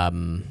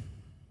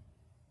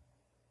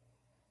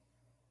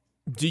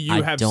 Do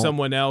you have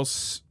someone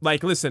else?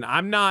 Like, listen,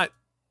 I'm not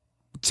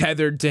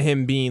tethered to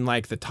him being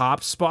like the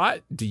top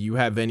spot. Do you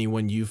have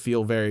anyone you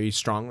feel very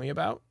strongly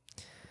about?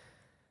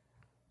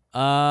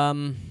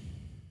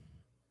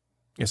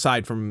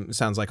 Aside from,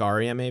 sounds like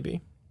Arya,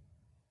 maybe.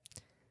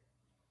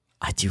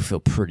 I do feel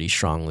pretty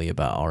strongly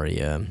about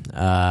Arya.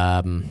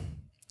 I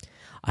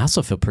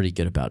also feel pretty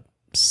good about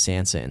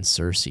Sansa and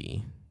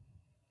Cersei.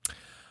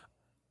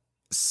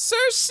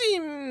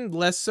 Cersei,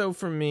 less so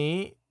for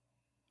me.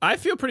 I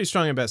feel pretty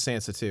strongly about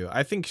Sansa too.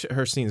 I think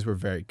her scenes were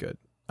very good.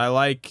 I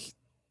liked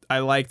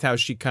how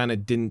she kind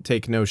of didn't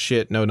take no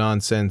shit, no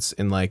nonsense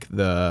in like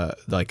the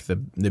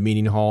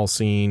meeting hall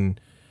scene.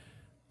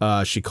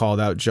 She called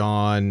out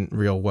Jon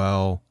real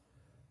well.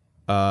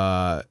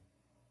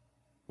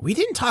 We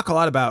didn't talk a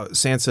lot about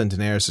Sansa and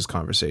Daenerys'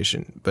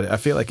 conversation, but I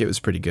feel like it was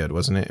pretty good,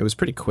 wasn't it? It was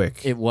pretty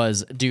quick. It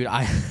was. Dude,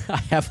 I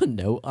have a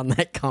note on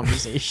that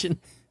conversation.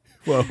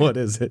 Well, what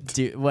is it?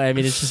 Dude, well, I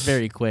mean, it's just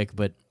very quick,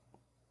 but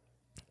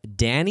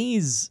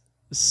Dany's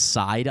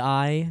side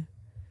eye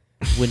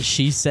when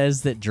she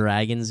says that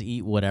dragons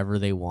eat whatever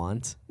they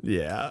want.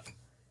 Yeah.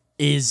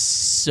 Is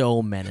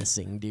so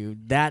menacing,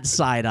 dude. That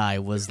side eye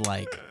was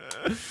like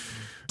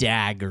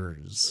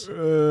daggers.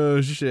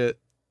 Oh, shit.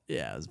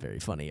 Yeah, it was very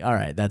funny. All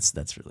right, that's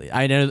really.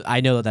 I know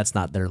that that's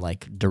not their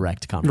like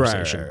direct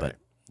conversation, right.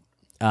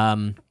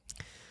 But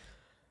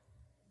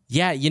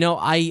yeah, you know,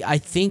 I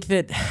think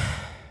that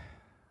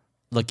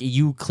look,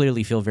 you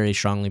clearly feel very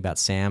strongly about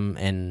Sam,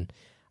 and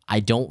I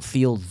don't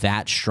feel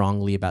that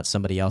strongly about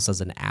somebody else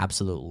as an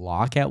absolute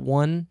lock at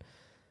one.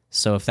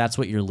 So if that's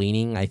what you're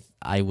leaning,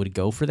 I would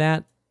go for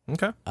that.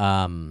 Okay.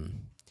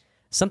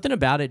 Something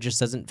about it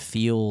just doesn't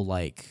feel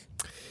like.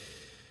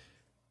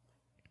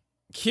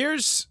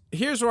 Here's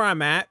where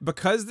I'm at,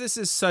 because this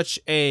is such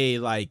a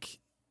like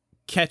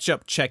catch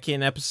up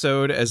check-in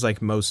episode, as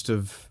like most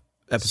of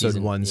episode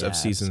ones of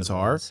seasons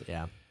are.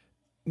 Yeah.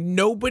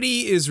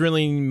 Nobody is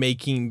really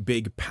making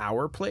big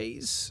power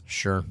plays.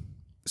 Sure.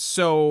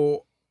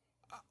 So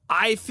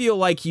I feel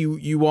like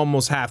you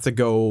almost have to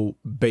go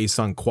based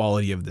on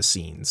quality of the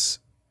scenes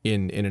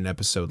in an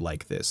episode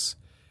like this.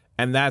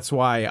 And that's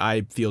why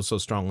I feel so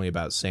strongly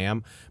about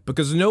Sam,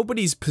 because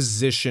nobody's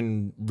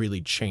position really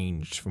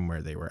changed from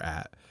where they were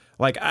at.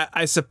 Like,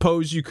 I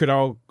suppose you could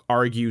all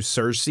argue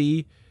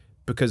Cersei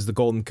because the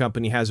Golden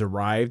Company has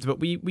arrived, but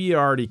we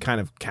already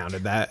kind of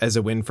counted that as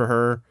a win for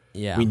her.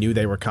 Yeah. We knew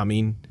they were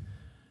coming.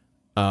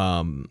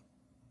 That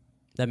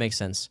makes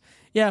sense.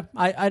 Yeah,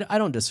 I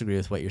don't disagree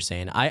with what you're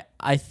saying.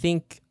 I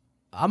think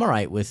I'm all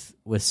right with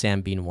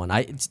Sam being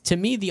 1. To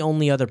me, the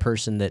only other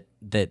person that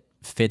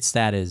fits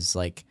that is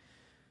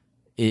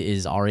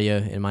Arya,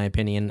 in my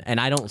opinion, and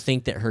I don't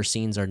think that her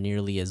scenes are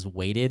nearly as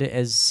weighted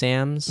as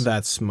Sam's.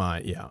 That's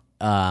yeah.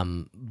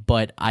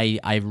 But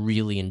I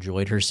really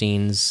enjoyed her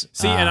scenes.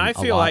 See, and I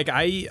feel like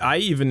I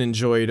even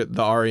enjoyed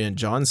the Arya and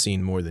Jon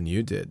scene more than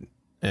you did,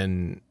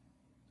 and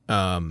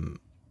I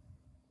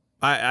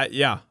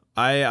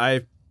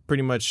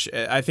pretty much,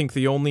 I think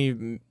the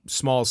only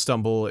small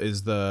stumble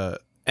is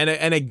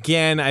and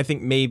again, I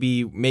think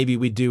maybe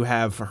we do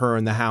have her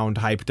and the Hound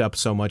hyped up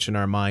so much in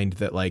our mind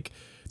that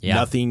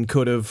nothing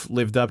could have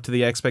lived up to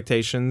the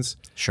expectations.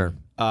 Sure.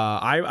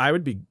 I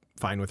would be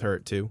fine with her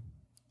at 2.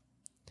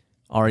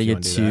 Arya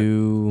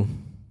 2.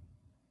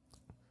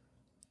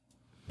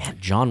 Man,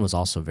 Jon was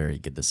also very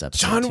good this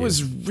episode. Jon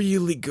was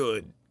really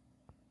good.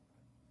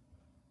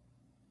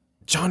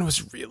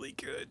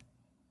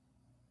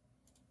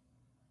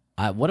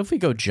 What if we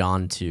go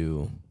Jon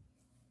 2?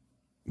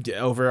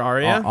 Over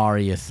Arya?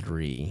 Arya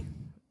 3.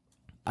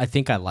 I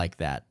think I like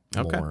that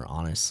more,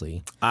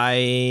 honestly.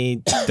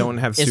 I don't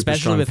have super especially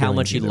strong with how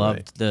much feelings you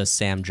loved the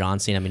Sam Jon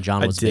scene. I mean,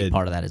 Jon was a big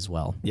part of that as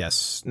well.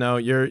 Yes. No,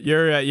 you're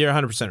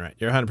 100% right.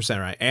 You're 100%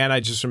 right. And I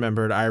just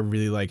remembered I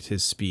really liked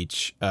his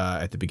speech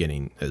at the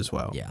beginning as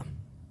well. Yeah.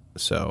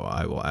 So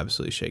I will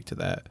absolutely shake to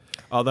that.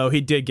 Although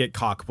he did get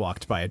cock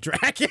blocked by a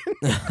dragon.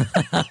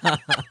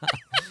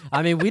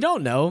 I mean, we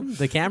don't know.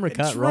 The camera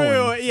cut True.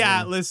 rolling.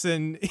 Yeah,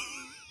 listen.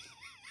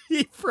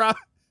 He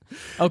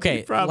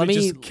probably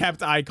just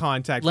kept eye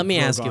contact let with me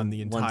ask Drogon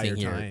you the one entire thing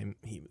here. time.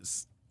 He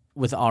was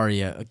with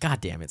Arya.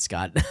 God damn it,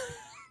 Scott.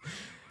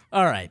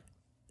 All right.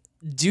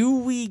 Do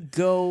we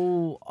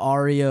go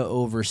Arya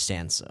over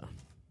Sansa?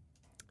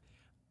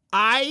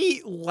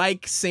 I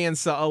like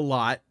Sansa a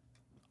lot.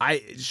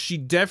 She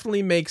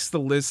definitely makes the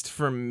list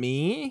for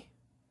me.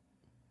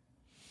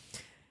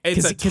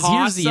 It's a because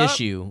here's the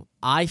issue.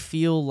 I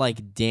feel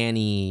like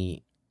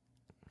Dany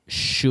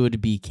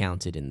should be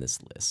counted in this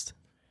list.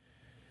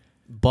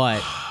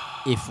 But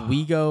if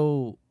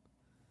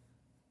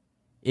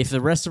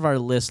the rest of our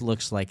list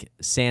looks like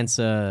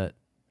Sansa,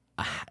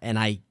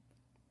 and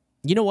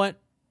you know what?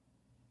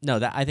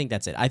 No, I think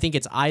that's it. I think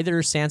it's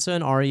either Sansa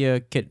and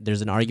Arya.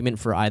 There's an argument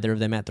for either of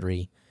them at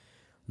 3.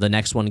 The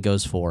next one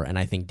goes 4, and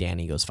I think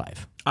Dany goes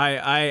 5.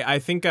 I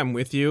think I'm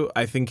with you.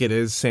 I think it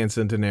is Sansa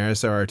and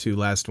Daenerys are our 2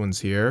 last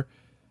ones here.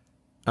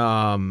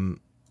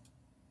 Cersei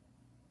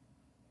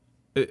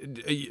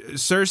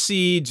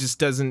just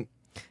doesn't.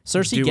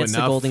 Cersei gets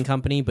the Golden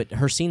Company, but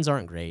her scenes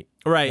aren't great.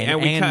 Right, and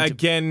we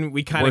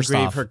kind of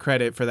gave her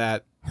credit for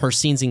that. Her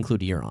scenes include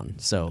Euron,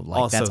 so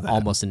that's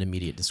almost an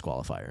immediate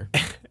disqualifier.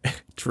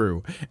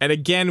 True. And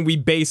again, we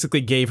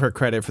basically gave her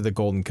credit for the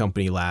Golden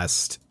Company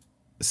last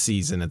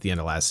season. At the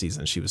end of last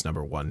season, she was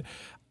number 1.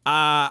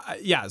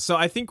 Yeah, so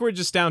I think we're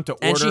just down to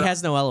order. And she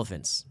has no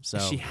elephants.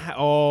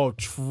 So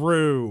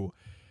true.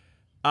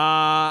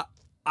 I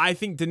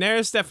think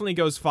Daenerys definitely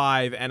goes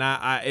 5, and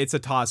it's a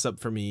toss-up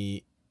for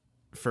me.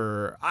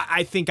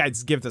 I think I'd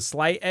give the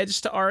slight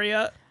edge to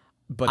Arya,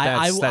 but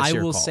that's your I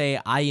will call. say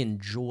I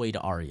enjoyed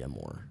Arya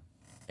more,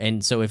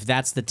 and so if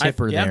that's the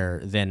tipper there,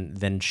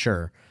 then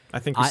sure. I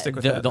think we stick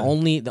with that.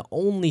 The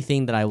only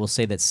thing that I will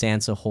say that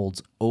Sansa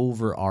holds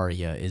over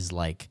Arya is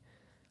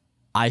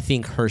I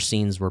think her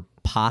scenes were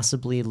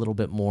possibly a little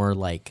bit more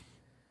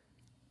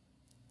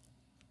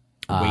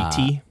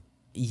weighty.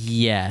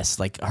 Yes,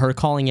 her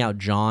calling out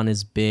Jon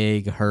is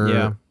big.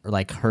 Her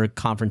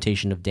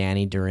confrontation of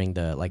Dany during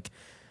the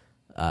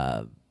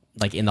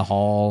in the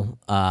hall.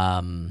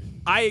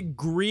 I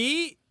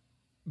agree,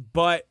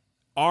 but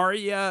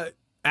Arya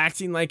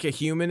acting like a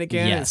human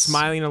again, and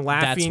smiling and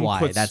laughing,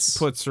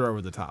 puts her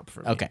over the top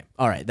for me. Okay,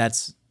 all right,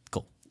 that's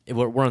cool.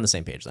 We're on the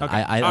same page then.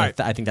 Okay.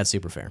 I think that's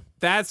super fair.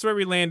 That's where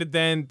we landed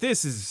then.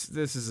 This is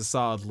a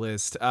solid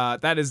list.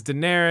 That is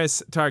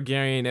Daenerys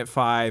Targaryen at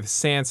 5,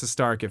 Sansa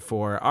Stark at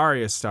 4,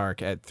 Arya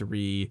Stark at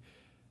 3,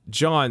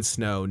 Jon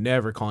Snow,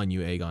 never calling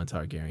you Aegon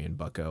Targaryen,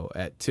 bucko,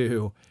 at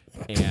 2,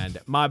 and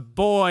my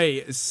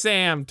boy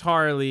Sam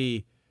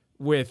Tarly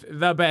with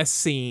the best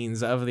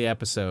scenes of the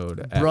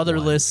episode.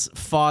 Brotherless,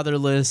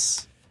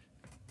 fatherless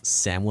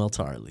Samwell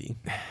Tarly.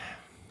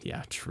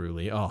 Yeah,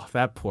 truly. Oh,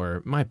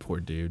 my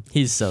poor dude.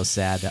 He's so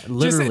sad.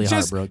 Literally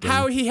heartbroken.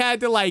 How he had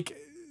to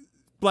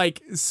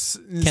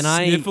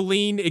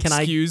sniffling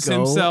excuse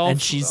himself. And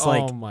she's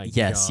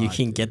yes, God, you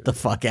can get the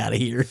fuck out of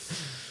here.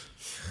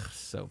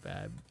 So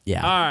bad.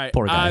 Yeah. All right.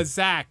 Poor guy.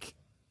 Zach,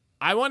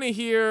 I want to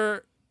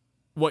hear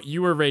what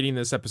you were rating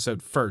this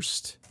episode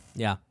first.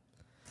 Yeah.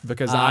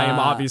 Because I am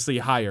obviously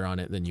higher on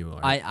it than you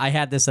are. I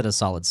had this at a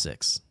solid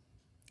 6.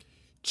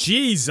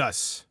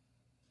 Jesus.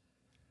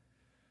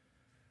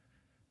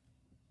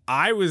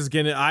 I was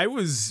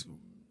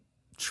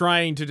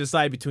trying to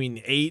decide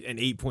between 8 and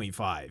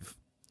 8.5.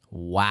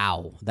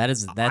 Wow.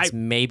 That's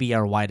maybe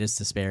our widest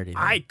disparity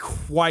then. I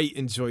quite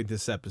enjoyed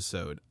this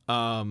episode.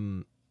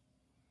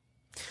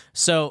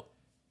 So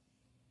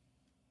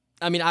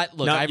I mean, I've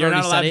you're already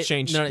not allowed said to it.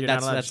 change. No,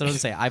 that's what I'm gonna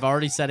say. I've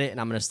already said it, and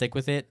I'm gonna stick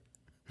with it.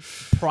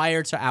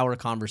 prior to our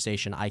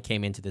conversation, I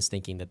came into this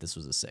thinking that this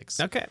was a 6.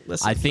 Okay,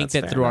 listen. I think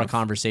that through our enough.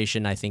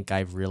 conversation, I think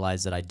I've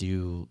realized that I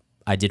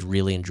did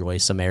really enjoy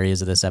some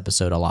areas of this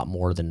episode a lot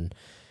more than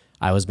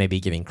I was maybe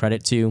giving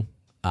credit to.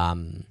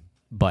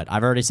 But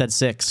I've already said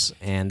 6,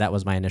 and that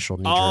was my initial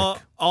knee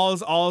jerk.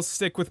 I'll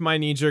stick with my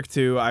knee jerk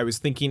too. I was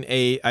thinking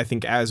 8. I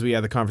think as we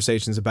had the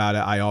conversations about it,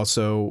 I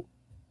also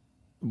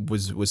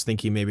was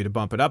thinking maybe to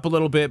bump it up a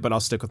little bit, but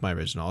I'll stick with my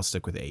original. I'll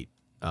stick with 8.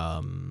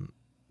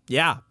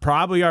 Yeah,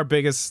 probably our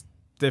biggest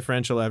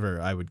differential ever,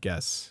 I would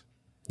guess.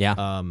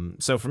 Yeah.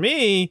 So for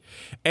me,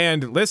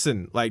 and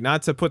listen, like,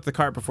 not to put the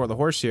cart before the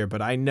horse here,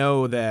 but I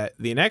know that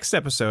the next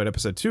episode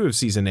 2 of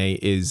season 8,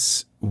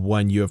 is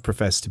one you have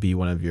professed to be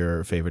one of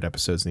your favorite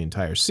episodes in the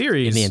entire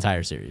series. In the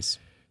entire series.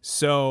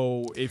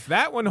 So if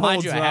that one holds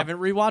Mind you, up, I haven't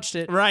rewatched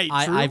it. Right,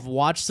 true, I've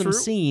watched some true.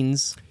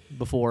 scenes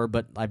before,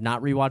 but I've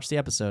not rewatched the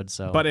episode.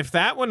 So, but if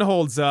that one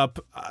holds up,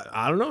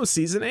 I don't know.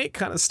 Season 8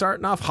 kind of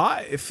starting off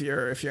hot. If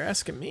you're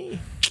asking me.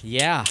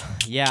 Yeah.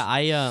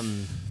 I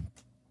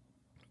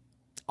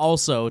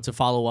also, to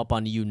follow up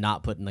on you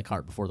not putting the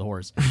cart before the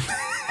horse.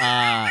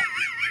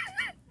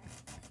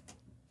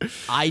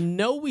 I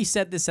know we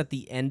said this at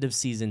the end of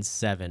season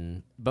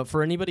 7, but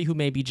for anybody who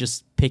may be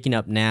just picking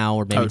up now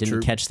or maybe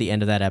didn't catch the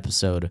end of that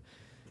episode,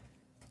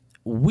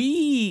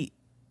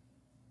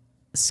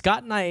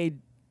 Scott and I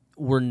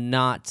were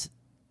not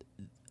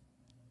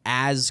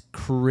as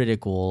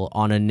critical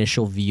on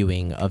initial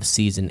viewing of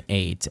season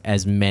 8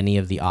 as many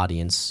of the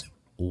audience,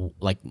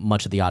 like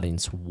much of the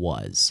audience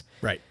was.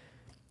 Right.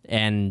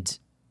 And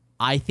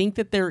I think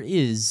that there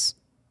is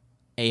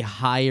a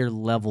higher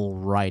level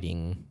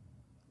writing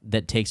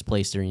that takes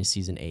place during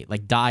season 8,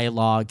 like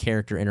dialogue,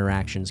 character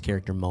interactions,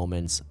 character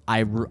moments.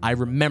 I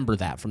remember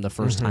that from the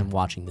first time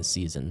watching this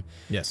season.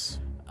 Yes.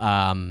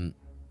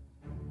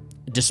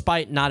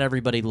 Despite not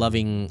everybody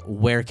loving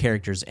where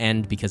characters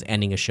end, because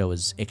ending a show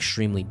is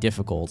extremely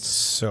difficult.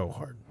 So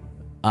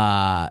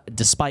hard.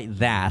 Despite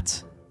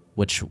that,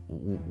 which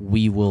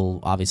we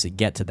will obviously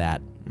get to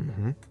that,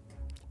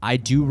 I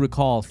do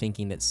recall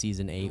thinking that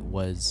season 8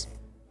 was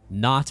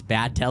not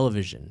bad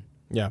television.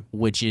 Yeah.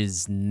 Which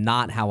is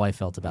not how I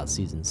felt about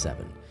season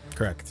 7.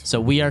 Correct.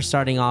 So we are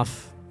starting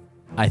off,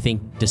 I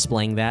think,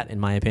 displaying that, in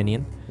my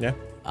opinion. Yeah.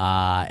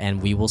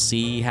 And we will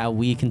see how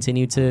we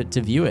continue to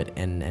view it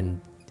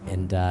and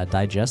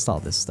digest all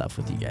this stuff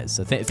with you guys.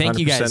 So thank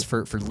you guys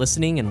for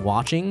listening and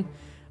watching.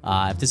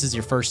 If this is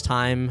your first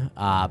time,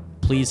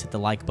 please hit the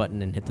like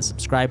button and hit the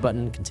subscribe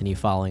button. Continue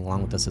following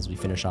along with us as we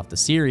finish off the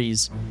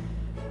series.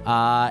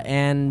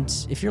 And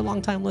if you're a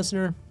long-time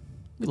listener,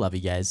 we love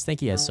you guys.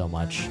 Thank you guys so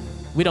much.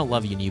 We don't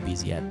love you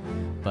newbies yet,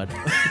 but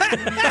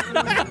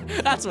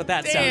that's what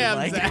that sounded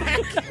like. Zach.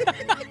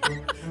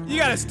 You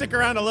got to stick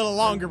around a little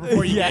longer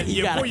before you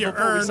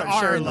earn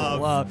our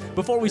love.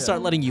 Before we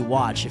start letting you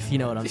watch, if you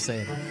know what I'm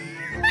saying.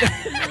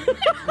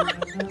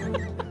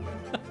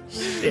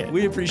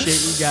 We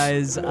appreciate you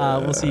guys.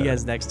 We'll see you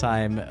guys next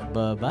time.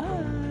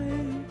 Bye-bye.